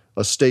was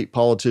a state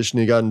politician.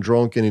 He'd gotten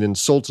drunk and he'd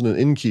insulted an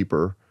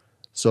innkeeper.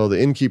 So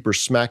the innkeeper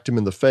smacked him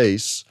in the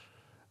face.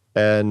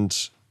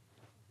 And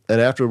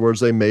afterwards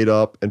they made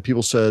up, and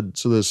people said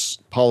to this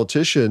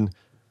politician,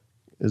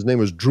 his name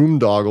was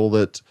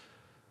Droomdoggle,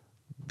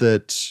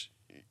 that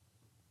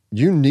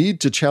you need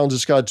to challenge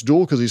this guy to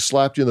duel because he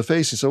slapped you in the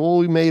face. He said, well,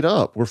 we made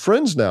up. We're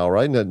friends now,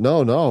 right? And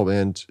no,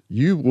 and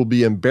you will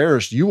be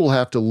embarrassed. You will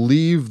have to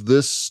leave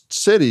this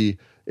city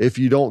if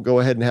you don't go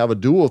ahead and have a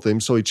duel with him.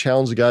 So he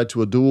challenged the guy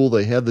to a duel.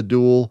 They had the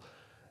duel,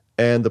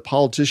 and the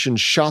politician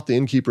shot the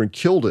innkeeper and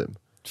killed him.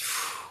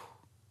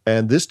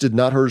 And this did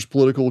not hurt his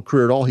political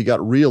career at all. He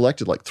got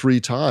reelected like 3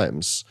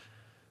 times.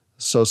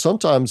 So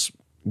sometimes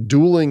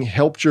dueling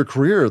helped your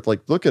career.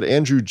 Like, look at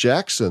Andrew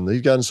Jackson.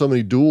 He's gotten so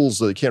many duels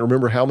that he can't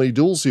remember how many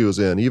duels he was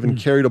in. He even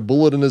carried a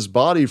bullet in his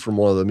body from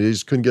one of them. He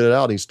just couldn't get it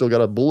out. He still got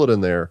a bullet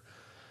in there.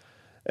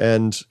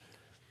 And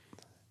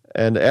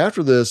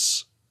after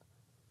this,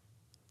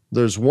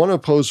 there's one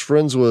of Poe's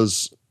friends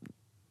was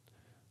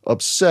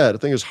upset. I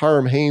think it was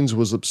Hiram Haynes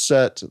was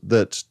upset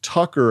that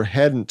Tucker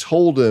hadn't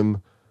told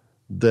him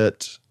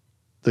that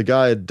the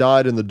guy had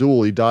died in the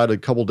duel. He died a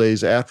couple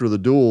days after the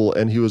duel,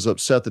 and he was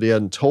upset that he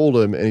hadn't told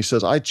him. And he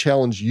says, I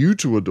challenge you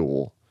to a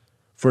duel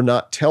for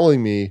not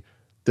telling me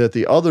that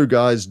the other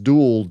guy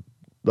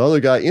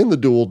in the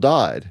duel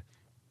died.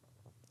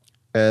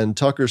 And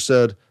Tucker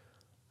said,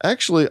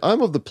 actually,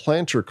 I'm of the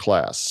planter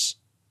class.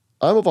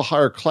 I'm of a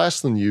higher class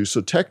than you,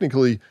 so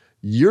technically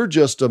you're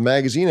just a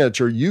magazine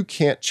editor. You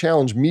can't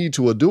challenge me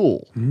to a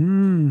duel.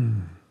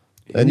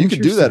 And you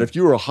could do that if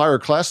you were a higher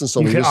class than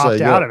somebody. You could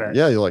opt out of it.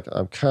 Yeah, you're like,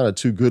 I'm kind of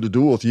too good to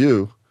duel with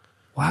you.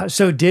 Wow.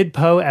 So did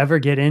Poe ever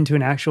get into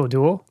an actual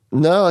duel?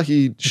 No,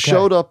 he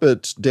showed up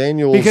at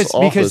Daniel's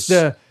office.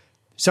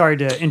 Sorry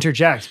to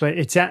interject, but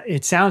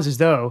it sounds as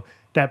though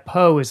that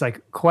Poe is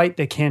like quite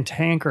the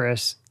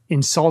cantankerous,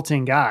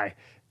 insulting guy,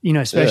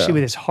 especially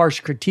with his harsh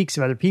critiques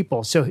of other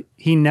people. So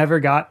he never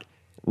got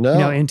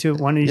into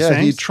one of these things?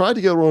 Yeah, he tried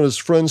to get one of his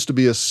friends to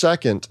be a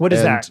second. What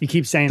is that? You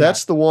keep saying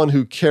that's the one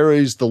who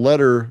carries the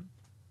letter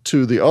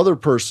to the other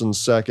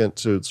person's second,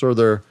 to sort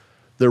of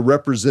their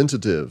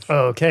representative.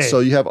 Oh, okay.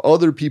 So you have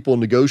other people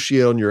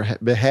negotiate on your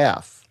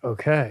behalf.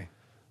 Okay.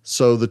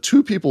 So the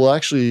two people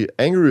actually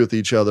angry with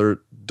each other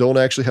don't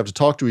actually have to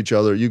talk to each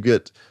other. You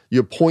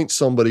appoint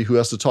somebody who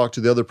has to talk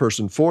to the other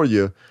person for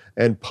you.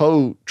 And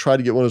Poe tried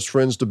to get one of his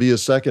friends to be a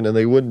second, and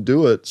they wouldn't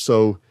do it.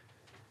 So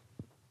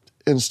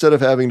instead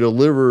of having to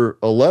deliver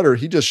a letter,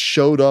 he just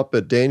showed up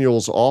at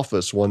Daniel's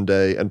office one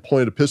day and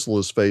pointed a pistol at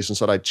his face and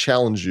said, I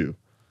challenge you.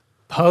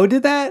 Poe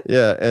did that?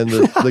 Yeah, and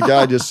the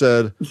guy just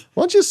said,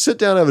 why don't you sit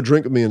down and have a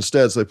drink with me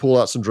instead? So they pulled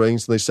out some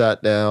drinks and they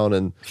sat down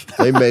and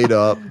they made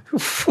up.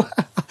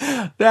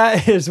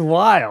 That is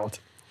wild.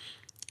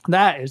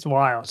 That is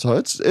wild. So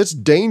it's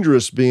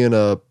dangerous being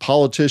a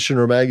politician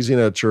or magazine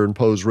editor in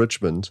Poe's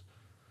Richmond.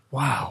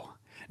 Wow.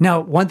 Now,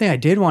 one thing I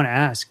did want to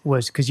ask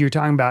was, because you were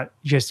talking about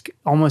just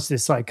almost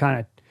this like kind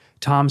of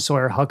Tom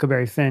Sawyer,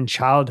 Huckleberry Finn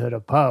childhood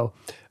of Poe,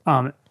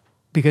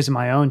 because of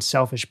my own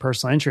selfish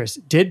personal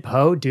interest. Did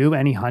Poe do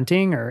any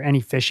hunting or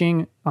any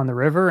fishing on the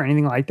river or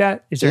anything like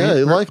that? He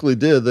likely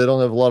did. They don't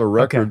have a lot of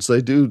records. Okay.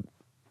 They do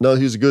know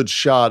he was a good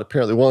shot.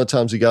 Apparently, one of the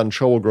times he got in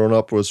trouble growing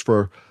up was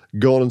for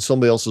going on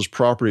somebody else's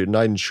property at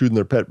night and shooting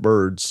their pet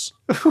birds.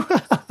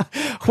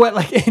 What,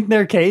 like in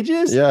their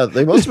cages? Yeah,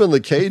 they must have been in the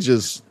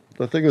cages.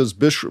 I think it was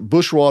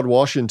Bushrod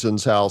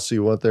Washington's house. He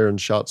went there and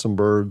shot some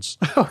birds.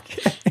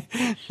 Okay.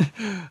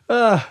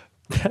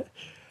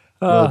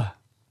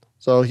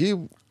 So he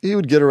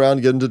would get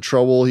around, get into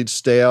trouble. He'd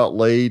stay out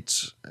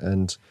late.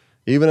 And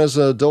even as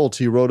an adult,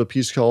 he wrote a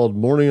piece called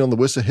Morning on the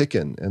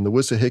Wissahickon. And the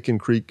Wissahickon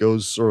Creek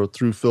goes sort of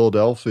through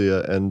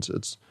Philadelphia. And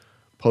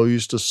Poe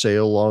used to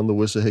sail along the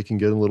Wissahickon,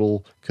 get in a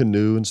little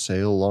canoe and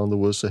sail along the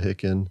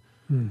Wissahickon.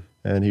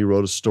 And he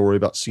wrote a story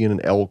about seeing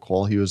an elk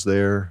while he was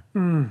there.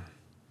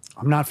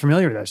 I'm not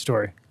familiar with that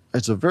story.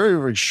 It's a very,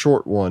 very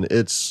short one.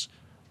 It's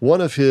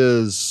one of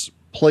his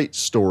plate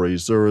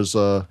stories. There was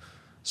a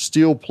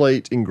steel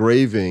plate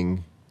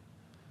engraving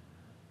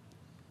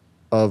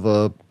of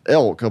a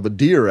elk, of a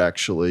deer,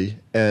 actually,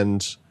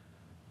 and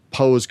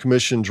Poe was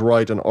commissioned to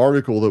write an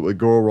article that would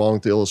go along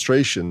with the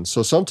illustration.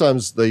 So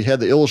sometimes they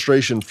had the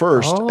illustration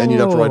first, and you'd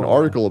have to write an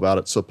article about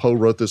it. So Poe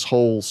wrote this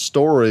whole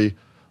story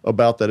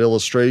about that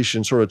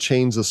illustration, sort of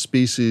changed the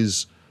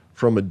species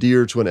from a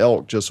deer to an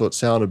elk just so it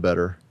sounded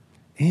better.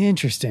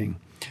 Interesting.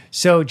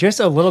 So just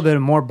a little bit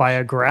more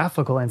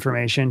biographical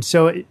information.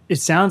 So it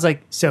sounds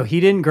like, so he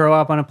didn't grow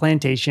up on a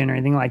plantation or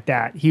anything like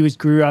that. He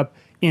grew up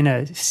in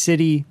a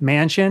city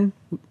mansion,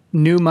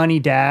 new money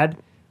dad,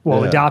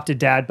 adopted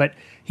dad, but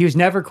he was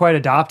never quite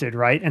adopted,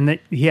 right? And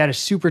he had a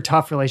super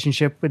tough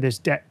relationship with his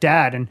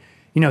dad. And,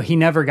 he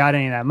never got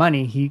any of that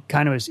money. He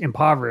kind of was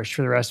impoverished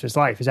for the rest of his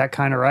life. Is that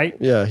kind of right?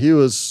 Yeah, he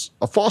was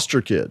a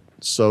foster kid.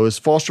 So his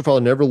foster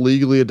father never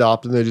legally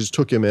adopted him. They just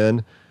took him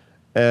in.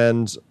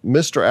 And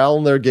Mr.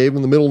 Allen there gave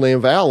him the middle name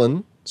of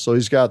Allen, so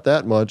he's got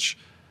that much.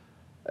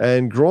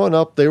 And growing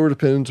up, they were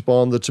dependent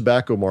upon the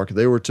tobacco market.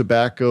 They were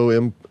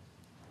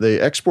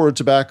they exported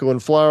tobacco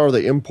and flour.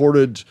 They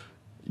imported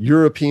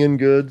European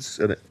goods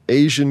and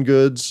Asian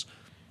goods.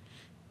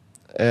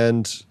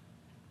 And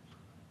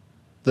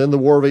then the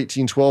War of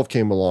 1812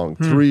 came along,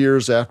 3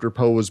 years after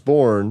Poe was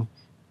born.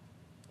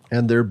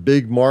 And their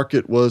big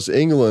market was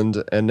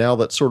England, and now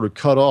that's sort of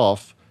cut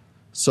off.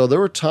 So there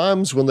were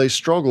times when they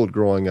struggled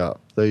growing up.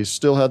 They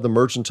still had the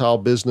mercantile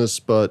business,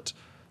 but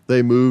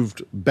they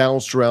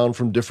bounced around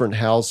from different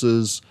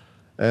houses.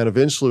 And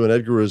eventually, when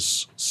Edgar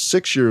was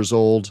 6 years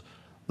old,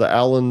 the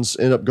Allans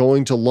ended up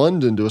going to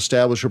London to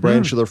establish a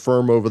branch of their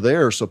firm over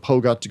there. So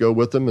Poe got to go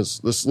with them. As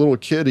this little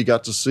kid, he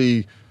got to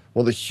see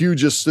one of the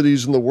hugest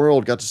cities in the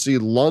world, got to see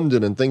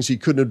London and things he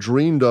couldn't have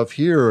dreamed of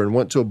here, and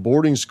went to a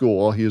boarding school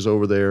while he was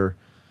over there.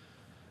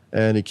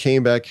 And he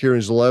came back here when he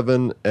was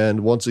 11, and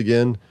once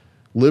again,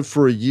 lived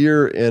for a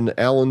year in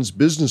Allen's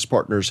business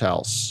partner's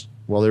house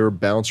while they were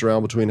bouncing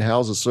around between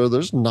houses. So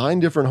there's 9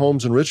 different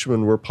homes in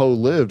Richmond where Poe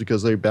lived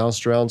because they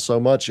bounced around so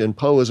much. And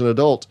Poe, as an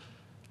adult,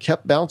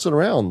 kept bouncing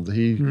around.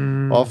 He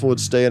often would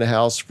stay in a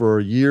house for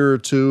a year or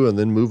two and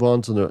then move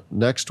on to the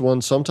next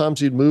one. Sometimes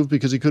he'd move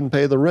because he couldn't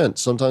pay the rent.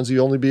 Sometimes he'd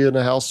only be in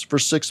a house for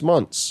 6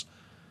 months.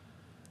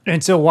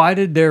 And so why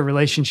did their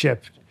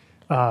relationship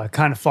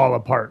kind of fall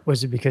apart?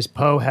 Was it because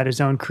Poe had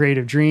his own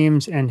creative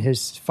dreams and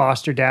his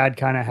foster dad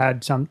kind of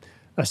had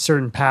a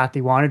certain path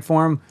he wanted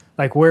for him?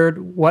 Like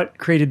what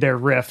created their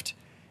rift?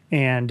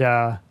 And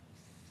Well,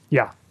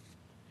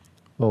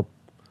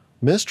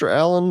 Mr.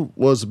 Allen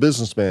was a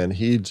businessman.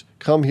 He'd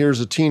come here as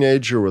a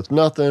teenager with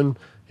nothing.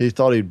 He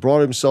thought he'd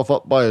brought himself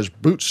up by his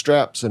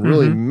bootstraps and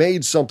really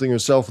made something of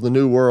himself in the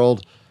new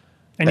world.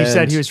 And you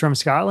said he was from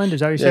Scotland?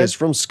 Is that what you said? Yeah, he's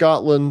from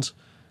Scotland.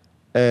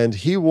 And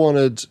he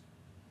wanted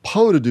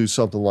Poe to do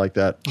something like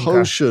that.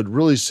 Poe should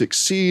really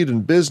succeed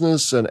in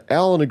business, and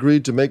Allen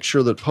agreed to make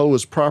sure that Poe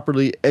was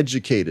properly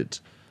educated.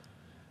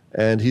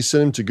 And he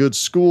sent him to good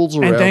schools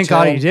around town. And thank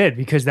God he did,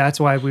 because that's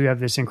why we have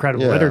this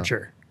incredible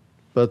literature.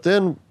 But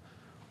then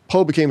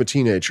Poe became a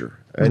teenager,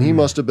 and he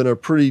must have been a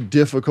pretty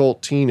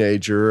difficult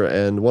teenager.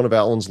 And one of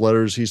Allen's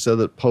letters, he said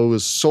that Poe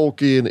is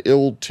sulky and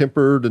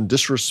ill-tempered and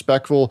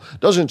disrespectful,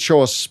 doesn't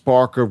show a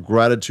spark of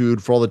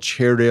gratitude for all the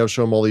charity I've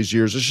shown him all these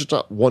years. There's just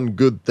not one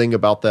good thing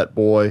about that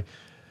boy.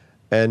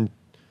 And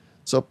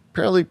so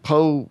apparently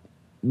Poe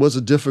was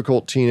a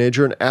difficult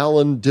teenager, and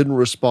Allen didn't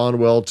respond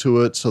well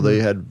to it, so they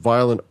had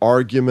violent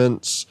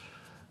arguments.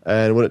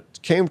 And when it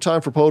came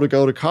time for Poe to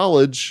go to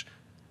college,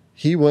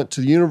 he went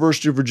to the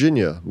University of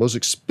Virginia, most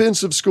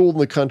expensive school in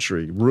the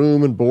country.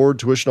 Room and board,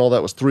 tuition, all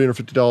that was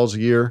 $350 a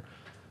year.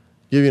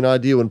 Give you an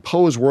idea, when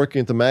Poe was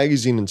working at the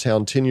magazine in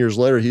town 10 years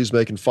later, he was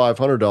making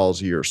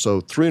 $500 a year.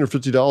 So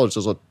 $350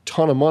 is a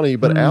ton of money,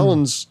 but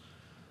Allen's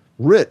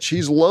rich.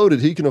 He's loaded.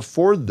 He can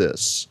afford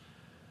this.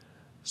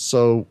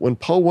 So when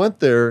Poe went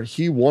there,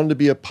 he wanted to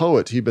be a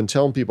poet. He'd been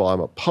telling people, I'm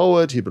a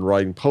poet. He'd been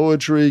writing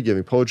poetry,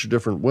 giving poetry to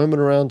different women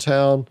around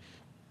town.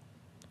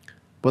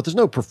 But there's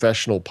no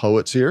professional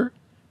poets here.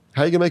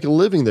 How are you going to make a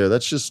living there?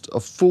 That's just a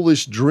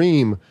foolish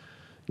dream.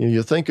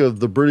 You think of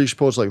the British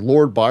poets like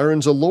Lord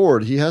Byron's a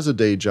lord. He has a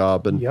day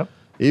job. And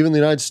even in the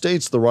United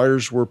States, the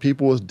writers were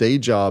people with day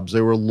jobs.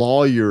 They were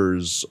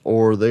lawyers,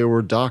 or they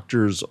were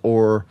doctors,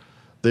 or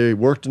they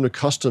worked in a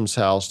customs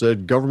house. They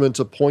had government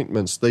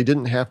appointments. They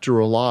didn't have to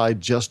rely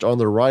just on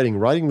their writing.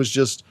 Writing was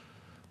just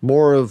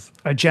more of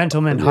a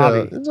gentleman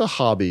hobby. It's a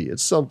hobby.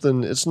 It's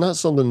not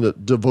something to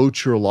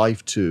devote your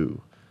life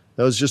to.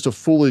 That was just a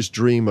foolish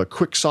dream, a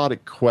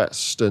quixotic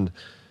quest. And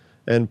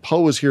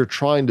Poe was here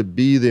trying to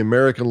be the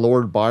American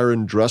Lord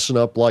Byron, dressing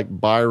up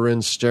like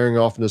Byron, staring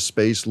off into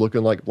space,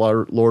 looking like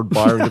Lord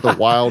Byron with the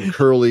wild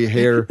curly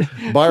hair.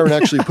 Byron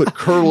actually put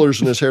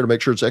curlers in his hair to make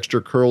sure it's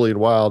extra curly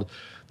and wild.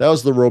 That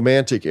was the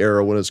Romantic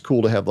era when it's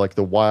cool to have like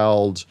the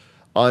wild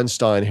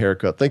Einstein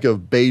haircut. Think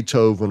of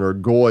Beethoven or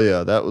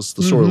Goya. That was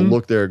the sort of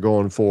look they're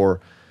going for.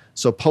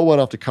 So Poe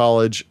went off to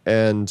college,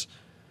 and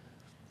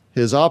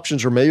his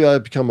options are maybe I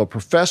become a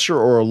professor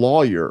or a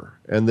lawyer,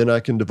 and then I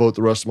can devote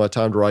the rest of my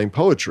time to writing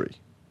poetry.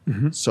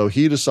 So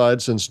he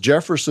decided, since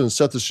Jefferson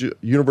set this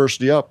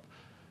university up,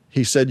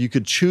 he said you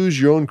could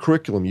choose your own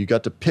curriculum. You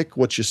got to pick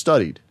what you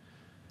studied,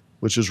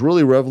 which is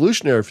really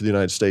revolutionary for the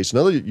United States.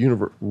 Another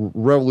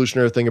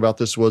revolutionary thing about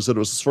this was that it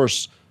was the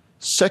first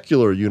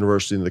secular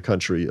university in the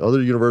country.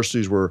 Other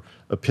universities were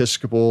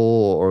Episcopal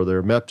or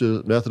they're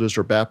Methodist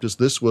or Baptist.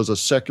 This was a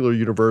secular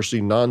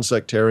university,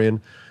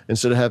 non-sectarian.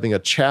 Instead of having a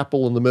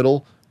chapel in the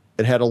middle,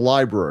 it had a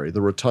library.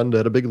 The rotunda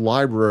had a big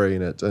library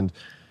in it. And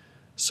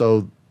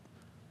so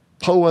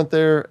Poe went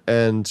there,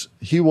 and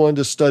he wanted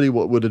to study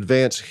what would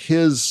advance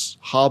his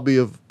hobby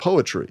of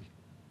poetry.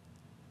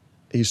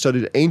 He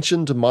studied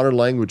ancient and modern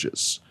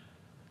languages.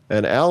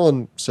 And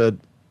Allen said,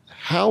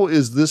 how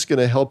is this going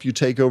to help you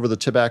take over the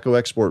tobacco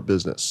export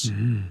business?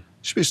 You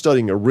should be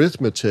studying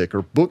arithmetic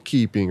or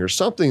bookkeeping or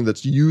something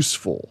that's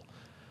useful.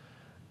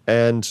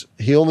 And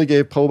he only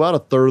gave Poe about a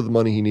third of the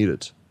money he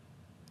needed.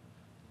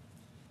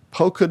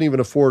 Poe couldn't even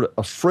afford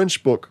a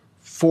French book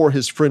for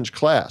his French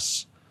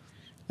class,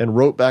 and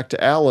wrote back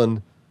to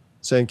Allen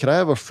saying, can I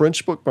have a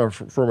French book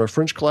for my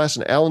French class?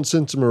 And Allen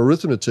sent him an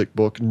arithmetic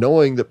book,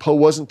 knowing that Poe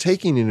wasn't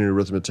taking any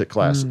arithmetic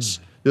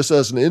classes. Just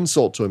as an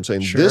insult to him,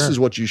 saying, this is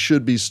what you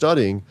should be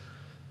studying.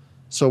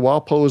 So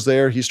while Poe was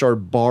there, he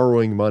started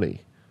borrowing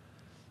money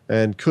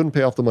and couldn't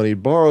pay off the money he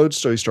borrowed,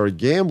 so he started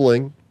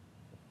gambling.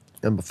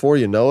 And before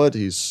you know it,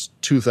 he's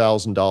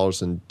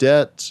 $2,000 in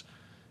debt,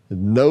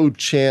 no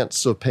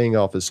chance of paying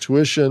off his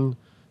tuition.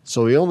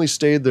 So he only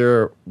stayed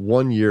there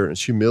 1 year, and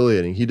it's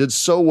humiliating. He did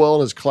so well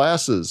in his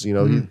classes. You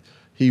know,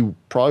 he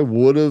probably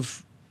would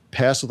have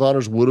passed with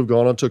honors, would have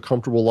gone on to a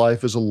comfortable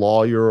life as a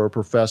lawyer or a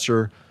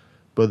professor,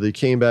 but he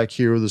came back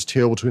here with his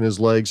tail between his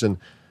legs, and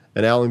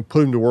Allen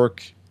put him to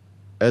work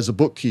as a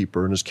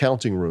bookkeeper in his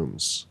counting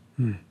rooms.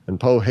 And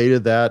Poe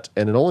hated that,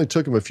 and it only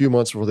took him a few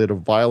months before they had a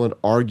violent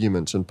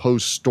argument, and Poe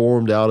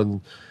stormed out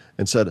and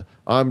said,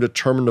 I'm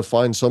determined to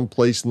find some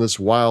place in this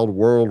wild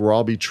world where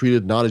I'll be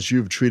treated not as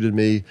you've treated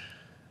me.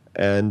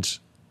 And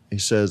he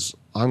says,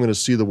 I'm going to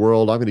see the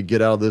world. I'm going to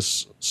get out of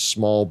this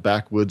small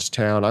backwoods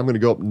town. I'm going to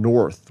go up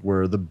north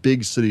where the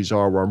big cities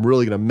are, where I'm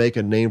really going to make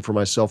a name for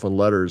myself in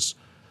letters.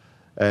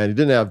 And he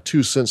didn't have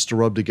 2 cents to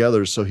rub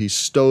together, so he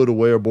stowed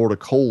away aboard a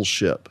coal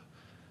ship.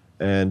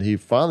 And he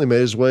finally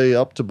made his way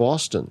up to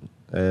Boston.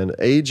 And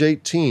age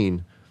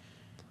 18,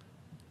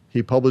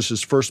 he published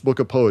his first book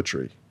of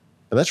poetry.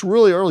 And that's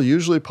really early.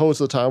 Usually poets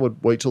at the time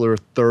would wait till they were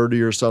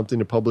 30 or something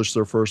to publish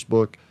their first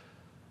book.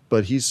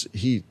 But he's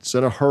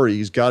in a hurry.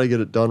 He's got to get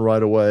it done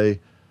right away.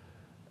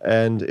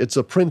 And it's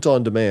a print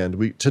on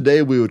demand.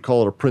 Today we would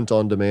call it a print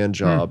on demand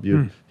job.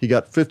 He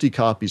got 50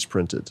 copies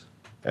printed.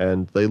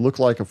 And they look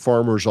like a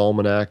farmer's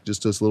almanac,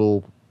 just this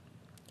little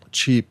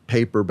cheap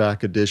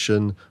paperback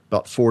edition,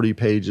 about 40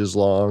 pages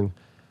long.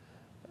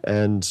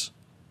 And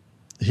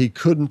he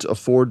couldn't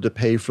afford to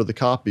pay for the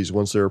copies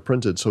once they were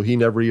printed, so he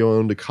never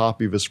owned a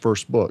copy of his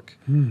first book.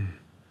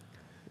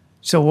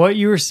 So what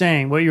you were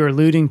saying, what you were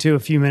alluding to a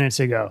few minutes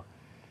ago,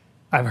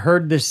 I've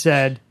heard this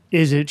said,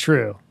 is it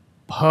true?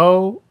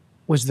 Poe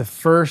was the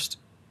first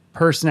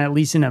person, at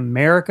least in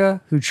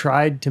America, who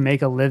tried to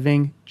make a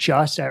living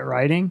just at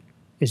writing.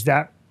 Is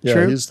that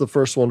true? Yeah, he's the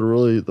first one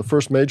the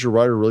first major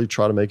writer to really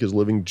try to make his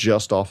living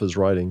just off his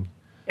writing.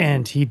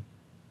 And he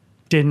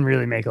didn't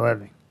really make a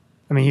living.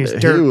 I mean, he was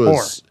dirt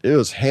poor. It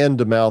was hand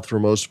to mouth for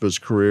most of his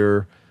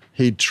career.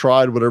 He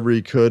tried whatever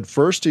he could.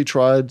 First, he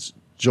tried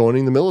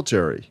joining the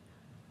military,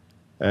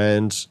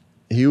 and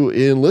he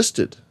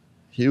enlisted.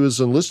 He was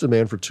an enlisted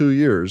man for 2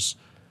 years,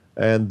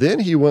 and then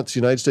he went to the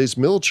United States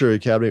Military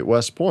Academy at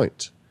West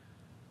Point.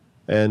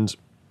 And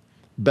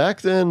back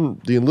then,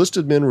 the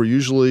enlisted men were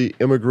usually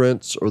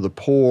immigrants or the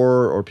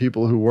poor or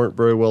people who weren't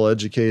very well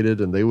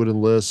educated, and they would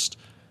enlist.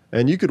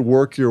 And you could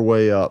work your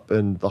way up,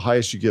 and the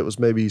highest you get was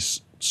maybe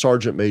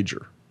sergeant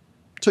major.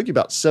 It took you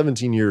about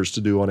 17 years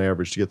to do on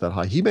average to get that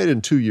high. He made it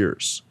in 2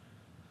 years.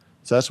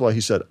 So that's why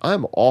he said,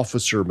 I'm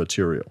officer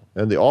material.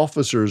 And the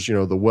officers, you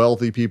know, the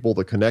wealthy people,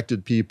 the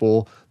connected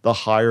people, the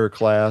higher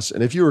class.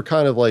 And if you were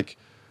kind of like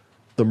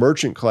the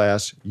merchant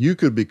class, you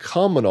could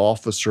become an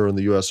officer in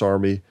the U.S.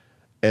 Army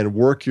and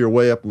work your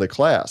way up in the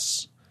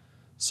class.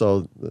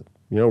 So, you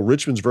know,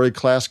 Richmond's very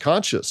class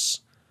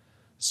conscious.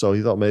 So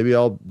he thought, maybe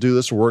I'll do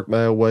this and work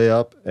my way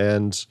up,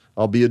 and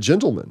I'll be a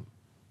gentleman.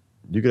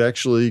 You could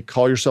actually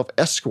call yourself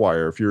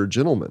Esquire if you're a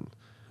gentleman.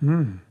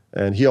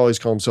 And he always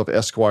called himself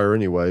Esquire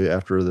anyway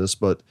after this,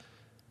 but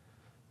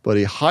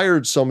he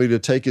hired somebody to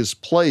take his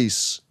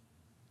place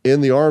in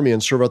the Army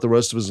and serve out the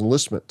rest of his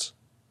enlistment.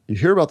 You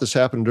hear about this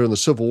happening during the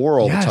Civil War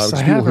all the time.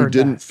 Because people who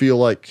didn't feel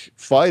like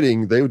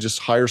fighting, they would just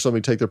hire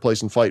somebody to take their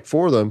place and fight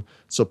for them.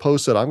 So Poe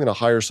said, I'm going to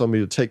hire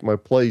somebody to take my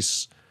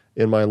place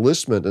in my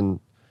enlistment. And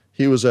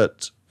he was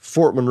at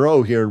Fort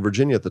Monroe here in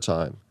Virginia at the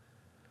time.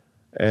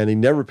 And he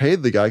never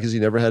paid the guy because he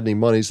never had any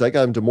money. So that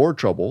got him to more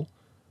trouble.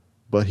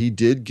 But he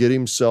did get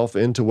himself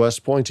into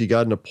West Point. He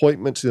got an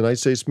appointment to the United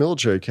States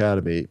Military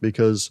Academy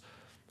because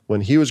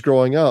when he was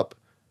growing up,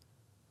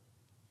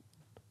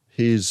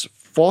 his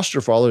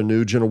foster father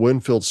knew General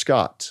Winfield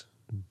Scott,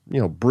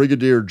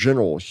 brigadier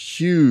general,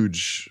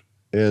 huge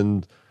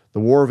in the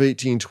War of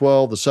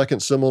 1812, the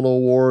Second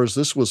Seminole Wars.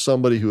 This was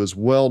somebody who was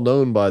well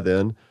known by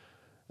then.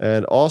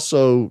 And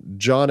also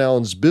John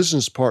Allen's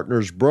business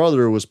partner's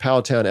brother was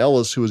Powhatan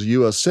Ellis, who was a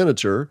U.S.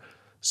 Senator.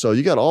 So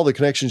you got all the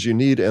connections you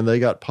need, and they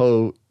got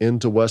Poe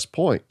into West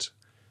Point.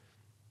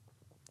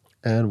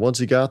 And once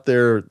he got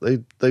there,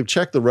 they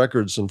checked the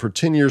records, and for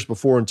 10 years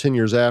before and 10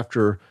 years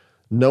after,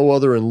 no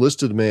other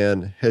enlisted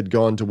man had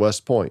gone to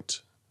West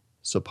Point.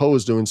 So Poe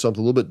was doing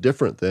something a little bit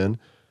different then.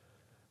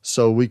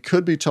 So we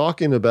could be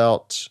talking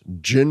about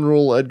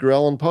General Edgar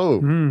Allan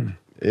Poe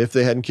if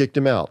they hadn't kicked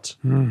him out.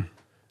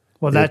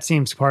 Well, that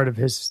seems part of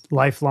his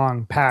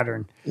lifelong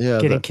pattern.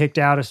 Yeah, getting kicked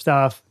out of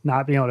stuff,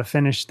 not being able to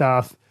finish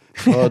stuff.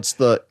 Well, it's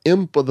the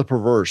imp of the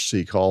perverse,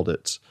 he called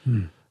it.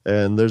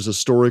 And there's a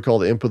story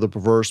called The Imp of the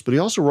Perverse, but he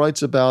also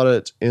writes about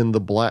it in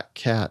The Black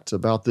Cat,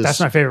 about this. That's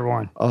my favorite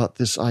one.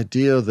 This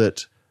idea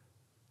that,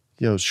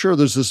 sure,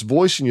 there's this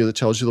voice in you that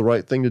tells you the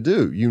right thing to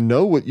do. You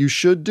know what you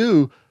should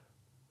do,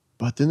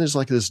 but then there's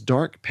like this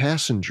dark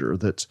passenger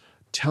that's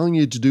telling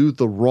you to do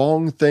the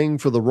wrong thing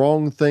for the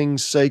wrong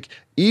thing's sake,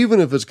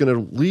 even if it's going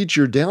to lead to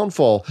your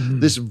downfall.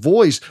 This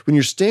voice, when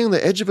you're standing on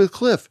the edge of a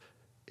cliff,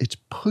 it's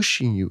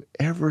pushing you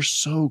ever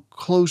so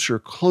closer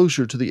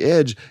to the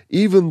edge,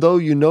 even though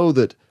you know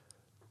that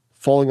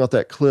falling off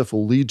that cliff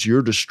will lead to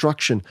your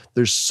destruction.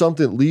 There's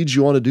something that leads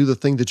you on to do the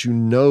thing that you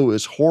know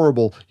is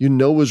horrible, you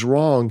know is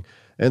wrong.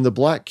 And the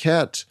Black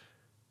Cat,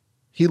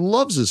 he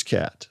loves his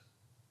cat.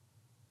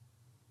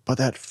 But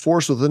that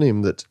force within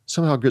him that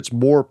somehow gets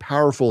more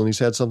powerful and he's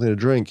had something to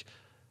drink,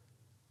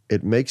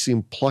 it makes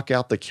him pluck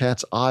out the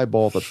cat's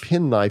eyeball with a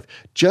penknife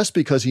just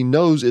because he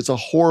knows it's a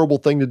horrible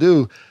thing to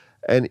do.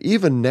 And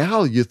even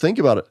now you think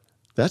about it,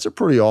 that's a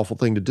pretty awful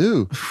thing to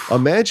do.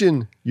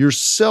 Imagine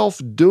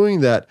yourself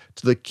doing that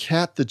to the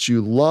cat that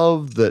you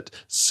love, that's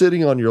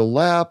sitting on your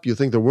lap. You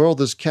think the world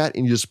of this cat,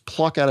 and you just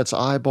pluck out its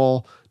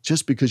eyeball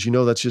just because you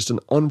know that's just an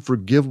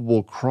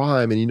unforgivable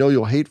crime and you know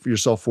you'll hate for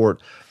yourself for it.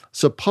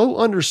 So Poe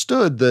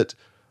understood that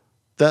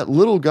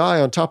little guy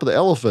on top of the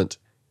elephant,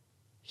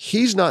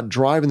 he's not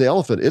driving the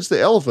elephant. It's the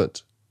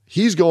elephant.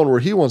 He's going where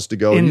he wants to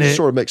go, and he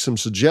sort of makes some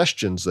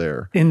suggestions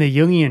there. In the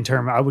Jungian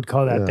term, I would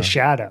call that the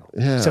shadow.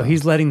 Yeah. So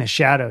he's letting the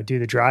shadow do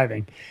the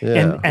driving.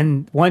 Yeah.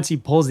 And once he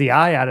pulls the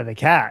eye out of the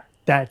cat,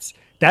 that's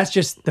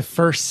just the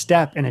first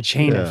step in a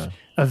chain of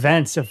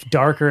events of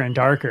darker and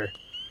darker.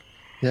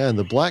 Yeah, and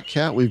the Black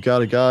Cat, we've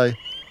got a guy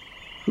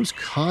who's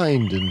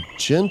kind and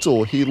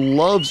gentle. He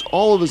loves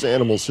all of his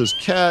animals, his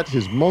cat,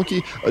 his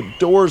monkey,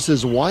 adores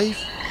his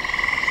wife.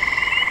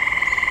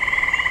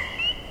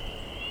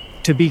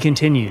 To be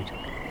continued.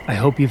 I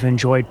hope you've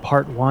enjoyed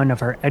part 1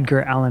 of our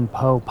Edgar Allan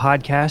Poe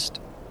podcast.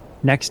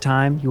 Next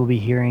time, you will be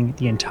hearing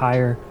the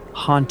entire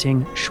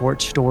haunting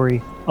short story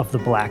of the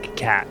Black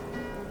Cat.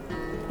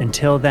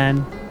 Until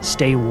then,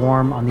 stay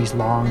warm on these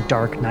long,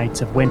 dark nights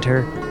of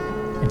winter,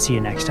 and see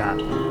you next time.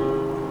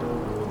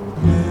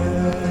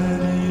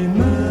 Many,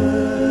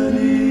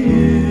 many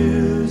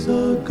years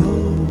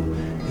ago,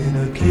 in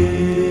a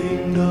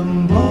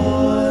kingdom by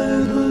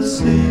the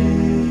sea,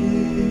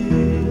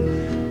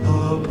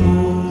 a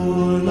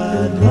poor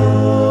lad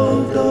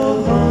loved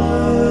a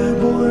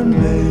high-born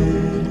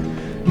maid,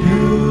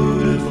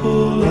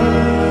 beautiful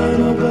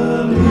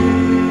Annabel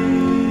Lee.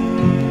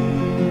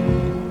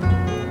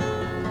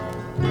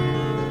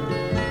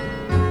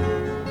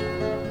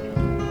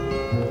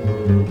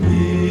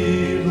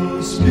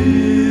 Evil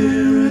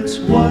spirits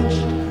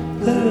watched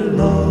their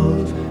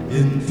love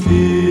in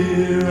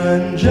fear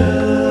and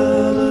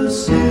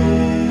jealousy,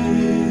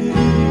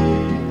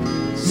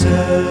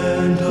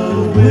 sent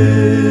a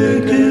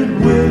wicked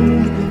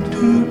wind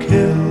to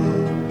kill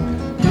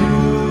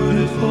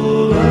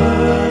beautiful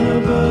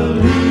Annabel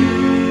Lee.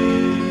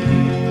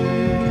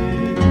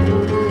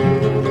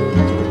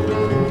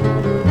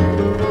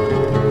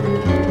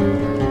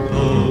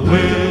 The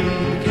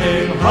wind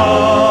came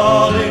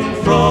howling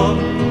from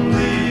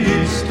the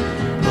east,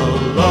 the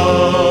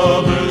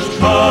lovers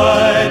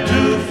tried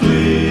to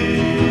flee.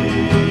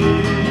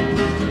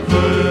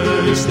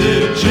 First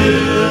it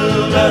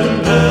chilled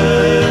and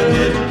then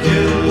it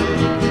killed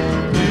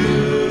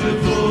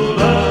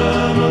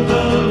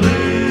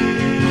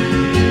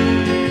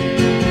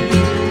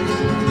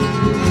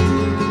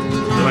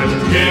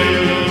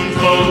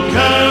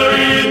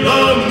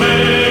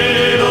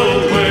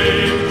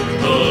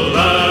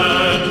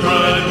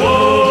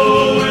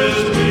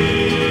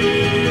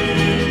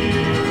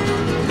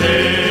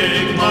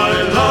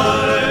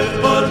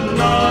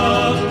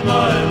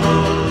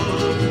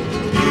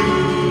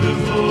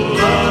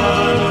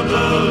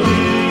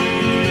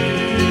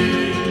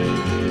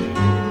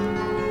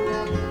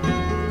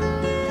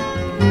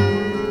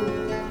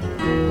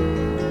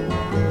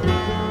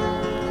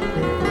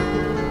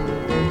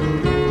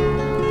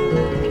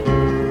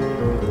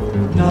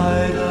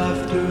Night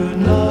after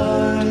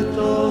night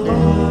the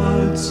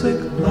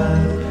heartsick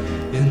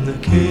lad in the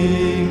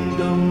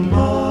kingdom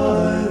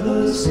by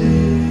the sea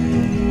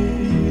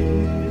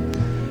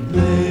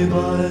lay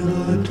by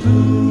the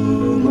tomb